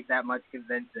it'll take that much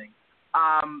convincing.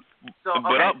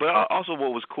 But also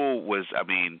what was cool was, I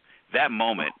mean, that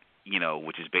moment,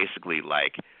 which is basically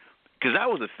like, because that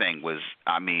was the thing was,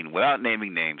 I mean, without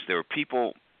naming names, there were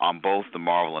people on both the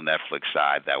Marvel and Netflix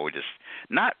side that were just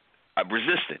not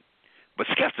resistant, but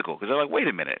skeptical, because they're like, wait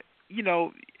a minute, you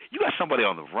got somebody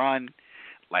on the run.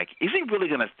 Like, is he really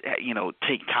going to,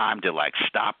 take time to, like,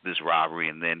 stop this robbery?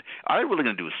 And then, are they really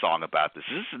going to do a song about this?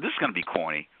 This is going to be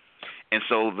corny. And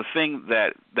so the thing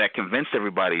that convinced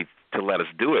everybody to let us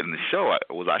do it in the show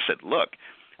was, I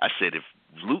said, if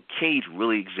Luke Cage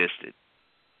really existed,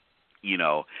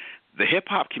 the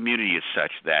hip-hop community is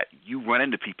such that you run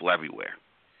into people everywhere.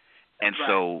 And right.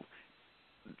 So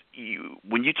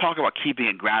when you talk about keeping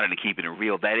it grounded and keeping it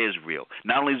real, that is real.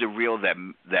 Not only is it real that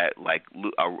like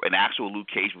an actual Luke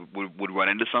Cage would run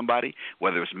into somebody,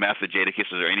 whether it's Meth or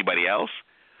Jadakiss or anybody else,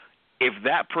 if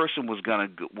that person was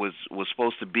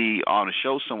supposed to be on a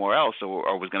show somewhere else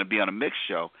or was going to be on a mixed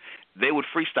show, they would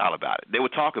freestyle about it. They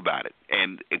would talk about it,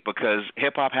 because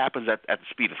hip hop happens at the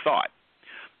speed of thought,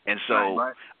 and so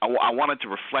right. I wanted to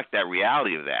reflect that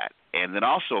reality of that, and then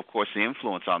also, of course, the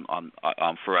influence on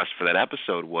for us for that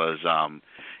episode was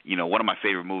one of my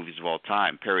favorite movies of all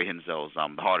time, Perry Henzel's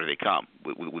The Harder They Come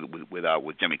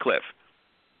with Jimmy Cliff.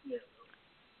 Yeah.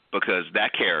 Because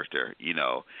that character,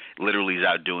 literally is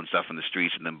out doing stuff in the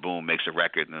streets, and then boom, makes a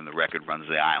record, and then the record runs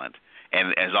the island,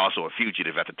 and is also a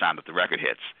fugitive at the time that the record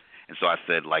hits. And so I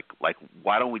said, like,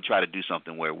 why don't we try to do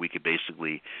something where we could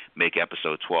basically make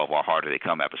episode 12 our Harder They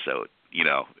Come episode,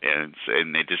 and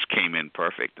it just came in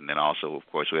perfect. And then also, of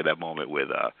course, we had that moment with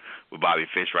Bobby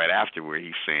Fish right after, where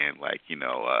he's saying, like, you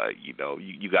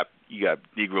got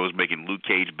Negroes making Luke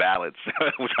Cage ballads,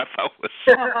 which I thought was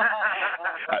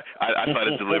I thought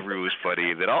his delivery was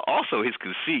funny. And then also his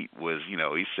conceit was,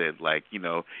 he said, like,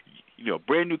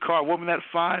 brand new car, woman that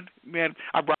fine, man,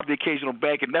 I robbed the occasional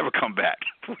bank and never come back,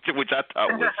 which I thought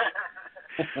was,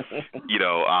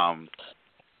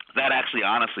 that actually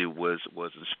honestly was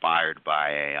inspired by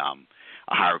a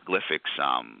hieroglyphics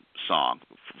song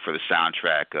for the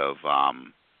soundtrack of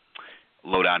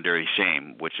Low Down Dirty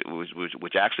Shame, which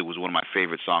actually was one of my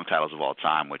favorite song titles of all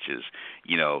time, which is,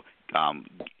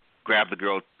 grab the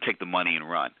girl, take the money, and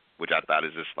run, which I thought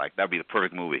is just like, that'd be the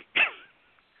perfect movie.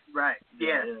 Right.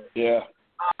 Yeah. Yeah.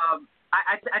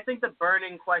 I think the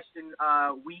burning question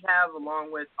we have,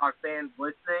 along with our fans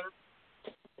listening,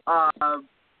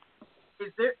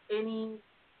 is there any?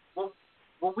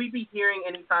 Will we be hearing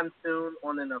anytime soon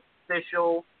on an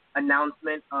official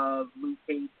announcement of Luke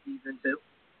Cage season 2?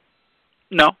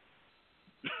 No.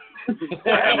 I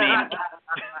mean,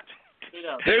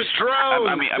 there's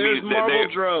drones. There's Marvel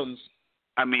drones.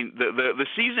 I mean, the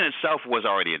season itself was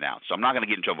already announced, so I'm not going to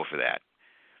get in trouble for that.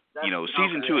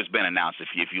 Season 2 has been announced.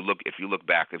 If you look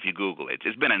back, if you Google it,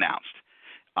 it's been announced.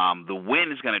 The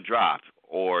when it's going to drop,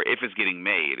 or if it's getting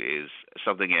made, is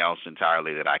something else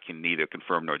entirely that I can neither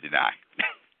confirm nor deny.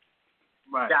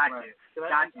 Right. Gotcha.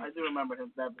 Right. I do remember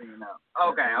that being announced.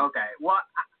 Okay. Well,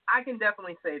 I can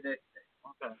definitely say this.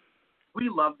 Okay. We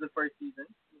loved the first season.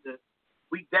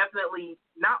 We definitely,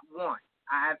 not one,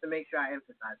 I have to make sure I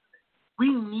emphasize this.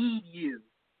 We need you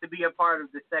to be a part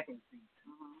of the second season.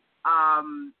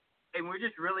 Mm-hmm. And we're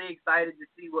just really excited to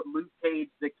see what Luke Cage,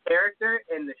 the character,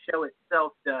 and the show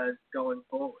itself does going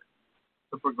forward.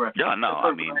 The progression. Yeah, no,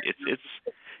 I mean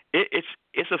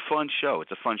it's a fun show.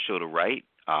 It's a fun show to write.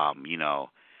 At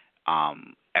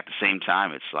the same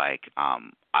time, it's like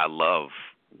I love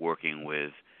working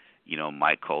with,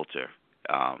 Mike Coulter,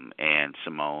 and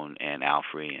Simone and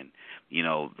Alfred and,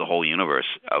 the whole universe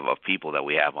of people that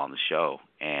we have on the show.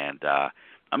 And I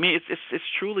mean, it's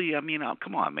truly. I mean,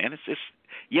 come on, man. It's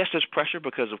yes, there's pressure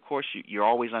because of course you're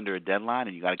always under a deadline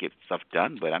and you got to get stuff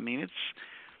done. But I mean, it's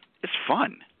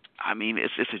fun. I mean,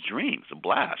 it's a dream. It's a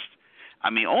blast. I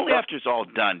mean, only after it's all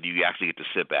done do you actually get to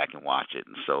sit back and watch it.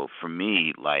 And so for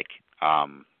me, like,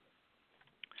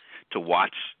 to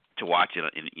watch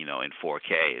it in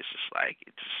 4K is just like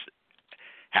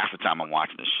half the time I'm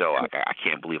watching the show, like I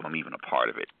can't believe I'm even a part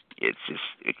of it. It's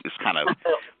kind of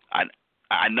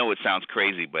I know it sounds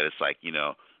crazy, but it's like,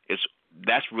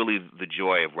 that's really the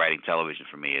joy of writing television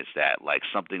for me, is that like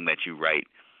something that you write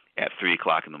at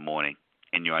 3:00 in the morning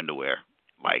in your underwear,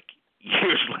 like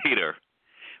years later,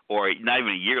 or not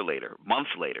even a year later,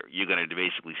 months later, you're going to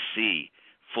basically see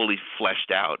fully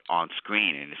fleshed out on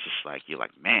screen, and it's just like, you're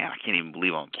like, man, I can't even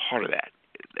believe I'm a part of that.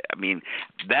 I mean,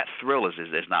 that thrill is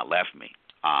not left me.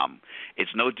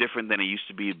 It's no different than it used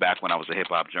to be back when I was a hip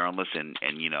hop journalist, and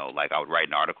like I would write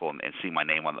an article and see my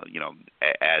name on the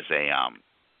as a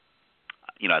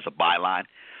byline.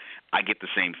 I get the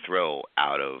same thrill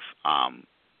out of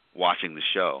watching the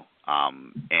show,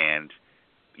 and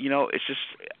it's just,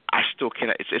 I still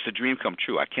can't. It's a dream come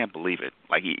true. I can't believe it.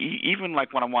 Like even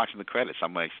like when I'm watching the credits,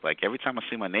 I'm like every time I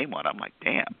see my name on it, I'm like,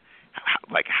 damn.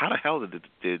 How the hell did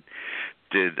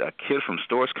a kid from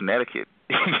Storrs, Connecticut,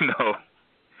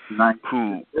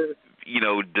 who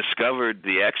discovered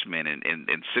the X-Men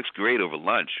in 6th grade over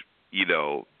lunch,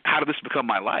 how did this become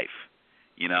my life?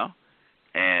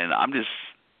 And I'm just,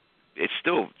 it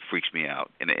still freaks me out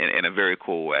in a very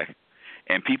cool way.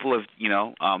 And people have,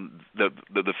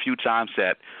 the few times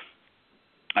that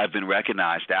I've been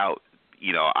recognized out,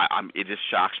 it just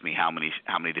shocks me how many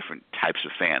different types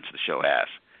of fans the show has,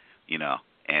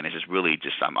 and it's just really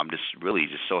I'm just really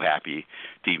just so happy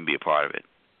to even be a part of it.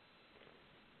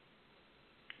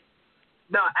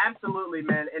 No, absolutely,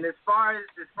 man. And as far as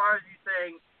you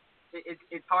saying,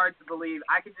 it's hard to believe.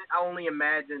 I only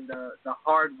imagine the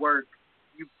hard work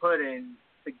you put in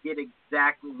to get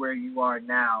exactly where you are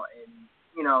now, and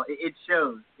it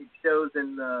shows. It shows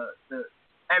in the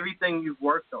everything you've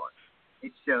worked on.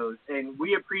 It shows, and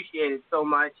we appreciate it so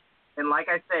much. And like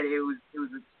I said, it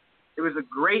was a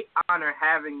great honor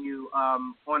having you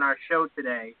on our show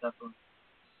today.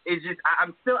 It's just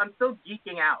I'm still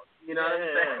geeking out. You know what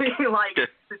I'm saying? Like to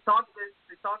talk to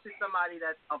somebody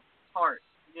that's a part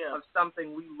of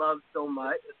something we love so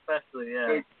much. Especially,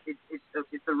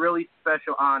 it's a really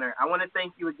special honor. I want to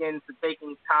thank you again for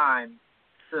taking time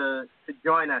to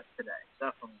join us today.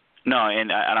 Definitely. No,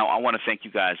 and I want to thank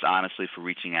you guys honestly for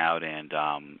reaching out, and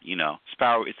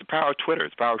it's the power of Twitter,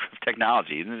 it's the power of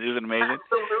technology. Isn't it amazing?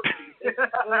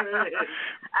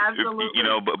 Absolutely. Absolutely.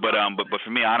 But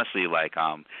for me, honestly, like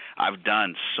I've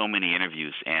done so many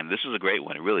interviews, and this was a great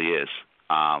one. It really is.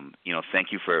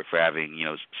 Thank you for having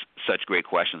such great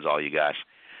questions, all you guys,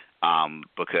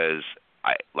 because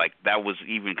that was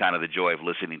even kind of the joy of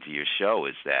listening to your show,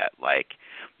 is that like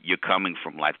you're coming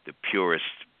from like the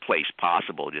purest place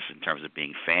possible, just in terms of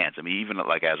being fans. I mean, even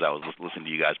like as I was listening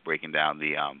to you guys breaking down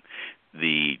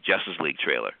the Justice League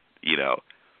trailer, it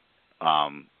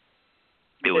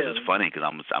was just funny because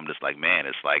I'm just like, man,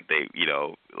 it's like they,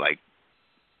 like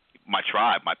my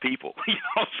tribe, my people. You know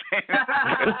what I'm saying?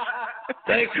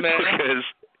 Thanks, man. Because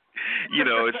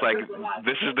it's like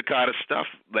this is the kind of stuff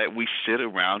that we sit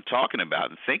around talking about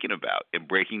and thinking about and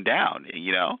breaking down.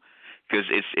 Because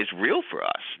it's real for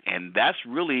us, and that's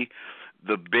really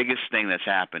the biggest thing that's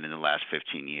happened in the last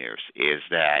 15 years is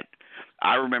that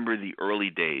I remember the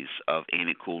early days of Ain't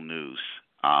It Cool News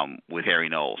with Harry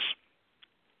Knowles.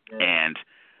 Yeah. And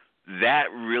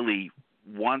that really,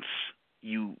 once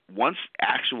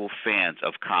actual fans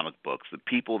of comic books, the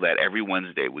people that every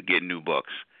Wednesday would get new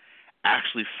books,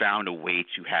 actually found a way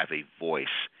to have a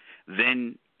voice,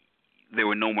 then there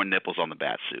were no more nipples on the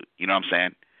bat suit. You know what I'm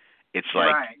saying? It's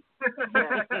like... Right.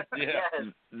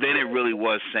 Then it really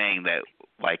was saying that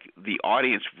like the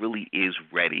audience really is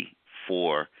ready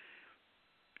for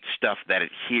stuff that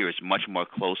adheres much more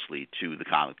closely to the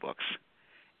comic books,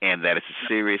 and that it's a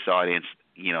serious audience,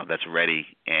 that's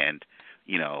ready and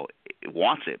it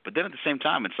wants it. But then at the same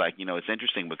time, it's like it's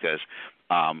interesting because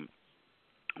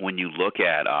when you look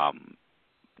at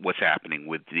what's happening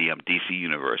with the DC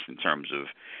universe in terms of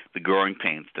the growing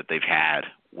pains that they've had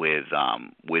with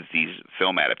these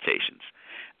film adaptations.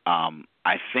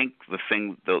 I think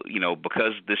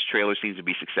because this trailer seems to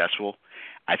be successful,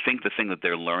 I think the thing that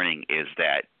they're learning is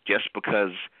that just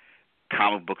because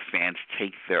comic book fans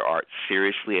take their art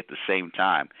seriously at the same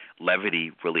time,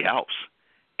 levity really helps.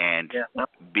 And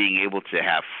being able to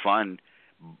have fun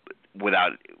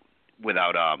without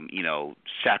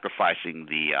sacrificing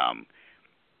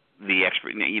the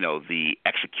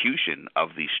execution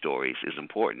of these stories is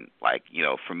important. Like,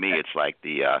 for me, it's like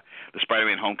the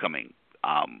Spider-Man Homecoming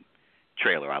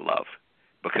trailer I love,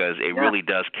 because it really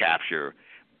does capture,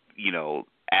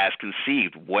 as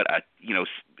conceived, what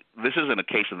this isn't a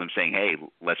case of them saying, hey,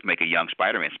 let's make a young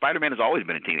Spider-Man. Spider-Man has always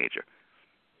been a teenager.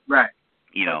 Right.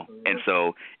 And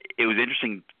so it was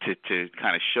interesting to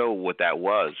kind of show what that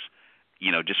was,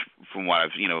 just from what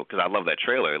I've, because I love that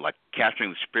trailer, like capturing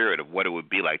the spirit of what it would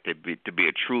be like to be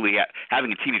a truly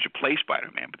having a teenager play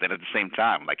Spider-Man, but then at the same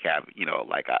time, like I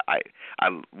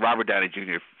Robert Downey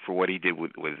Jr. for what he did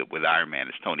with Iron Man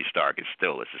as Tony Stark it's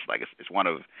just like it's one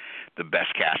of the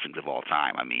best castings of all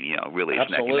time. I mean, really it's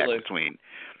neck and neck between.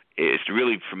 It's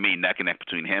really for me neck and neck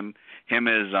between him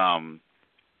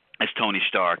as Tony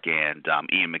Stark and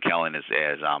Ian McKellen as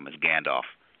Gandalf.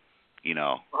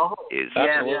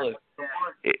 Absolutely.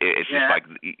 It's just like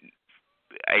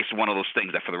it's one of those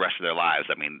things that for the rest of their lives,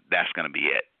 I mean, that's going to be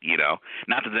it.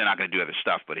 Not that they're not going to do other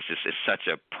stuff, but it's such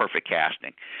a perfect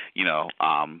casting.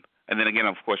 And then again,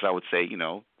 of course, I would say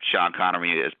Sean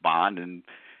Connery as Bond, and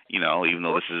even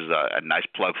though this is a nice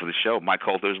plug for the show, Mike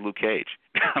Coulter as Luke Cage.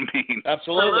 I mean,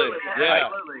 absolutely, yeah.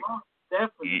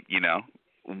 Definitely.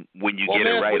 When you get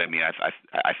it right, I mean,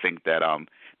 I think that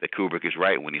that Kubrick is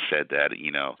right when he said that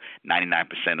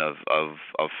 99% of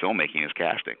filmmaking is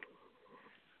casting.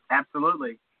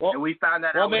 Absolutely. Well, and we found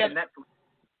that out with Netflix.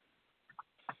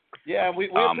 Yeah, we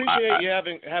appreciate you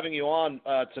having you on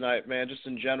tonight, man. Just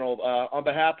in general, on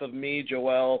behalf of me,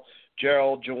 Joel,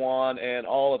 Gerald, Jawan, and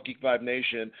all of Geek Vibe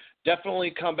Nation,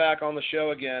 definitely come back on the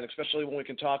show again, especially when we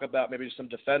can talk about maybe some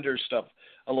Defenders stuff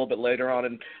a little bit later on.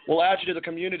 And we'll add you to the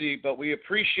community, but we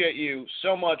appreciate you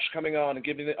so much coming on and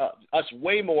giving us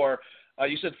way more.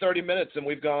 You said 30 minutes, and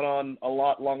we've gone on a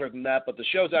lot longer than that, but the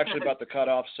show's actually about to cut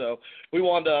off, so we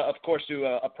wanted to, of course, do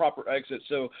a proper exit.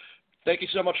 So thank you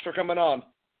so much for coming on.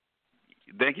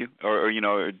 Thank you. Or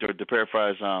to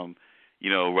paraphrase,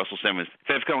 Russell Simmons,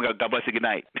 thanks for coming. God bless you. Good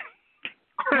night.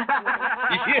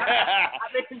 Yeah.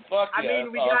 I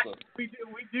mean, we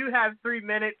do have 3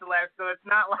 minutes left, so it's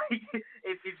not like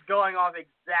it's going off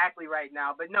exactly right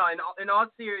now. But no, in all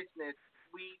seriousness,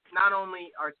 we not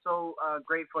only are so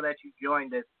grateful that you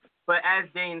joined us, but as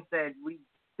Dane said, we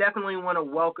definitely want to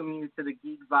welcome you to the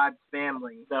Geek Vibes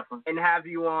family. Definitely. And have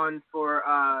you on for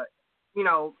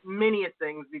many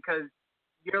things, because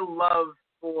your love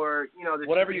for the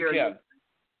whatever you can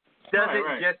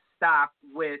doesn't just stop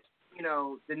with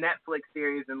the Netflix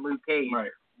series and Luke Cage.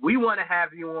 Right. We want to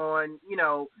have you on,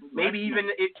 maybe even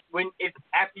if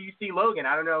after you see Logan.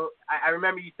 I don't know. I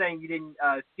remember you saying you didn't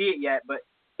see it yet, but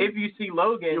if you see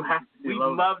Logan, we'd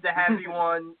love to have you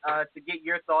on to get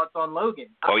your thoughts on Logan.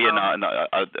 Oh yeah, no.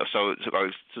 So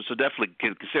definitely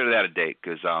consider that a date,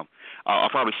 because I'll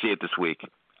probably see it this week.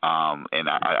 And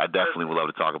I definitely would love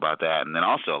to talk about that. And then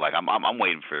also, like, I'm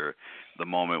waiting for the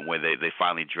moment where they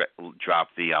finally drop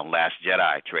the Last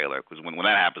Jedi trailer, because when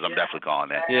that happens, I'm definitely calling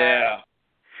that. Yeah.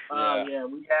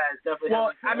 We definitely.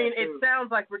 Well, I mean, it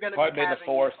sounds like we're going to be having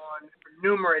you on for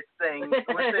numerous things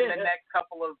within the next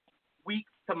couple of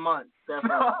weeks to months.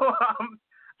 Definitely. So,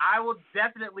 I will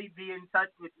definitely be in touch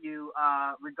with you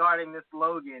regarding this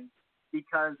Logan,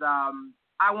 because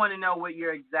I want to know what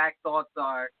your exact thoughts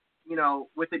are,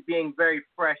 with it being very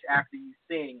fresh after you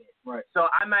seeing it. Right. So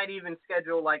I might even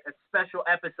schedule like a special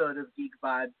episode of Geek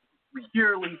Vibes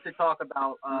purely to talk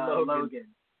about Logan.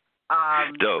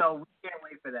 Dope. So we can't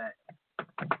wait for that.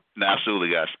 No, absolutely,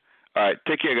 guys. All right,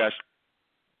 take care, guys.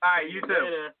 All right, you too.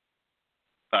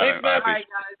 Thanks, man. All right,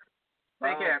 guys.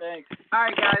 Take care. Thanks. All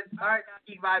right, guys.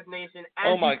 Geek Vibes Nation.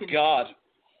 Oh my God.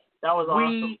 That was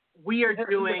awesome. We are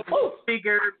doing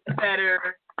bigger, better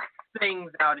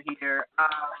things out here.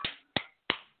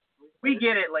 We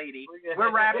get it, lady.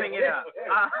 We're wrapping it up.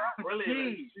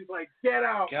 She's like, get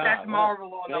out. God, that's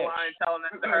Marvel on the line telling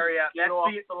us to hurry up. That's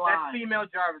female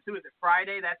Jarvis. Who is it?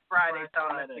 Friday? That's Friday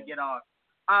telling us to get off.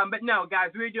 But no,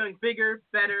 guys, we're doing bigger,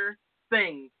 better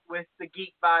things with the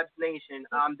Geek Vibes Nation.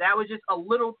 That was just a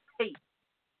little taste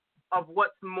of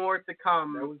what's more to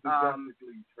come. That was the Justice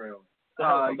League trailer.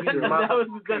 That was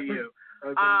you.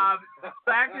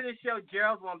 So after the show,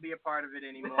 Gerald won't be a part of it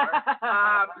anymore.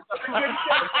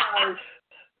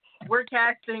 We're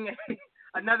casting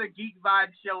another Geek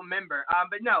Vibe show member.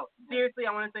 But no, seriously,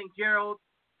 I want to thank Gerald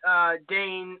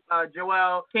Dane,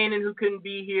 Joel, Kanan, who couldn't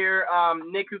be here,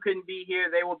 Nick, who couldn't be here.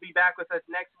 They will be back with us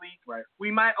next week. Right.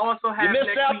 We might also have You missed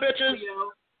next out, week bitches.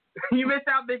 Cleo. You missed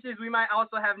out, bitches. We might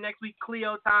also have next week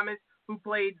Cleo Thomas, who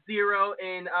played Zero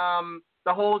in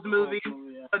the Holes movie.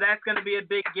 Yeah. So that's going to be a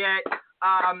big get.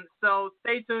 So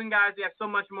stay tuned, guys. We have so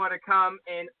much more to come.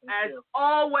 And as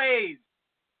always,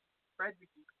 Fred,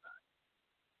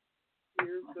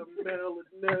 Here's the smell it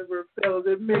never fails.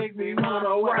 It makes me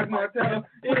wanna wag my tail.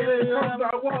 It comes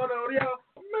I wanna yell,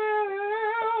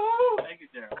 meow. Thank you,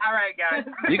 Daryl. all right, guys.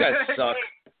 You guys suck.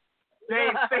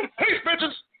 Dave, stay Hey,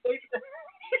 bitches.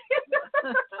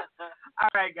 all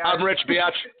right, guys. I'm Rich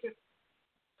Biatch.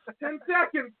 10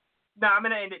 seconds. No, I'm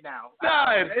going to end it now.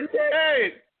 9,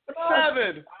 8,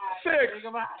 7, 6,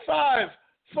 5,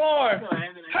 4.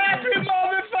 Happy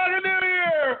motherfucking New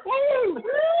Year! Woo! Woo!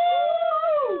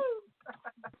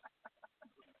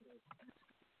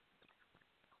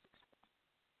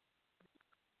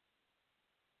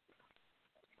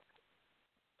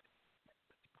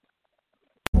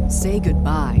 Say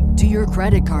goodbye to your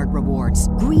credit card rewards.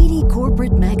 Greedy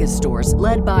corporate mega stores,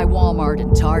 led by Walmart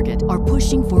and Target, are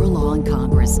pushing for a law in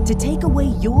Congress to take away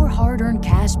your hard-earned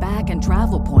cash back and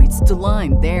travel points to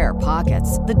line their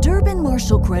pockets. The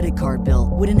Durbin-Marshall credit card bill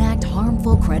would enact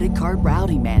harmful credit card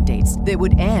routing mandates that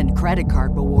would end credit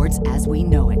card rewards as we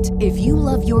know it. If you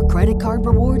love your credit card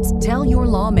rewards, tell your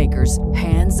lawmakers,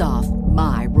 hands off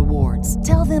my rewards.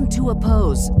 Tell them to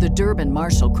oppose the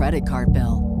Durbin-Marshall credit card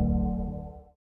bill.